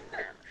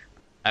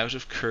 out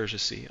of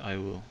courtesy, I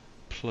will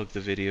plug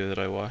the video that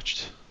I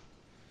watched.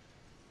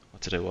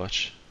 What did I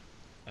watch?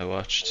 I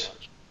watched...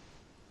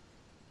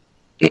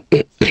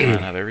 Man,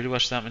 have I really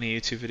watched that many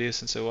YouTube videos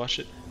since I watched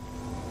it?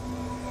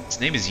 His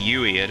name is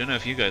Yui. I don't know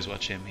if you guys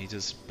watch him. He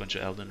does a bunch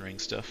of Elden Ring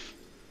stuff.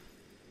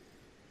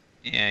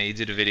 Yeah, he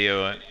did a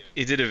video.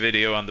 He did a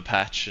video on the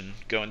patch and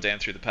going down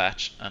through the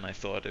patch, and I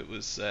thought it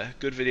was a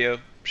good video.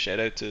 Shout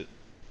out to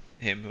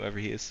him, whoever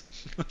he is.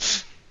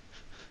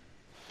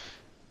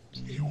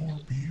 You're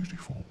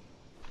beautiful.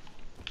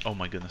 Oh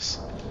my goodness.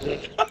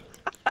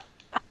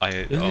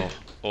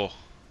 Oh.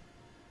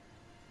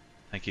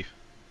 Thank you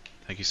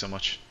so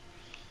much.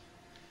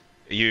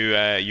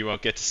 You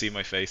won't get to see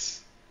my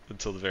face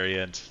until the very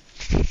end.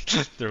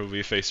 There will be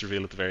a face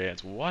reveal at the very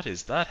end. What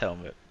is that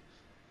helmet?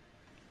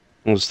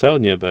 I was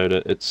telling you about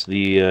it. It's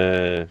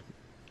the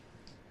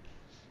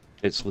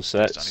it's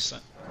Lisette's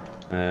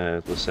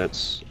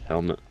Lisette's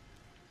helmet.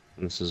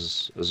 And this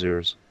is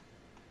Azura's.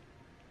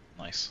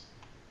 Nice.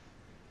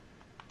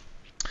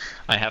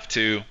 I have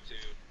to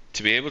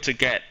be able to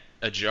get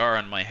a jar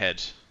on my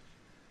head.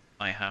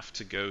 I have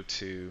to go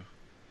to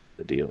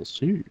The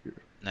DLC.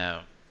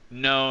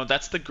 No,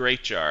 that's the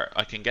great jar.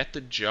 I can get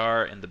the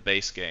jar in the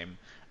base game,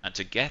 and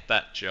to get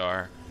that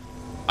jar,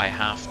 I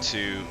have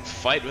to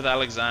fight with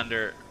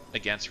Alexander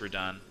against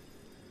Radagon,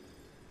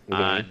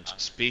 and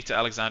speak to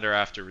Alexander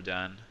after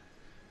Radagon,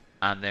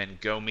 and then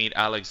go meet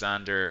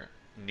Alexander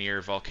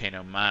near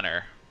Volcano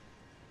Manor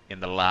in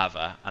the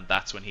lava, and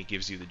that's when he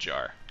gives you the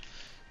jar.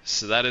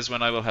 So that is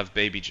when I will have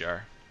baby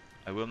jar.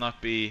 I will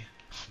not be...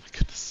 Oh my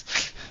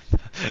goodness.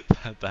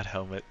 that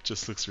helmet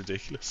just looks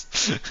ridiculous.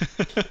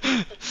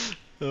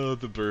 Oh,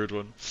 the bird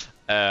one.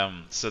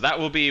 So that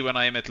will be when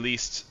I am at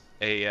least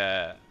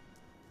a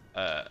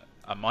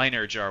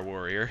minor jar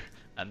warrior,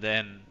 and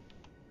then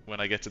when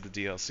I get to the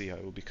DLC,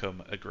 I will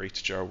become a great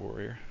jar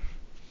warrior.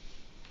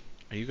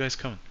 Are you guys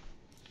coming?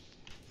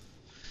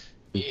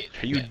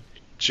 Are you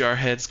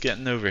jarheads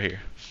getting over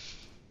here?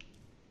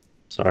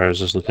 Sorry, I was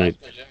just looking at...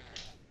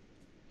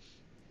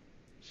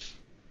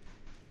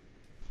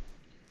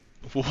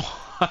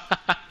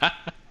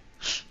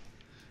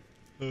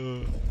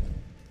 Ken,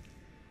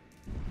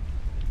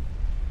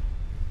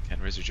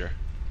 where's your jar?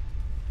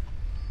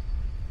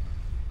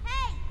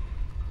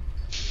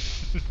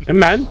 Hey,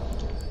 man!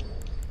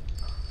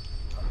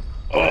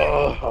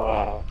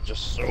 Oh,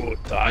 just so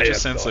tired. It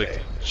just sounds like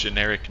a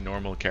generic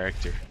normal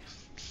character.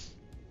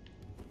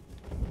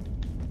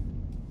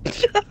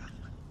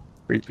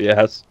 Creepy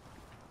ass.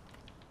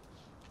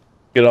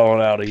 Get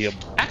on out of here.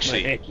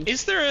 Actually,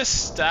 is there a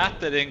stat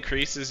that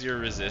increases your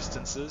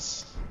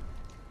resistances?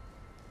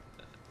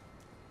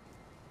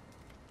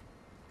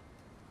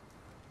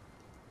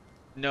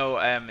 No,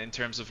 in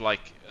terms of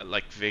like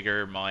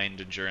vigor,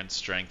 mind, endurance,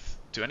 strength.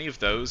 Do any of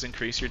those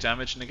increase your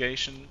damage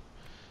negation?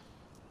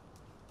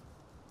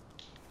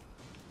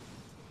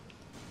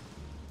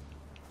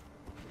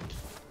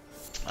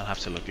 I'll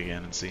have to look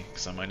again and see,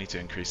 because I might need to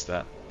increase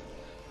that.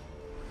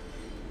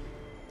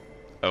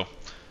 Oh.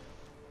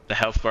 The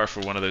health bar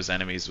for one of those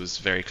enemies was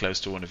very close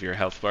to one of your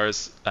health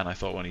bars, and I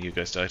thought one of you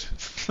guys died.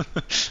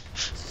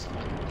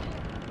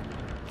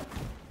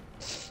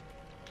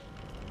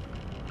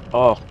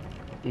 Oh,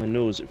 my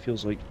nose, it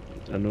feels like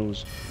a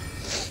nose.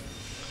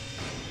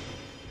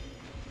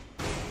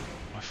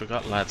 I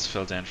forgot lads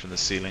fell down from the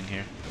ceiling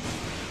here.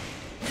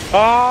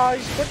 Ah,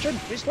 he's twitching!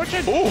 He's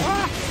twitching! Oh!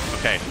 Ah!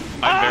 Okay,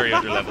 I'm very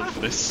underleveled for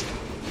this.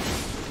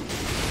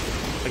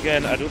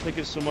 Again, I don't think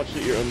it's so much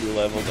that you're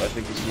underleveled, I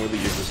think it's more that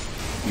you're just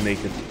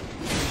naked.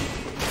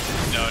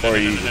 No. Not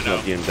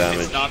getting damage.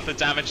 It's not the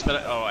damage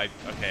that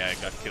okay, I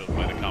got killed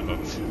by the combo.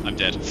 I'm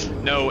dead.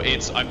 No,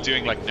 I'm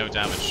doing like no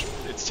damage.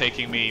 It's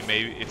taking me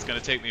it's gonna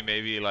take me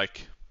maybe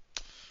like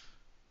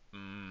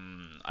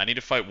I need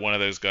to fight one of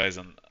those guys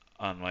on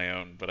my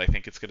own, but I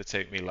think it's gonna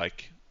take me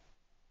like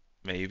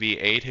maybe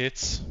 8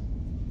 hits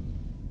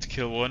to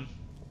kill one,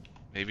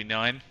 maybe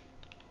 9.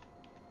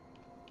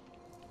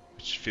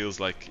 Which feels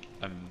like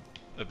I'm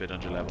a bit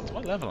underleveled.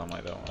 What level am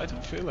I though? I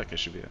don't feel like I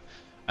should be.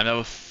 I'm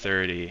level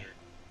 30.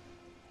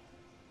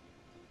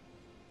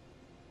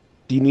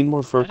 Do you need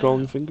more fur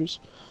crawling fingers?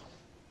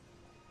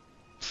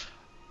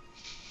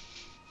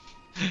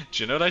 Do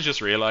you know what I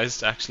just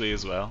realized actually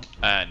as well?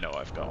 No,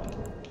 I've got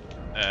one.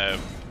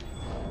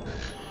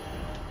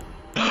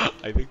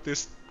 I think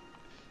this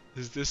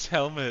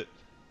helmet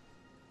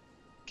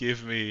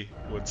give me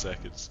 1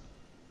 second.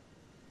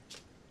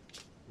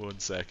 1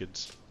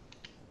 second.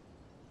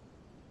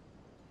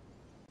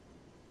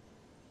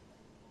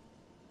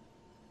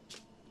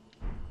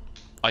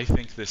 I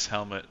think this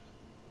helmet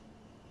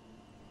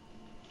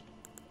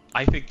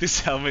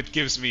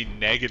gives me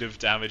negative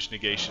damage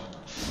negation.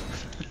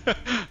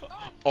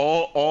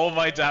 all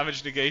my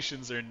damage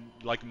negations are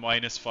like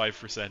minus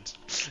 5%.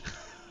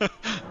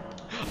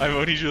 I've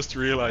only just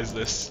realized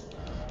this,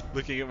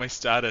 looking at my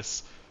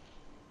status.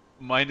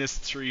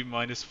 -3, -5,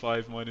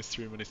 -3,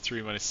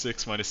 -3,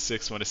 -6,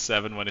 -6,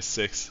 -7,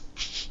 -6.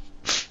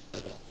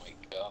 Oh my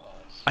god.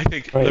 I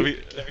think. Right. Let me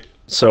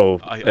So,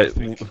 I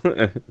think.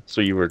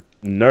 so you were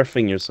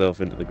nerfing yourself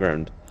into the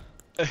ground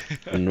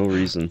for no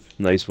reason.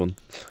 Nice one.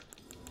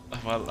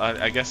 Well,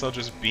 I guess I'll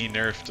just be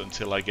nerfed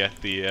until I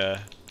get the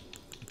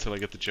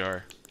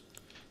jar.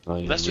 Oh,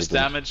 yeah, That's just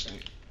riddled. damage.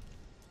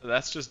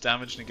 That's just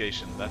damage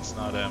negation. That's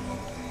not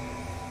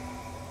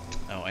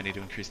Oh, I need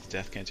to increase the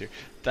death count here.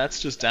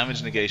 That's just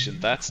damage negation.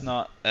 That's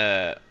not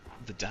the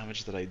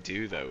damage that I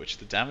do though. Which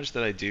the damage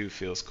that I do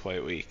feels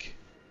quite weak.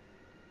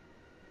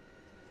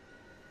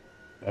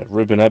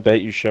 Ruben, I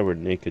bet you showered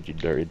naked, you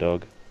dirty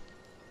dog.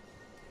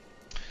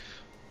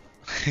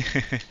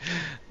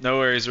 No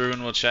worries,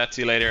 Ruben. We'll chat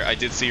to you later. I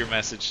did see your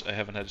message. I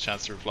haven't had a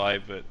chance to reply,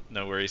 but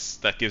no worries.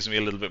 That gives me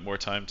a little bit more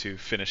time to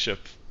finish up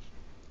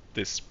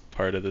this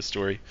part of the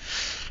story.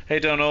 Hey,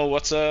 Donald,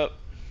 what's up?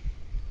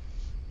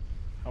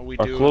 How we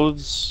doing?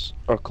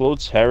 Are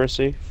clothes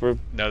heresy for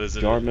No, there's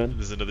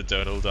another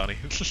Donald, Donny.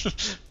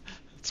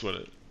 That's what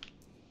it.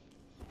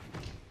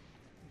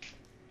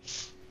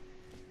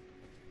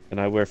 Can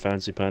I wear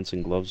fancy pants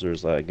and gloves, or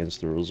is that against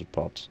the rules of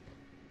pops?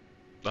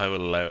 I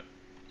will allow it.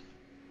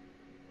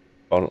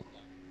 Oh,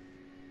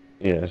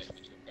 yeah.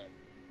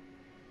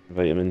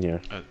 Invite him in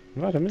here.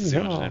 Invite him in Does he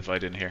here. want an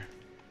invite in here?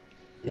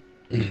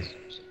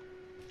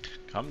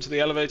 Come to the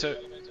elevator.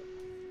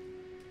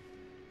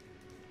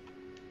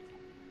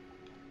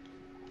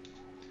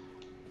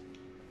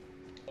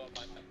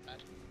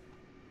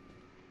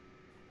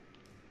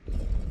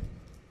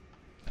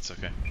 That's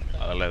okay.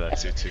 I'll allow that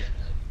too.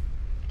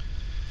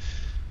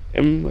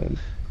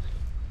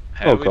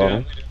 How we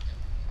doing?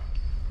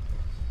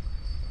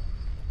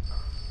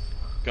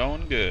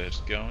 Going good,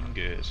 going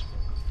good.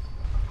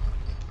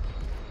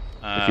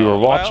 If you were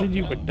watching,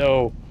 you would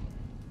know.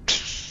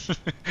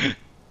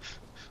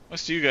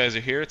 Most of you guys are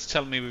here. It's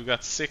telling me we've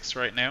got 6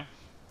 right now.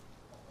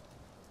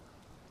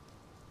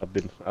 I've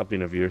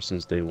been a viewer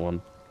since day 1.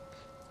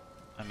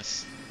 I'm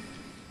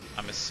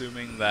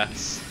assuming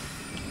that's.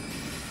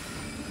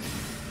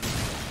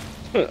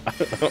 I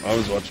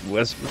was watching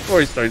Wes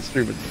before he started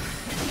streaming.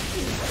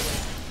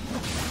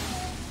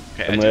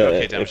 Okay, I do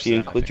okay damage. If you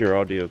include your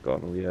audio,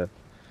 Connell, yeah.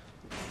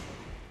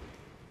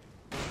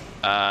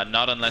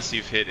 Not unless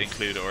you've hit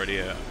include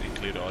audio.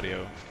 Include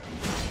audio.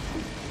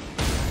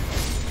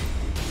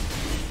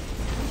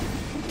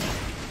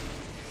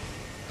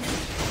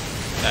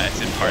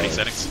 It's in party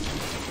settings.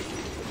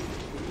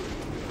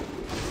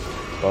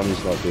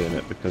 Donny's not doing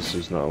it because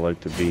he's not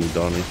allowed to be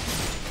Donny.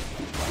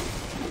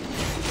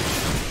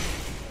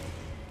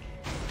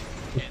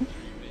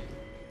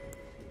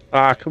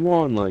 Ah, come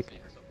on,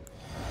 like.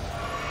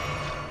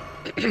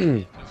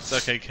 It's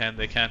okay, Ken.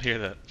 They can't hear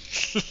that.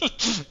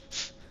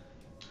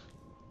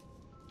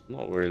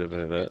 Not worried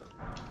about that.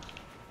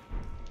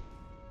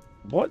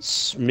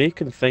 What's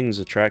making things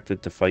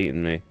attracted to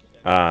fighting me?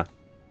 Ah.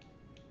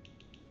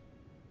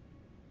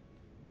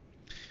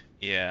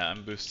 Yeah,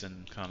 I'm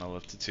boosting Connell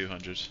up to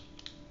 200.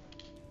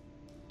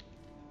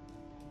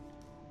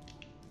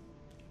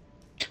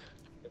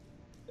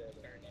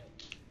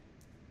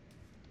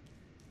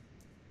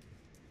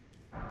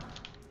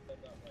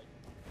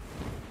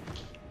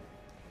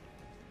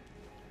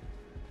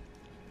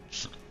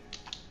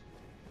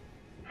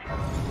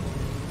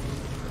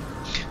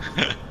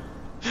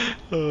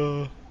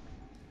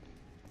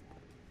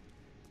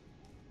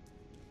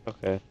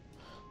 Okay.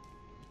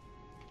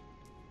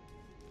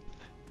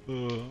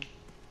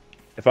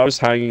 If I was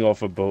hanging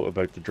off a boat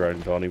about to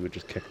drown, Donny would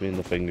just kick me in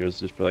the fingers,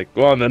 just be like,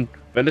 "Go on then,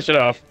 finish it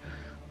off."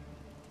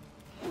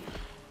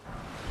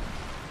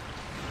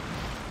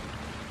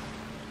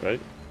 Right?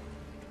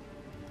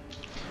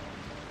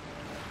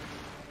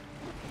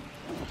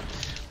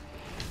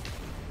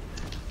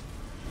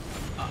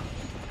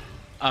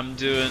 I'm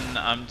doing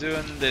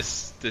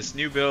this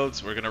new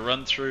build. We're gonna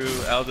run through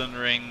Elden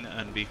Ring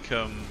and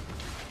become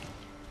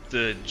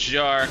the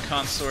Jar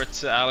consort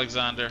to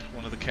Alexander,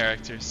 one of the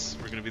characters.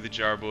 We're gonna be the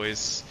Jar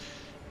boys,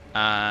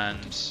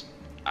 and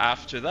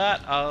after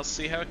that, I'll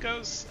see how it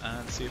goes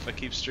and see if I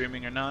keep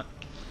streaming or not.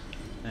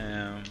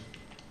 And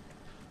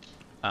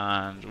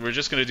we're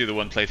just gonna do the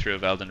one playthrough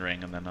of Elden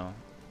Ring, and then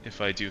if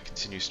I do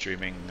continue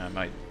streaming, I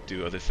might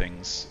do other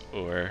things,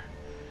 or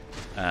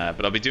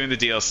but I'll be doing the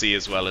DLC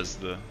as well as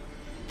the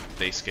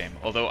base game.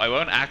 Although I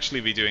won't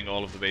actually be doing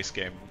all of the base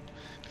game,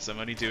 because I'm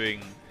only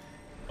doing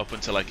up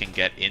until I can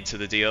get into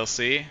the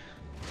DLC,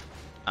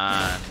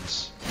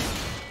 and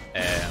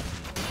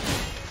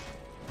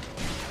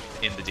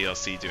in the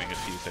DLC doing a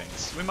few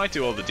things. We might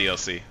do all the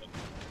DLC.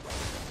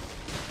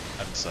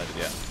 Haven't decided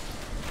yet.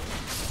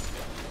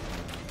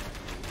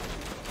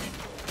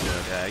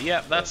 But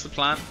yeah, that's the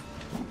plan.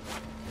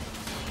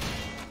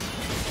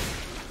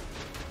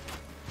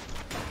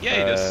 Yeah,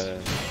 he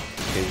does.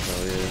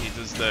 He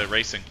does the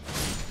racing.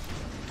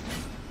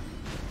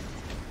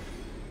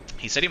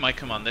 He said he might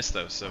come on this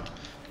though, so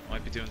I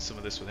might be doing some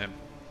of this with him.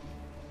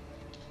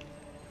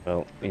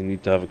 Well, you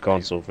need to have a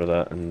console for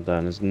that, and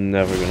Dan is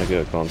never gonna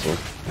get a console.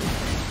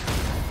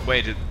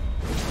 Wait, do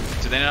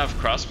they not have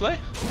crossplay?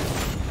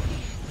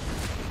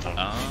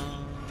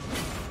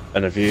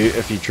 And if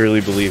you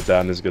truly believe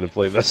Dan is gonna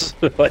play this,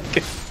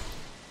 like,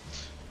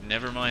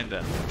 never mind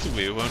then.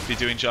 We won't be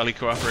doing jolly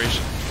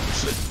cooperation.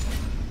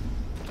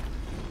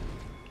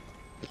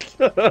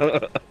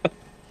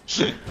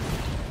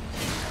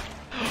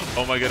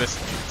 Oh my goodness,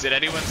 did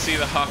anyone see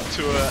the Hawk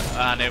tour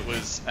and it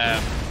was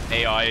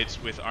AI'd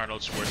with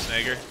Arnold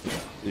Schwarzenegger?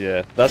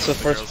 Yeah, that's the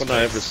first one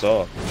I ever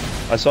saw.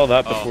 I saw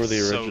that before the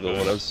so original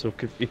one, I was so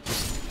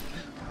confused.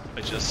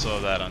 I just saw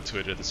that on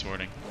Twitter this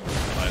morning,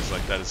 and I was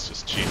like, that is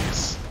just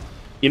genius.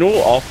 You know,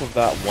 off of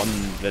that one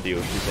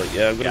video, she's like,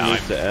 yeah, I'm gonna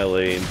move to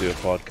LA and do a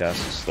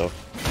podcast and stuff.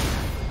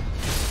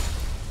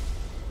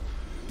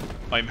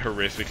 I'm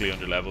horrifically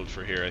underleveled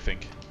for here, I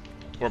think.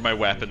 Or my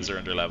weapons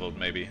are underleveled,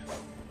 maybe.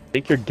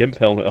 Take your GIMP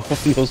helmet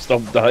off and you'll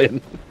stop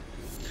dying.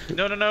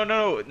 No,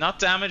 not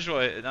damage,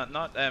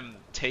 not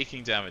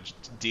taking damage,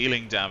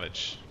 dealing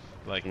damage.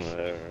 Like,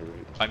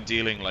 I'm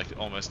dealing like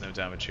almost no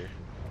damage here.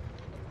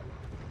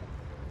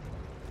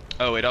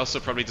 Oh, it also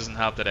probably doesn't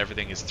help that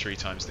everything is 3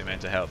 times the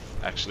amount of health.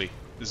 Actually,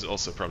 this is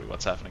also probably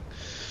what's happening.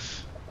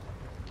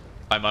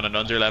 I'm on an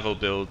underlevel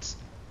build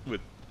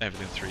with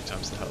everything 3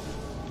 times the health.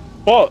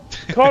 What?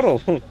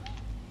 Coddle!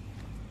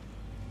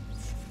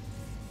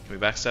 Can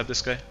we backstab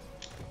this guy?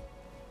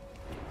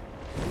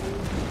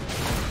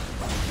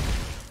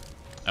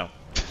 Oh.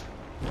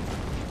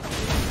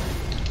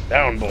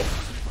 Down, boy.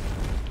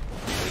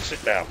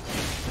 Sit down.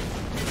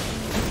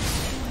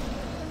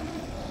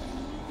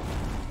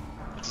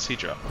 What does he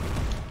drop?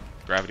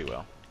 Gravity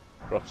well.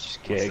 What's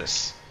What's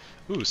this?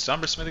 Ooh,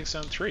 Somber Smithing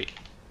Stone 3.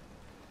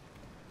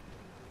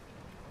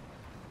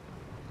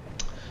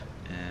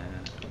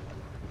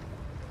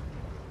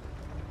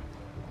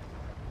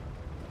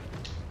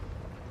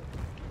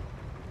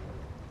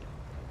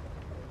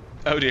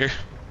 Oh dear.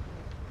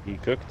 You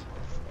cooked?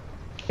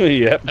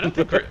 Yep. I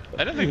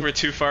don't think we're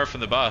too far from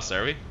the boss,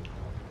 are we?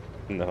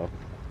 No.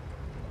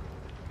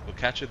 We'll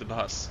catch you at the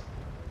boss.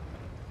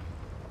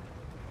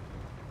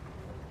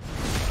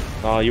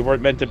 Oh, you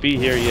weren't meant to be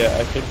here yet.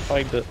 I couldn't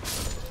find it.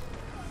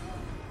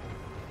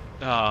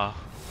 Ah.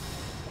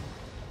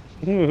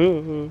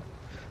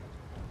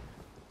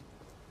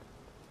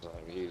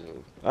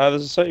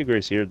 There's a Sight of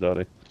Grace here,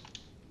 Donny.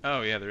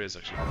 Oh yeah, there is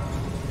actually.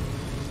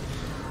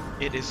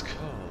 It is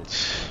called.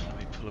 Let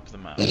me pull up the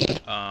map.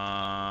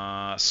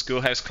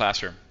 Schoolhouse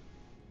Classroom.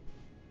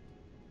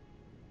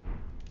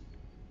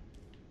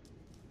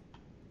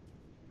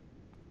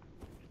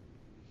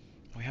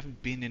 We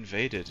haven't been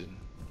invaded in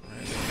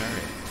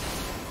Lucaria.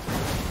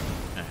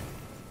 No.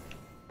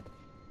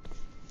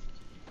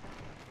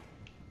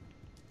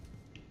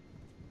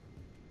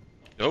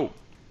 Oh!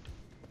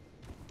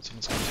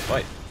 Someone's going to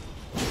fight.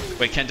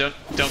 Wait, Ken, don't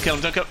kill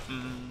him, don't kill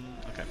him!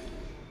 Okay.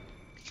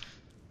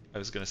 I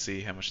was gonna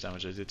see how much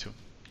damage I did to him.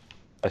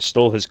 I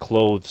stole his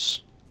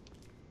clothes.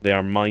 They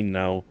are mine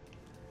now.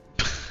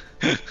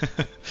 Your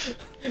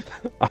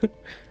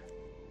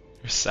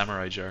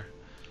samurai jar.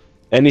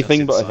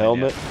 Anything but a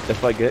helmet. Yet.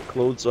 If I get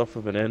clothes off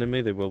of an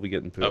enemy, they will be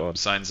getting put on.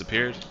 Signs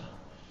appeared.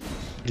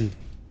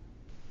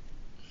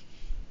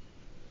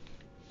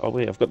 Oh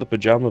wait, I've got the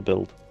pajama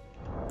build.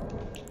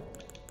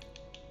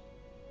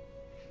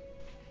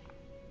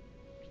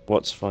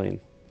 What's fine?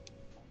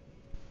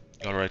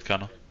 Alright,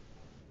 Connor.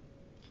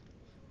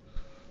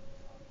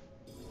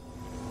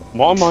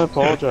 What am I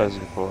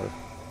apologizing for?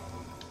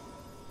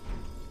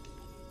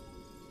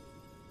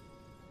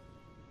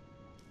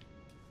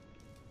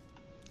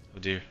 Oh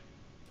dear.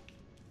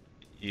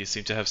 You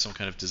seem to have some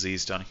kind of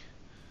disease, Donny.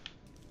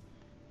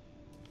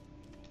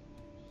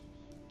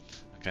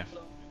 Okay.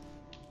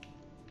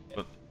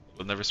 But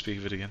we'll never speak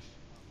of it again.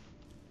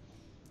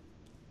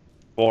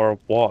 For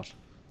what?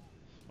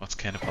 What's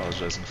Ken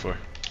apologizing for?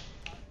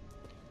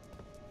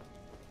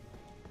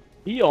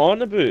 He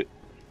on about?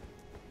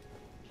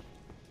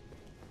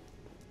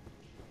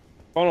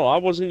 Oh no, I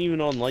wasn't even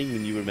online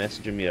when you were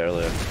messaging me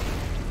earlier.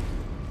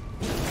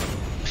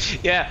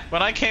 Yeah,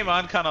 when I came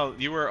on, Connell,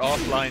 you were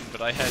offline, but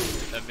I had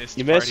a missed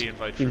You party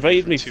invite from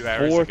invited me 2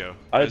 hours ago.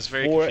 I was had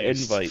very 4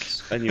 confused.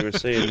 invites, and you were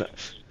saying,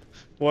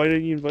 why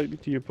didn't you invite me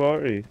to your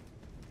party?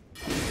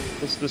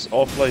 What's this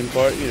offline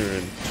party you're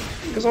in?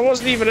 Because I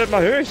wasn't even at my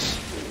house.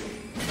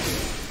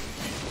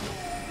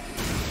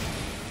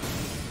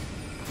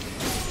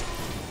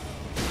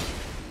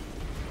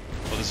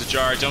 Oh, there's a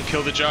jar. Don't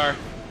kill the jar.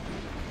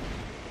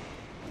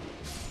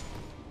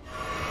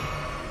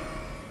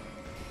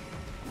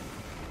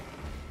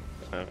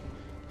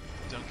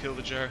 Don't kill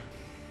the jar.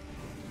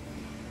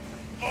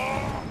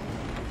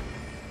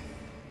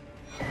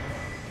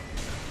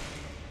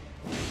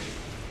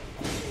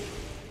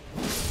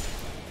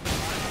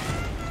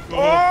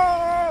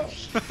 Oh!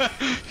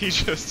 He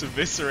just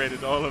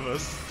eviscerated all of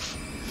us.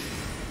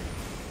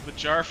 The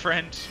jar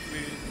friend.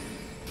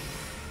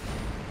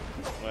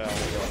 Well,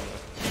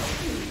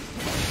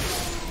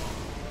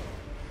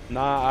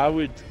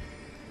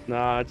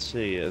 nah, I'd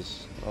say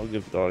yes. I'll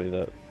give Donny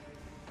that.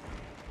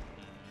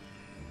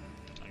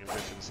 I'm gonna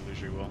wait for this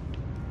illusory wall.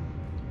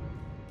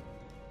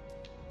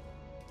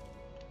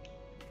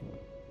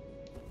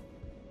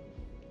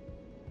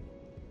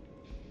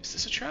 Is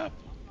this a trap?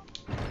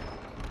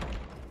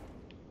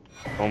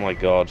 Oh my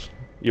god.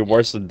 You're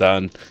worse than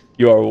Dan.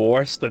 You are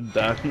worse than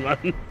Dan,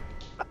 man.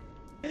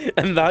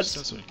 And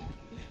that's...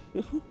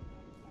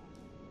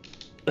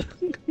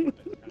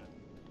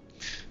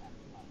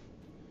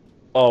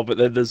 Oh, but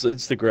then there's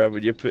Instagram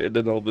and you're putting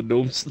in all the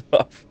gnome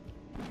stuff.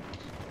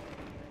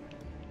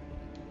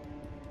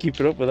 Keep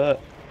it up with that.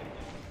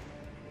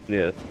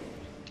 Yeah.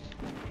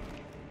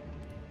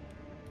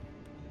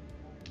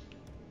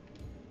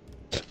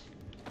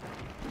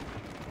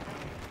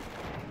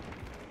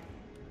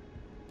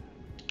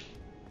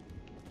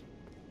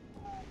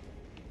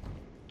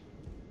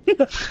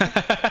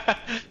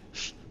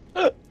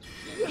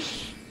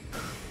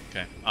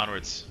 Okay,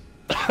 onwards.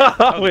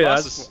 Oh, wait,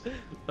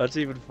 that's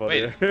even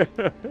funnier.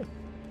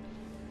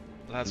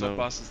 Lads, what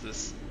boss is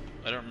this?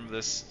 I don't remember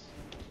this.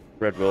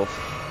 Red Wolf.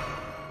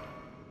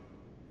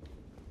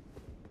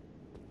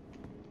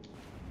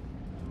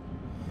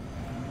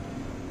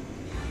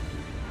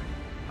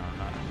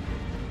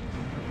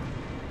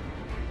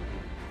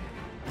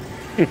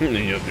 You'll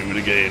do it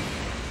again.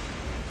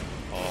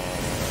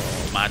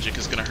 Oh, magic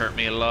is gonna hurt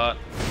me a lot.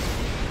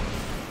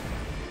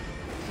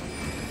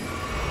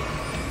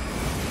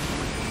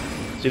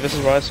 See, this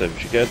is why I said we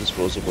should get a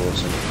disposable or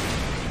something.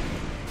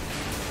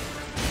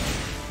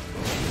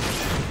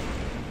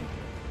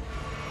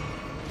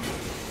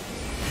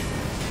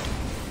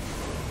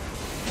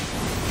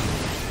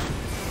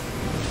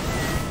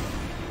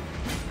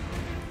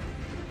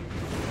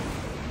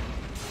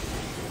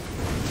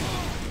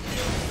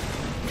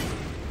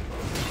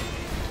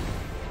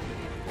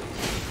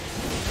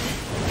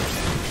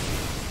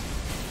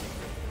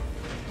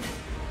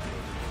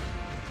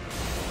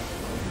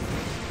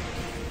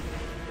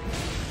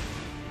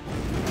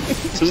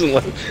 Isn't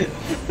like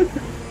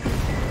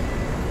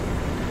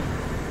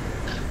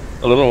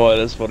I don't know why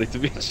that's funny to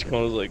me. It's kind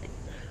of like,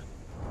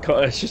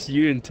 God, it's just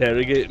you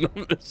interrogating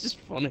them. It's just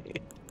funny.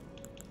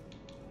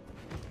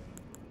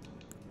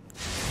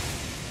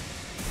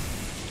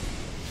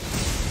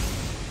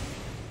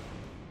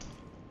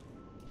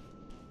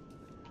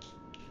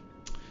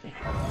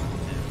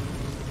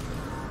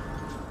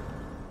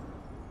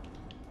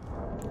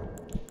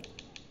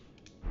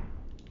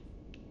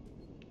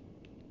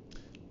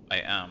 I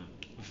am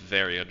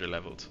very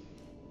underleveled.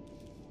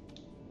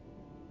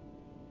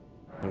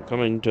 I'm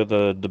coming to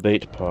the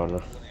debate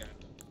parlor.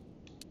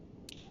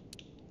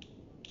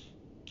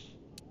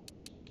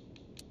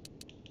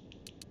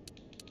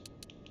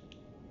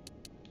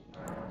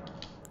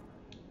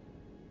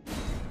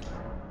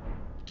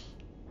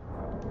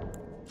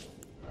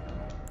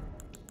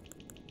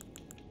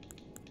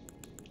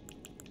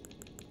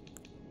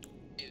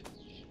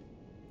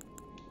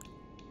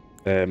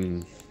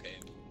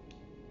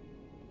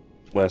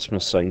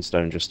 Westminster sign's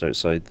down just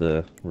outside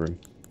the room.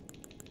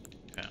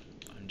 Okay,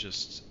 I'm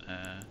just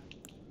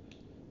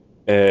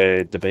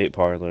Debate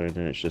parlor, and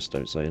then it's just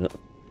outside it.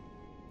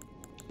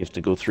 You have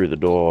to go through the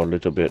door a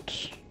little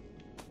bit.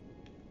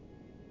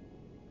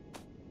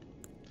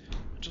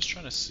 I'm just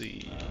trying to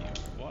see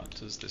what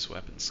does this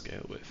weapon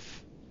scale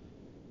with.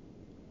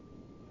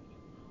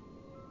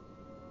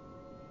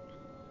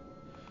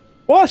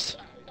 What?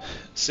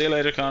 See you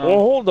later, Connor. Oh,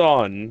 hold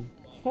on.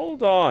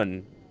 Hold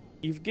on.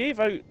 You gave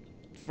out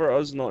for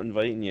us not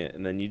inviting you,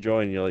 and then you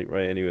join, and you're like,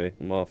 right, anyway,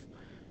 I'm off.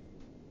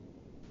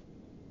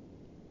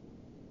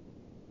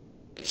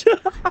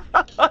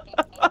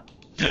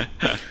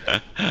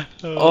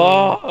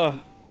 Oh!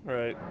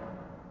 Right.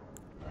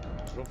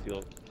 I don't feel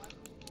it.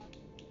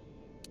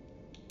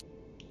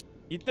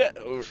 You did,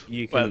 or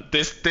you can... Well,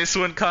 this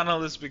one,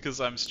 Connell, is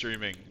because I'm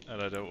streaming,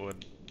 and I don't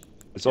want...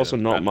 It's also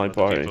not my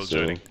party, so...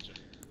 Joining.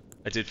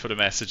 I did put a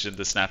message in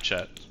the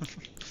Snapchat.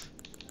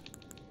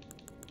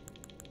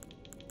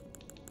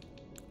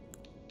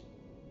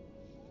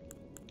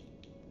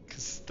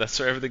 Because that's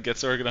where everything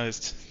gets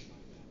organized.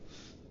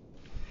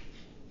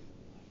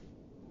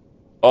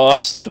 Oh,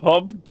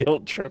 stop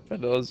guilt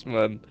tripping us,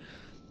 man.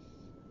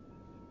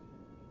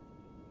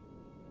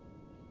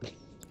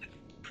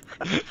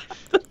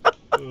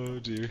 Oh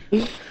dear.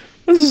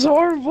 This is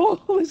horrible!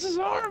 This is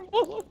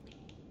horrible!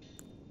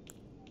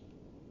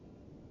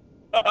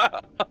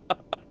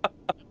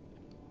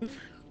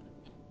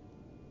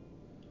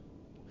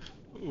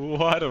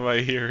 What am I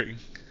hearing?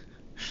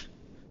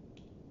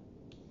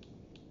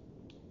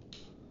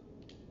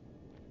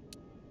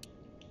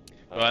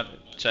 Go on,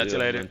 chat to you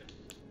later.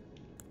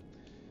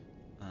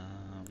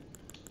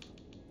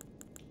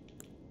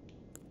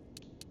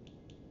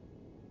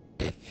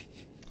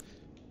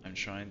 I'm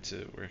trying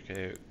to work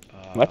out...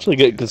 I'm actually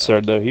getting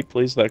concerned though, he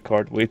plays that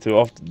card way too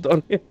often,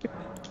 Donny.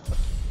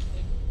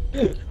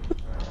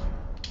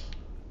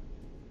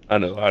 I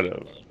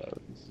know.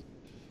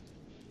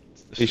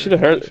 He should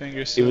have heard. He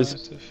was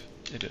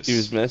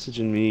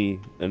messaging me,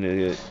 and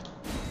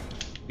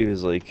he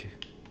was like,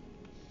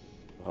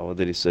 oh, what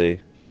did he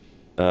say?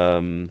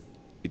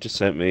 He just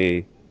sent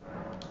me,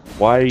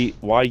 why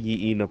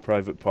ye in a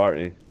private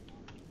party?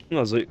 And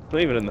I was like, not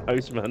even in the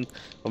house, man.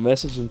 I'm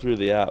messaging through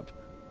the app.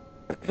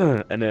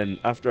 And then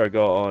after I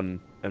got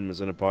on and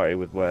was in a party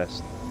with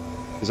West,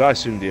 because I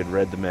assumed he had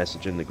read the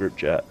message in the group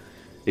chat,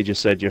 he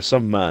just said, you're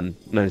some man,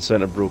 and then he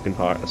sent a broken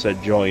heart. I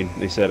said, join,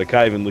 and he said, I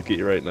can't even look at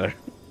you right now.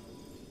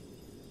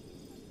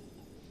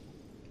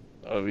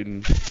 I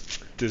mean...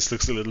 This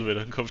looks a little bit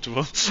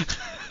uncomfortable.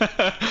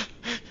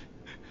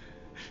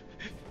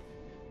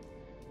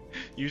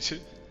 You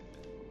too?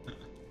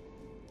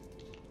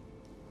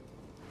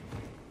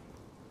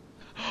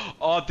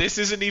 Oh, this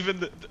isn't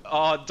even the...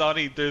 Oh,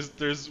 Donny,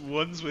 there's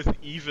ones with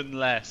even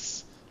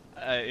less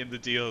in the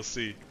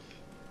DLC.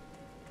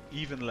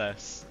 Even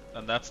less.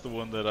 And that's the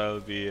one that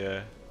I'll be...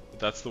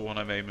 that's the one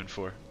I'm aiming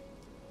for.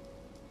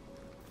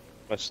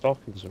 My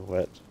stockings are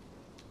wet.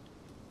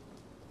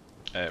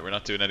 We're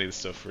not doing any of the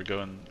stuff. We're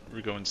going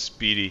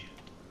speedy.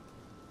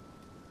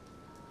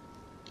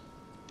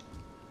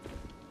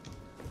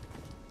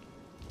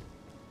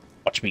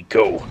 Watch me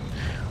go.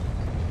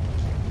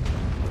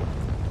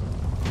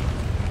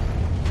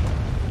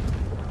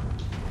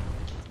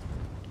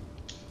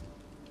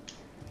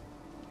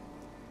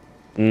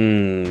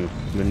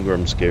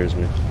 Mingorm scares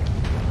me.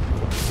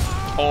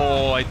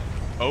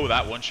 Oh,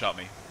 that one shot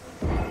me.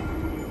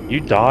 You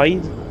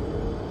died?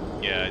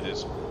 Yeah, I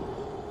did.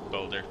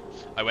 Boulder.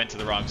 I went to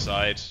the wrong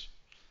side.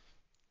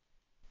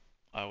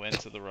 I went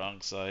to the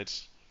wrong side.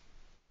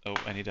 Oh,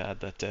 I need to add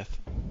that death.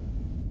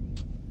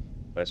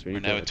 Right, so We're you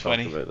now gotta at talk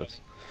 20. about this.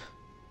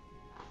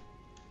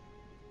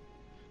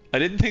 I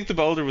didn't think the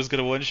boulder was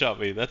gonna one-shot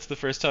me. That's the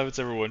first time it's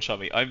ever one-shot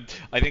me. I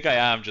think I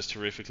am just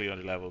horrifically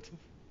underleveled.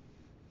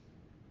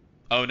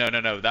 Oh no no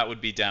no, that would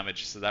be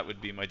damage, so that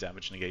would be my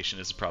damage negation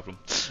is a problem.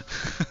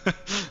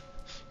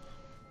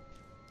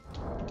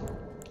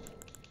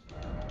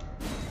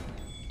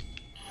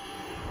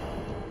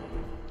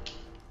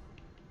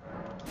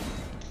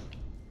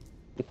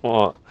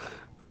 What?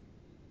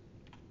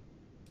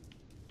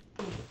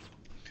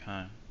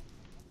 Okay.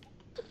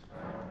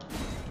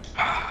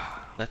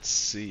 Let's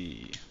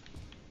see.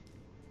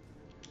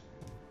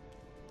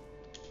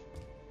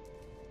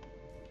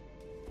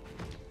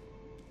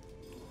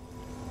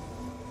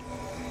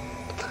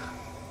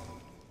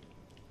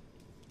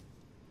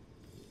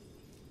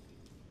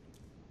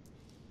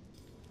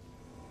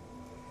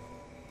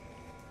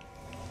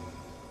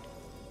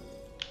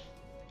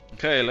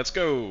 Okay, let's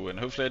go, and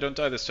hopefully I don't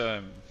die this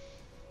time.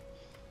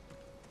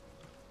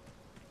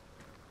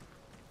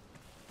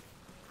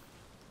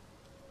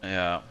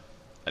 Yeah,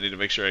 I need to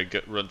make sure I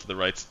run to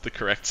the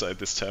correct side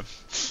this time.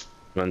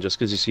 Man, just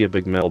because you see a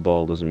big metal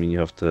ball doesn't mean you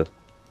have to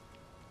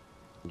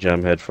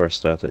jam head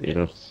first at it, you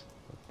know?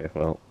 Okay,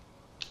 well.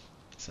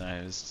 Sorry,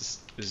 it's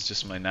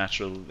just my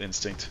natural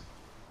instinct.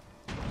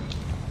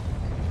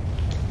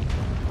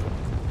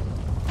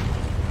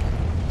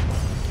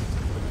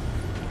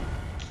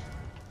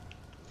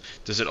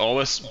 Does it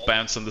always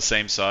bounce on the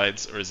same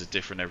sides, or is it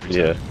different every time?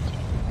 Yeah.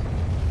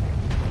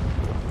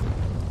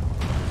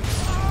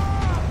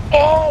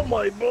 Oh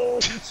my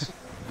bones!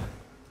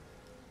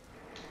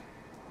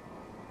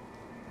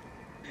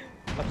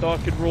 I thought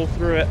I could roll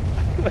through it.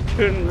 I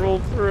couldn't roll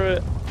through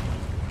it.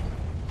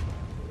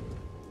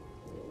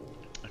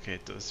 Okay,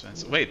 it does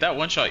bounce. Wait, that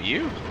one-shot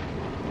you?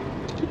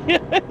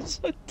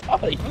 Yes, I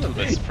died. I'm a little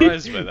bit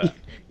surprised by that.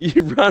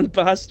 You ran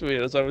past me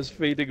as I was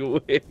fading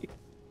away.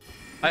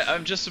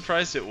 I'm just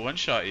surprised it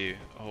one-shot you.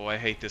 Oh, I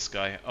hate this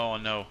guy. Oh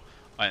no.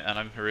 And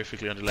I'm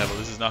horrifically underleveled.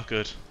 This is not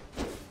good.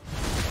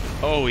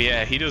 Oh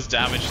yeah, he does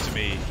damage to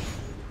me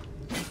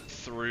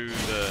through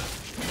the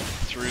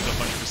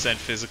 100%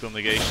 physical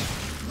negation.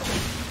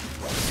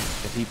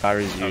 If he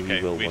parries you, Okay,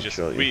 he will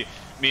one-shot you.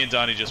 me and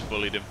Donny just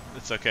bullied him.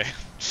 It's okay.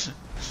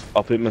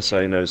 I'll put my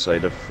sign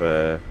outside of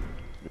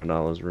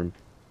Rennala's room.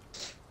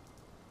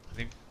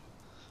 I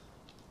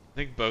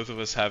think both of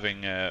us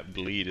having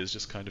bleed is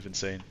just kind of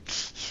insane.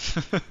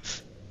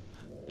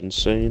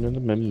 Insane in the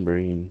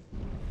membrane.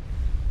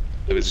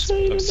 I was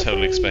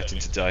totally expecting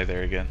to die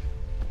there again.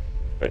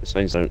 Right,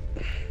 sign's out.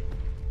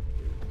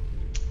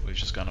 We've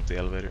just gone up the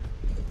elevator.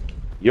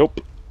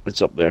 Yup,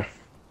 it's up there.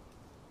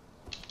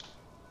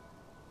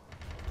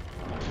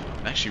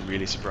 I'm actually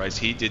really surprised.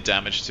 He did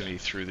damage to me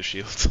through the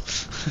shield.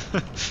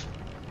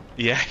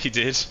 Yeah, he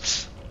did.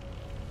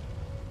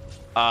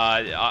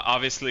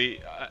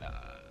 Obviously...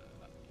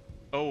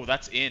 oh,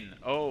 that's in.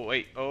 Oh,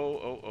 wait.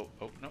 Oh,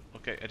 no.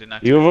 Okay, I didn't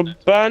activate You have it.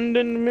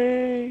 abandoned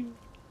me!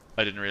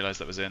 I didn't realize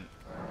that was in.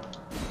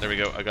 There we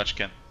go. I got you,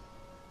 Ken.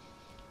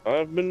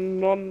 I've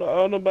been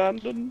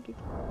unabandoned.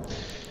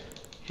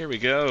 Here we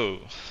go.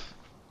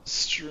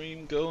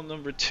 Stream goal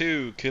number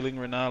 2, killing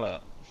Rennala.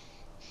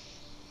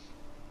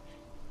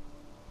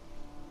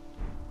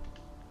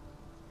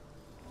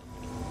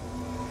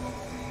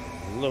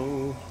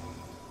 Hello.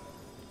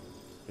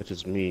 It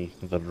is me,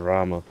 the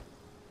drama.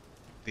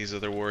 These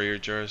other warrior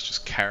jars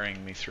just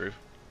carrying me through.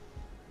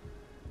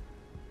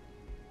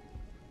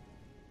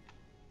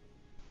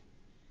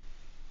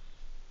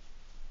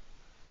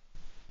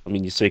 I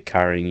mean, you say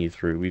carrying you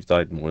through. We've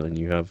died more than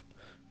you have.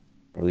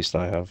 Or at least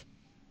I have.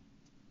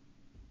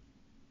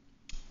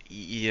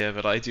 Yeah,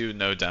 but I do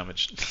no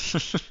damage.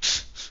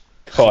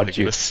 God, Look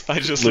you at this. I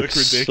just look look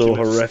ridiculous. so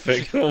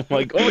horrific. Oh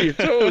my god, oh, your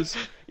toes!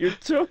 Your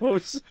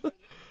toes!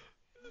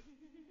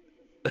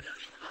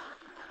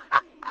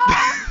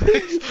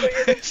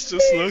 This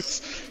just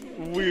looks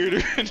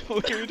weirder and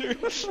weirder.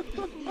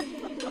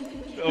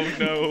 Oh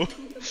no.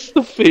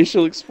 The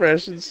facial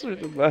expressions through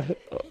the mat.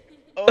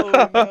 Oh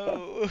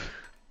no.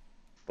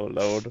 Oh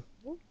lord.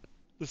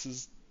 This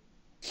is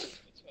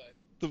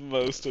the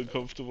most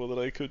uncomfortable that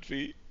I could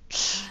be.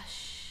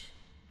 Hush,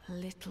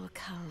 little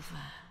Calvary.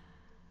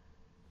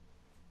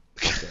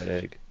 That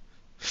egg.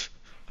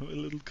 I'm a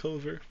little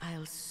Culver.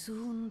 I'll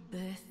soon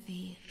birth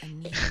thee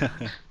anew,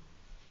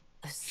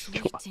 a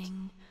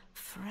sweeting,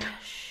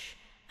 fresh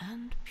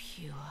and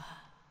pure.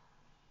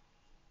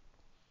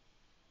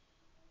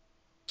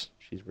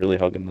 She's really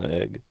hugging the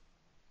egg.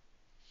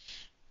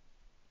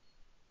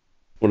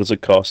 What does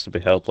it cost to be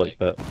held like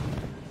that?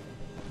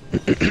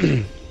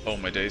 Oh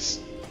my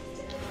days.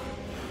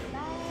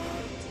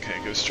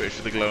 Okay, go straight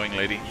for the glowing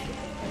lady.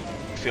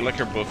 I feel like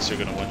her books are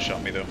gonna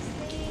one-shot me though.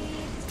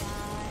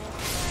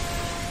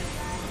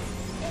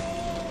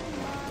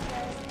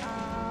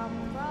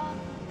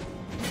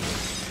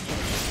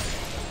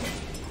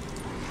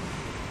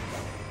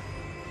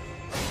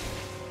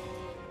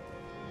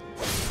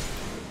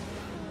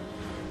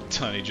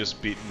 Donny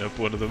just beating up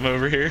one of them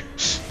over here.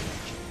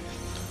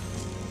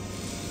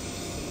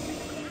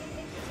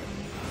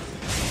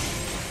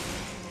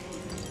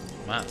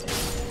 man.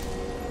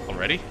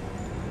 Already?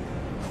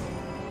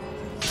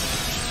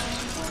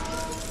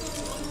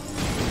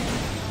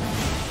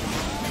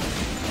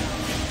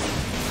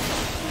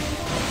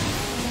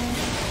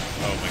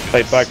 Oh my goodness.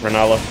 Fight back,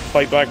 Rennala.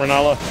 Fight back,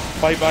 Rennala.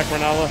 Fight back,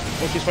 Rennala.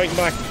 Oh, she's fighting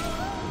back.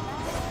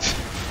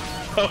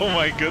 Oh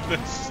my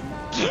goodness.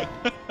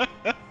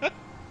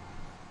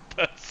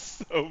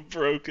 That's so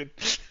broken.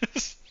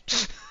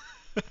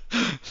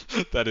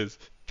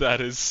 That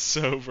is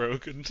so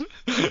broken.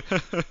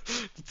 The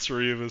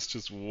three of us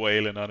just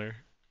wailing on her.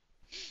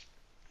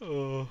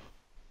 Oh.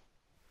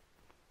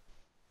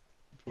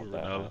 Poor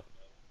Rennala.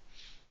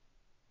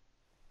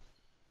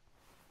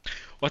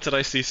 What did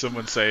I see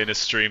someone say in a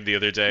stream the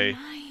other day?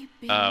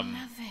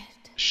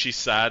 She's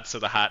sad, so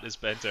the hat is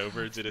bent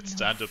over. Did it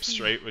stand up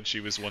straight when she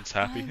was once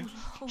happy?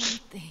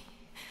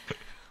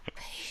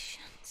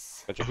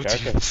 But your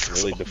character has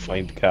really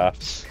defined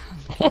calves.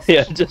 Oh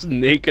yeah, just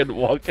naked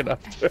walking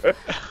after her.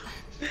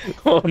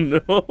 Oh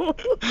no!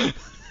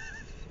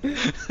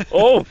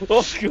 Oh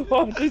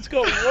god, it's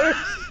got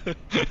worse!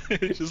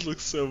 It just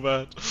looks so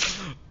bad.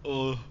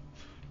 Oh.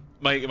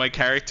 My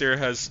character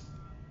has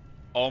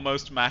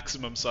almost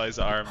maximum size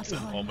arms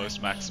and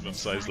almost maximum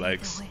size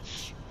legs.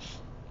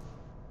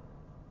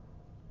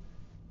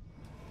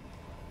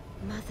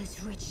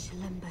 Mother's rich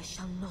lumber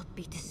shall not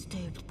be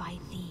disturbed by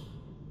thee.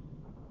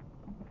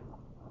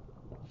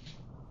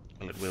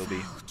 Well, it will be,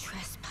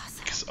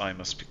 because I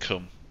must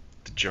become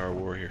the Jar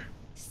Warrior.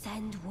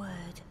 Send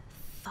word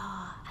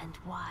far and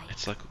wide.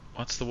 It's like,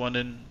 what's the one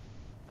in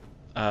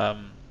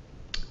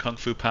Kung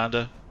Fu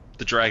Panda?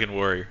 The Dragon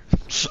Warrior.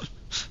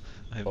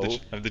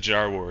 I'm the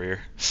Jar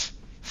Warrior.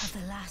 Of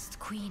the last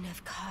queen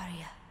of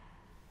Caria,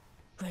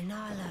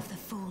 Rennala of the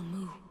full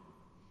moon.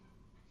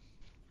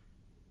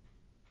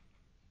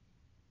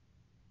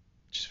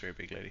 She's a very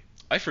big lady.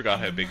 I forgot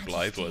how big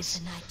Blythe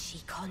was.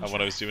 And when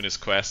I was doing his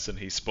quest and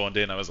he spawned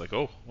in, I was like,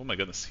 oh my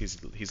goodness,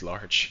 he's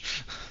large.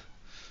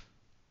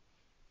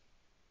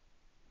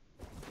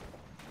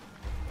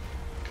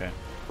 Okay.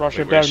 Rush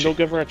her down, don't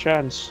give her a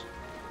chance.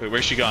 Wait,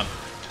 where's she gone?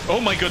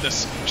 Oh my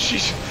goodness! She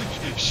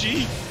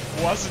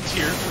wasn't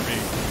here for me.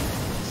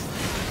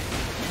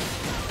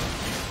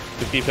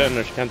 Just keep hitting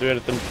her, she can't do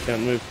anything, she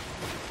can't move.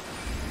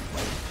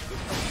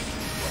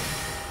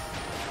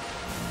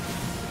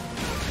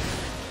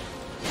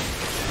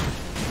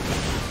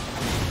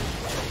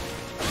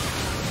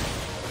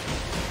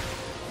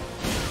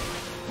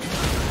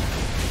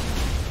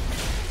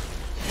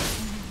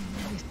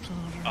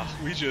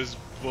 We just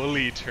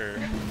bullied her.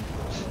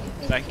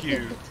 Thank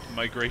you,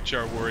 my great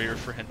Jar Warrior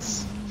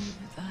friends.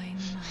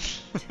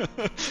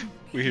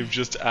 We have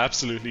just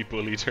absolutely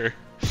bullied her.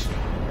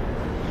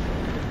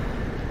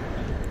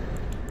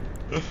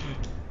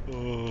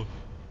 Oh.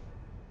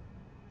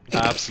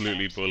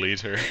 Absolutely bullied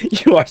her.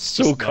 You are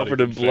so covered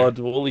in blood,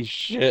 holy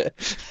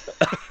shit.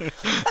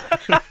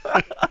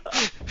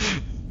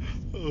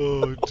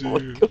 Oh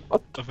dear.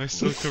 Am I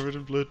still covered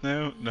in blood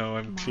now? No,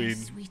 I'm clean.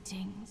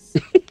 Sweetings,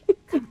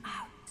 come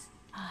out.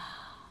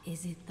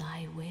 Is it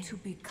thy will to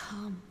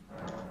become?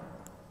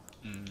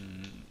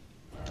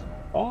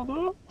 Oh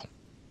no.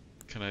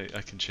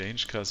 I can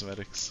change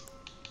cosmetics.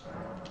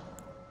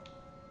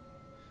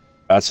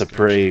 That's a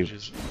pretty...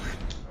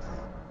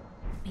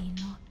 Be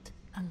not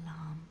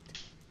alarmed.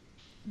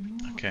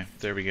 Okay,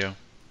 there we go.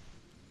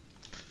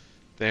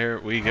 There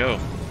we go.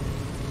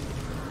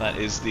 That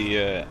is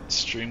the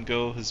stream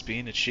goal has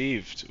been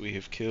achieved. We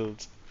have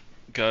killed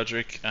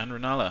Godrick and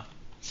Rennala.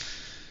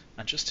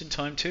 And just in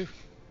time too.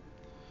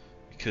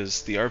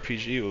 Because the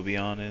RPG will be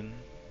on in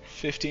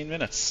 15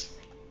 minutes.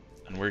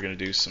 And we're going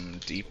to do some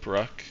Deep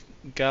Rock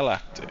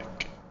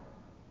Galactic.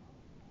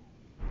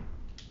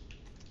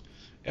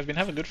 I've been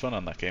having good fun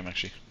on that game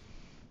actually.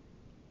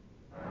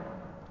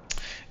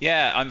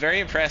 Yeah, I'm very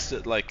impressed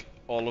at like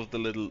all of the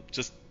little,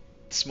 just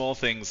small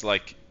things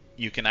like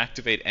you can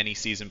activate any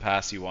season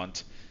pass you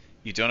want.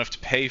 You don't have to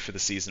pay for the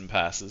season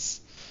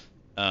passes.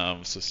 So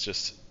it's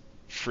just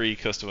free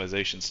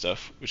customization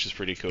stuff, which is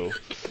pretty cool.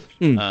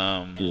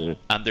 Yeah.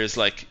 And there's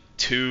like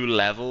 2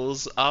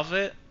 levels of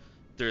it.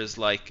 There's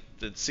like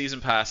the season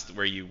pass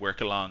where you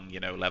work along, you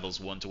know, levels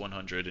 1 to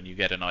 100 and you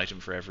get an item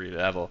for every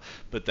level.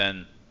 But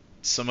then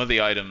some of the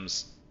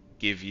items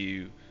give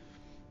you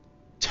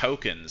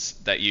tokens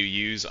that you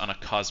use on a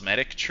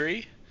cosmetic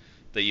tree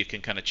that you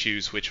can kind of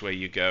choose which way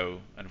you go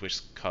and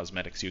which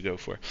cosmetics you go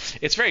for.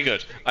 It's very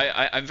good.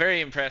 I'm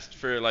very impressed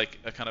for like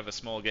a kind of a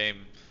small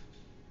game.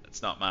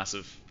 It's not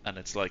massive and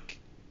it's like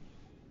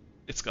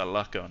it's got a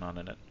lot going on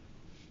in it.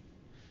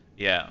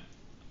 Yeah.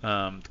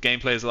 The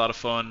gameplay is a lot of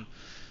fun.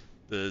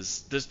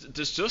 There's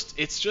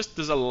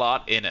a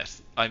lot in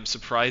it. I'm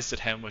surprised at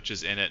how much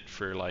is in it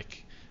for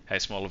like how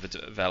small of a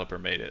developer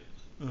made it.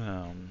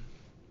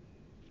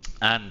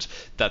 And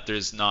that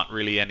there's not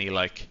really any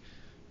like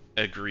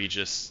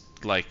egregious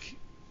like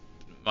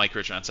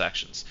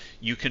microtransactions.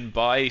 You can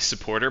buy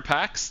supporter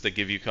packs that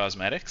give you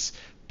cosmetics,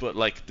 but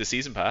like the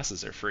season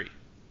passes are free,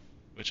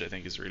 which I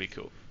think is really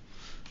cool.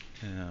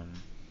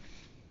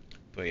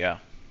 But yeah.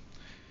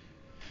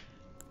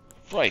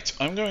 Right,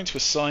 I'm going to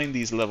assign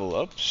these level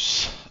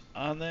ups,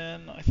 and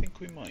then I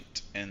think we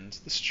might end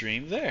the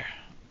stream there.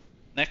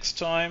 Next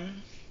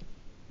time,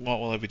 what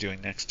will I be doing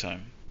next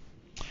time?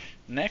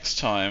 Next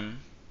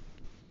time,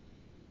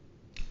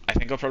 I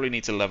think I'll probably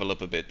need to level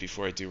up a bit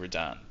before I do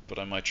Radagon, but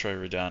I might try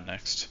Radagon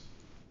next.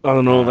 I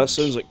don't know, that And-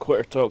 sounds like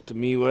quitter talk to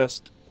me,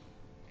 West.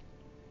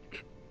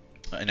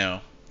 I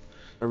know,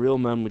 A real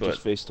man would But-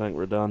 just face tank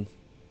Radagon.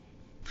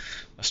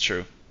 that's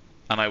true.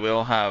 And I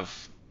will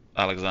have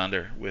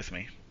Alexander with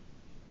me.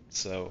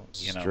 So,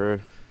 you It's know,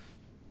 true.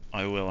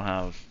 I will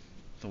have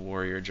the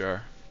warrior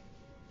jar.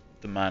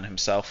 The man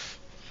himself,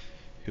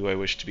 who I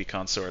wish to be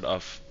consort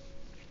of.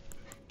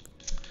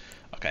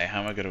 Okay,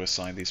 how am I going to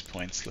assign these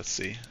points? Let's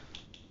see.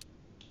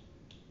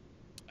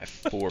 I have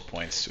 4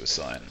 points to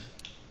assign.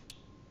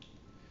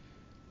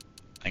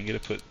 I'm going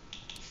to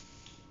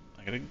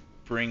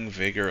bring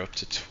vigor up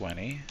to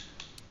 20.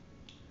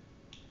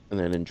 And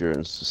then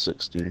endurance to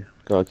 60.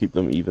 Gotta keep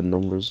them even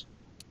numbers.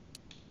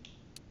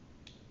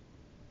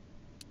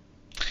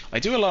 I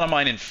do a lot of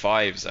mine in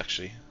 5s,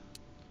 actually.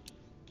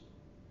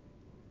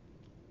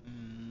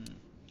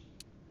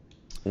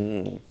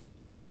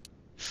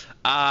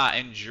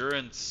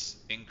 Endurance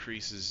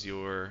increases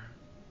your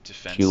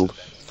defensive Shield.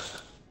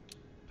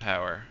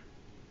 power.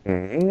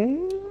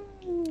 Mm.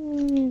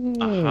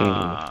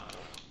 Aha.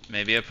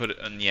 Maybe I put it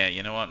on, yeah,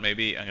 you know what,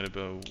 maybe I'm gonna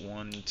go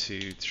 1,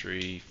 2,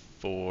 3,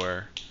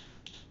 4.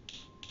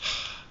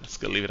 Let's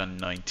go leave it on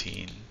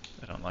 19.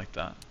 I don't like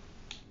that.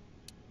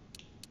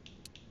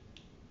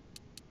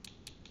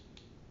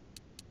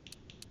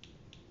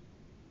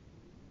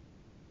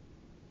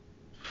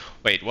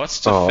 Wait, what's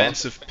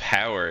defensive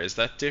power? Is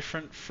that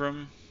different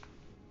from...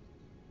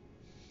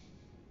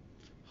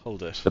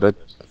 Hold it. Did I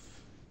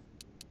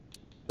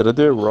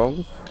do it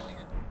wrong?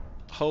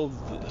 Stall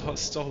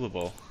the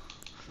ball.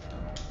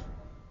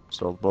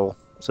 Stall the ball.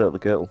 Set the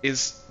kettle.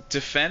 Is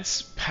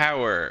defense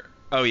power...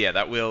 Oh yeah,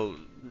 that will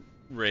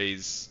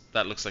raise...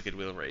 That looks like it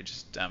will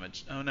raise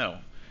damage. Oh no.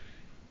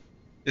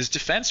 Is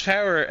defense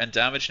power and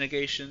damage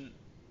negation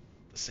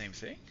the same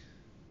thing?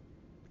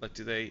 Like,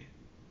 do they...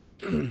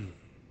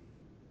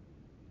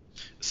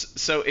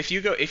 So if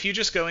you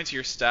just go into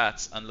your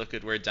stats and look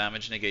at where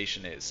damage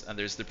negation is, and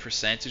there's the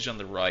percentage on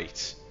the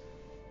right,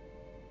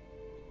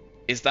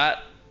 is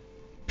that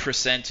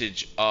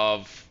percentage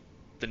of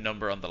the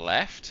number on the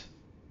left?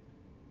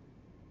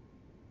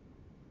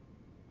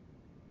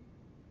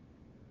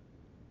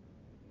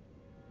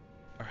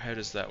 Or how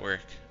does that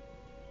work?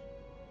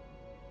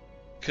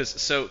 Because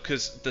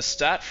the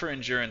stat for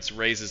endurance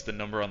raises the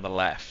number on the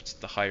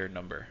left, the higher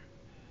number.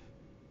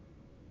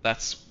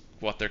 That's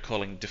what they're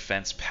calling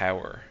defense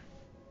power.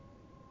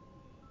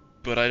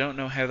 But I don't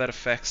know how that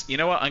affects... You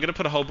know what? I'm going to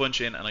put a whole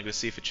bunch in and I'm going to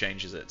see if it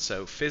changes it.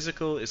 So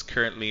physical is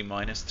currently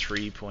minus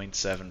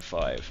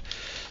 3.75.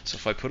 So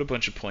if I put a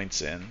bunch of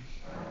points in...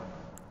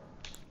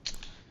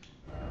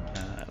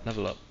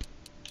 level up.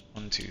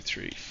 1, 2,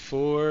 3,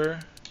 4...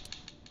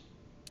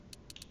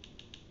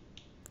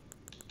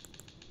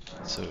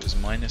 So it was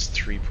minus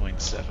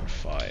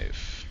 3.75.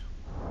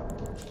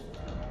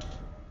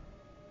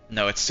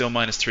 No, it's still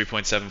minus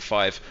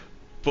 3.75,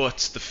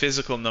 but the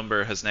physical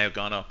number has now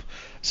gone up.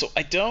 So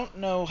I don't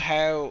know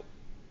how...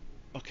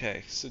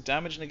 Okay, so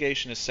damage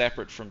negation is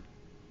separate from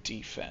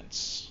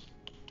defense.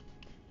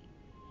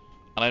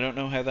 And I don't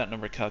know how that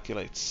number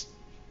calculates.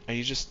 Are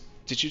you just...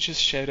 Did you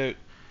just shout out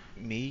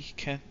me,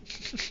 Ken?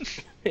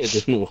 It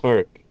didn't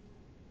work.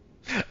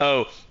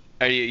 Oh,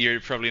 are you?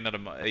 You're probably not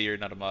a. You're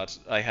not a mod.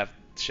 I have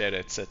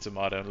shout-out set to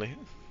mod only.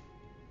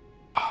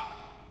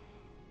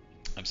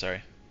 I'm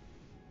sorry.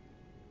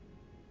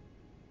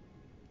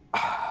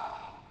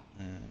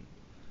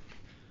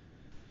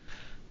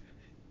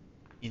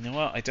 You know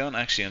what? I don't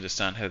actually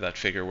understand how that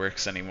figure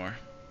works anymore.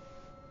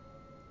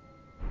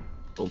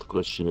 Don't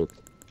question it.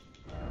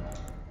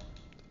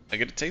 I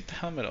gotta take the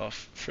helmet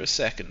off for a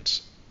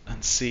second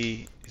and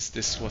see, is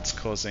this what's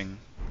causing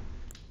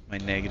my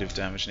negative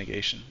damage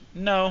negation?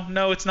 No,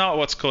 it's not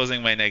what's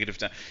causing my negative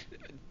damage.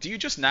 Do you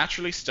just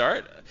naturally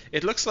start?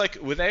 It looks like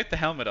without the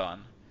helmet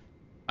on,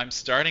 I'm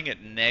starting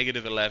at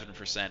negative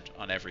 11%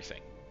 on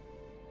everything.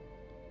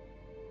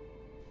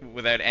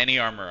 Without any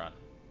armor on.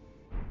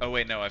 Oh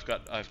wait, no, I've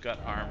got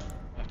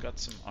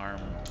some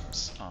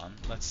arms on.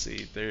 Let's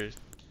see,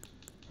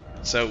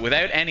 so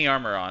without any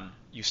armor on,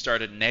 you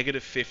start at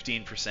negative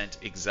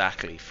 15%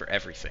 exactly for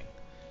everything.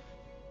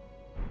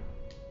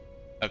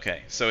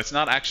 Okay, so it's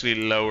not actually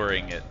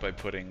lowering it by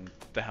putting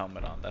the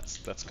helmet on. That's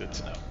good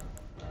to know.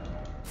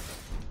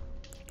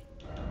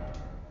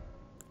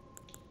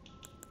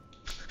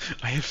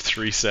 I have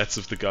 3 sets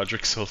of the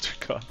Godrick Soldier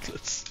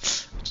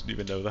gauntlets. I didn't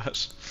even know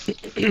that.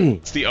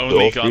 It's the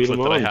only gauntlet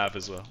that I have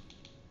as well.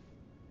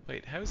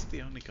 Wait, how is it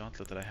the only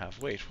gauntlet that I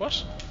have? Wait,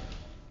 what?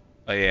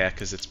 Oh yeah,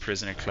 because it's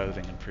prisoner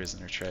clothing and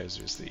prisoner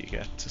trousers that you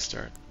get to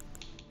start.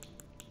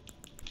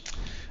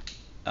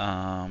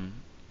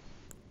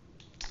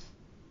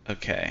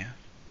 Okay.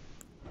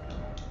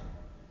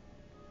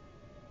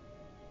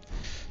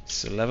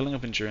 So leveling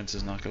up endurance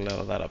is not going to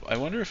level that up. I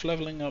wonder if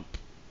leveling up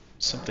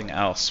something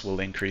else will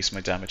increase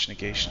my damage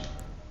negation.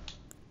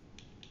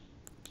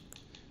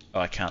 Oh,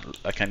 I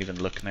can't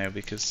even look now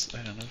because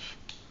I don't know.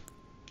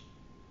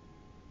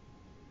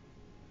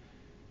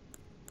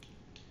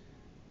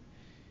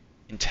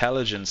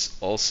 Intelligence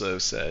also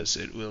says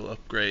it will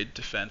upgrade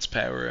defense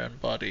power and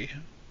body.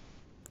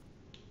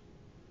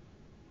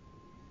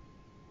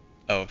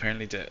 Oh,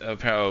 apparently, oh,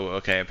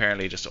 okay,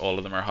 apparently just all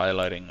of them are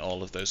highlighting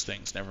all of those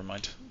things. Never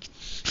mind.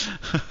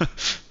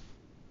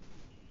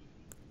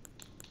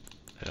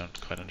 I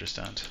don't quite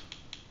understand.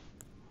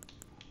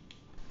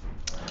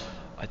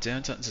 I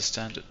don't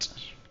understand it.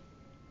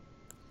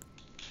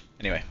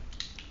 Anyway,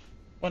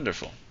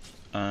 wonderful.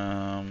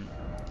 I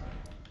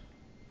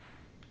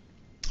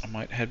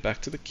might head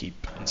back to the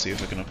keep and see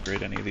if I can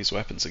upgrade any of these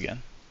weapons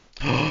again.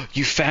 Oh,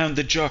 you found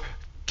the jar!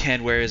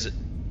 Ken, where is it?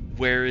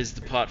 Where is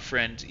the pot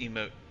friend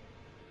emote?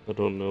 I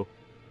don't know.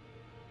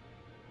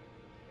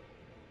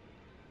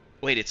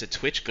 Wait, it's a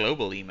Twitch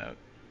global emote.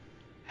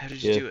 How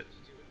did you do it?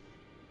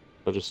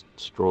 I just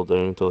scrolled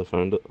down until I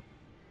found it.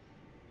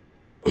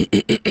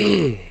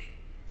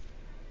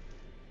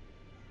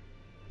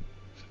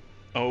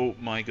 Oh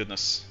my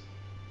goodness.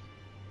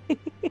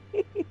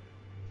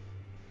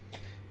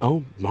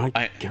 Oh my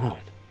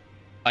god.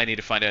 I need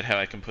to find out how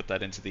I can put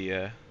that into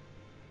the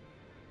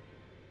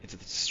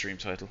stream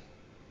title.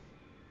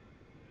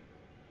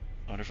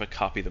 I wonder if I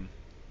copy them.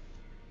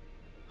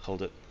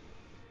 Hold it.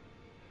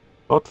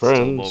 What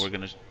friends? We're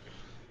gonna.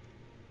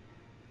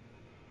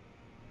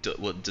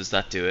 What does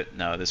that do it?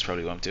 No, this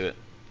probably won't do it.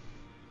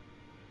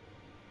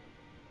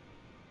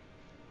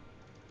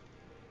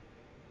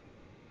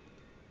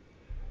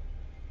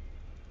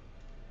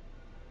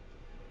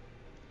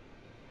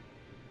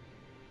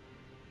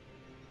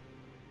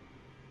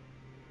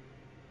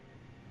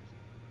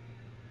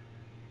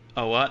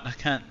 Oh, what? I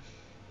can't.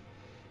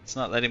 It's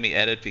not letting me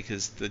edit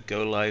because the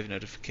go live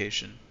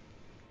notification.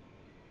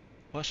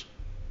 What?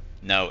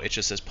 No, it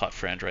just says pot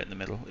friend right in the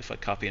middle if I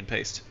copy and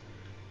paste.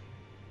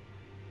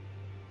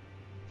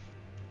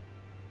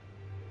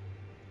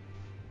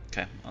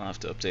 Okay, I'll have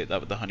to update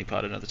that with the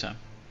honeypot another time.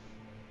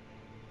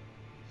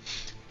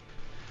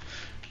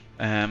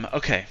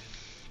 Okay.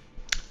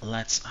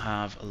 Let's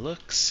have a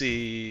look,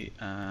 see,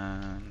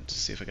 and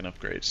see if I can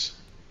upgrade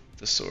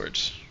the sword.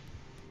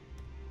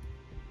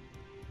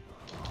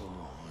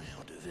 Oh,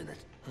 you're doing it.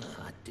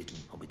 I didn't.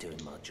 I'll be doing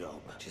my job.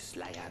 Just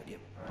lay out your...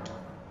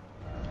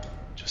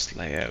 Just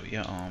lay out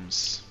your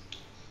arms.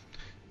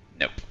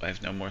 Nope, I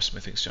have no more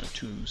smithing stone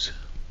 2s.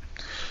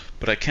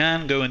 But I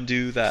can go and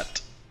do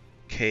that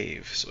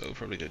cave, so I'll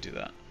probably go do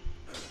that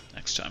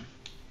next time.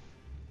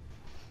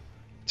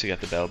 To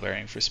get the bell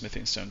bearing for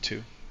smithing stone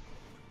 2.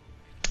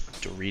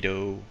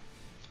 Dorito.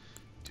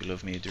 Do you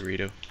love me a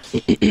Dorito?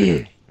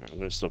 I'm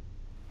gonna stop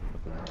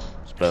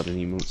spouting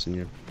emotes in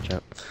your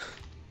chat.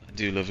 I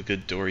do love a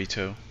good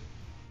Dorito.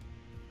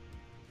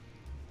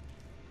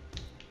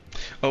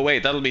 Oh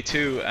wait, that'll be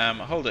 2.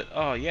 Hold it.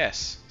 Oh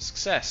yes,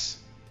 success.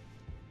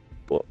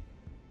 What?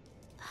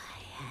 I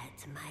had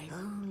my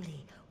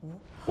only.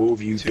 What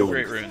have you 2 done?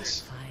 great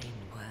runes. Fine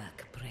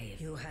work,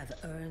 brave. You have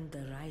earned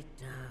the right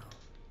now.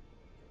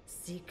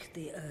 Seek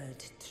the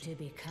earth to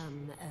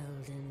become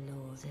Elden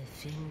Lord. The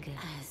finger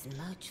as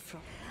much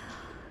from.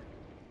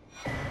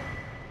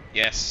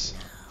 Yes.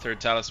 3rd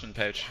talisman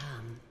pouch.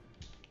 Come.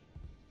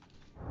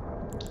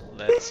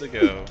 Let's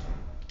go.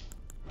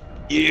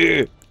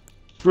 Yeah!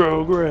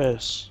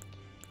 Progress!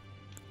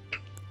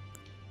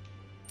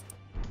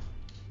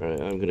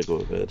 Right, I'm gonna go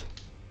to bed.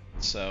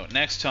 So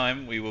next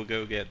time we will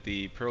go get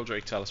the Pearl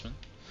Drake talisman,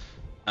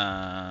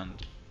 and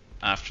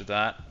after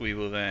that we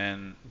will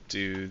then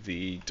do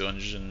the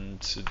dungeon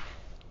to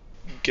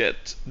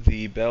get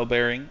the bell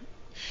bearing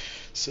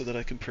so that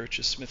I can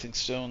purchase smithing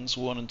stones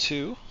 1 and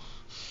 2.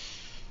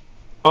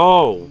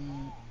 Oh!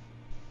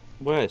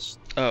 West.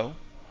 Oh.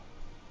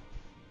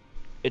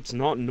 It's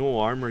not no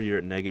armor, you're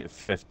at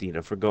 -15.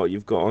 I forgot,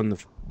 you've got on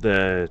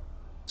the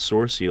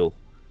sword seal.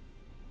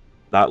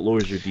 That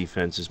lowers your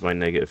defenses by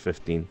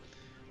 -15.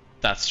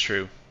 That's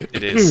true.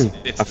 It is.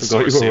 It's I the forgot you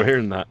sword were seal.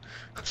 wearing that.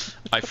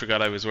 I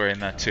forgot I was wearing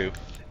that too.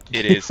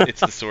 It is. It's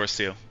the sword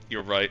seal.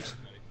 You're right.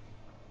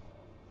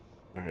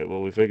 Alright,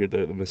 well, we figured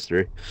out the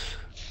mystery.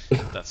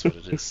 That's what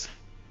it is.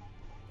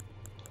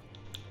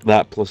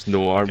 That plus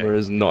no armor Okay.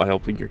 is not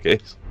helping your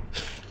case.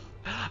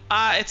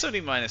 It's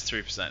only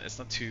 -3%. It's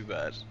not too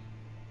bad.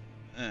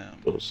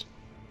 Those.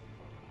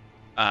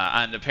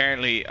 And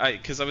apparently,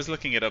 because I was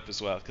looking it up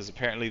as well, because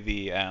apparently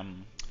the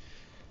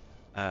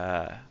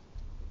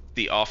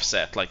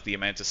offset, like the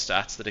amount of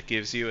stats that it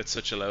gives you at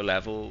such a low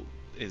level,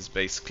 is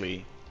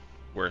basically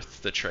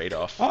worth the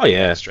trade-off. Oh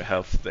yeah. The extra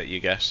health that you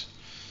get.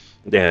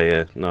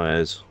 Yeah, no, it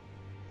is.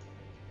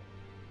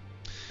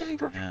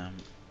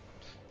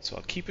 So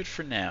I'll keep it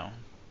for now.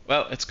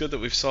 Well, it's good that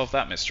we've solved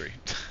that mystery.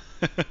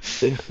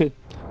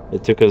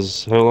 It took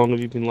us, how long have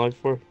you been live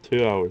for?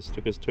 2 hours. It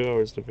took us 2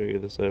 hours to figure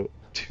this out.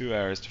 2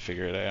 hours to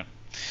figure it out.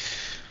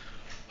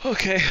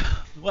 Okay,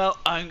 well,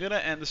 I'm gonna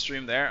end the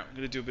stream there. I'm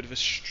gonna do a bit of a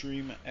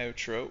stream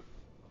outro.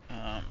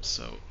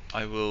 So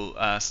I will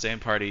stay in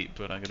party,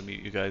 but I'm going to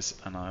mute you guys,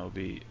 and I'll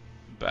be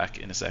back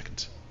in a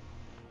second.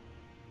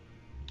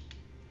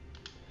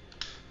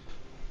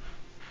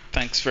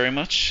 Thanks very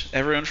much,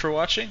 everyone, for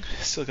watching.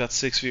 Still got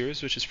 6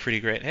 viewers, which is pretty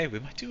great. Hey, we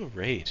might do a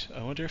raid.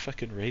 I wonder if I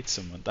can raid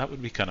someone. That would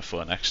be kind of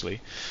fun,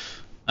 actually.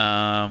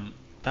 That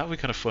would be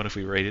kind of fun if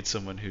we raided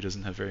someone who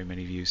doesn't have very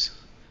many views.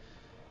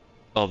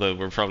 Although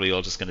we're probably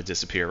all just going to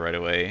disappear right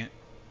away,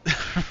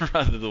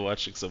 rather than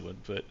watching someone.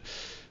 But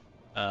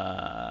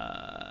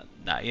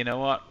nah, you know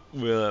what?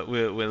 We'll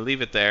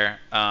leave it there.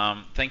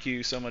 Thank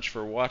you so much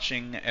for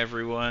watching,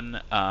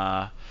 everyone.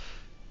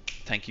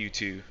 Thank you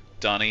to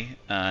Donny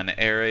and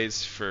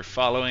Ares for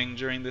following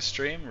during this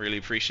stream. Really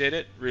appreciate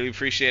it. Really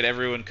appreciate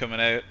everyone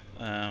coming out.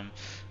 I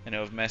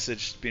know I've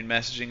been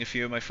messaging a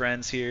few of my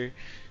friends here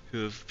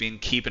who have been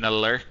keeping a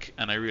lurk,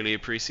 and I really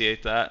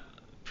appreciate that.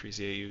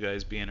 Appreciate you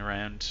guys being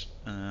around,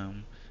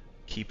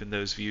 keeping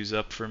those views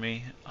up for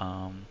me.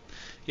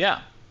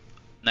 Yeah,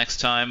 next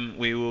time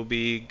we will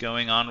be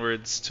going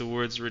onwards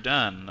towards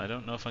Radagon. I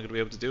don't know if I'm going to be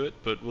able to do it,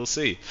 but we'll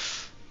see.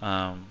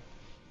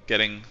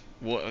 Getting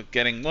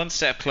one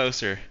step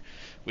closer.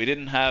 We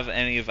didn't have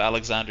any of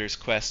Alexander's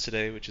quest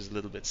today, which is a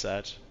little bit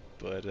sad,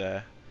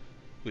 but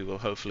we will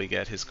hopefully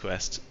get his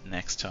quest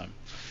next time.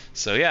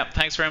 So yeah,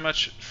 thanks very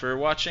much for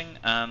watching,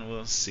 and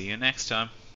we'll see you next time.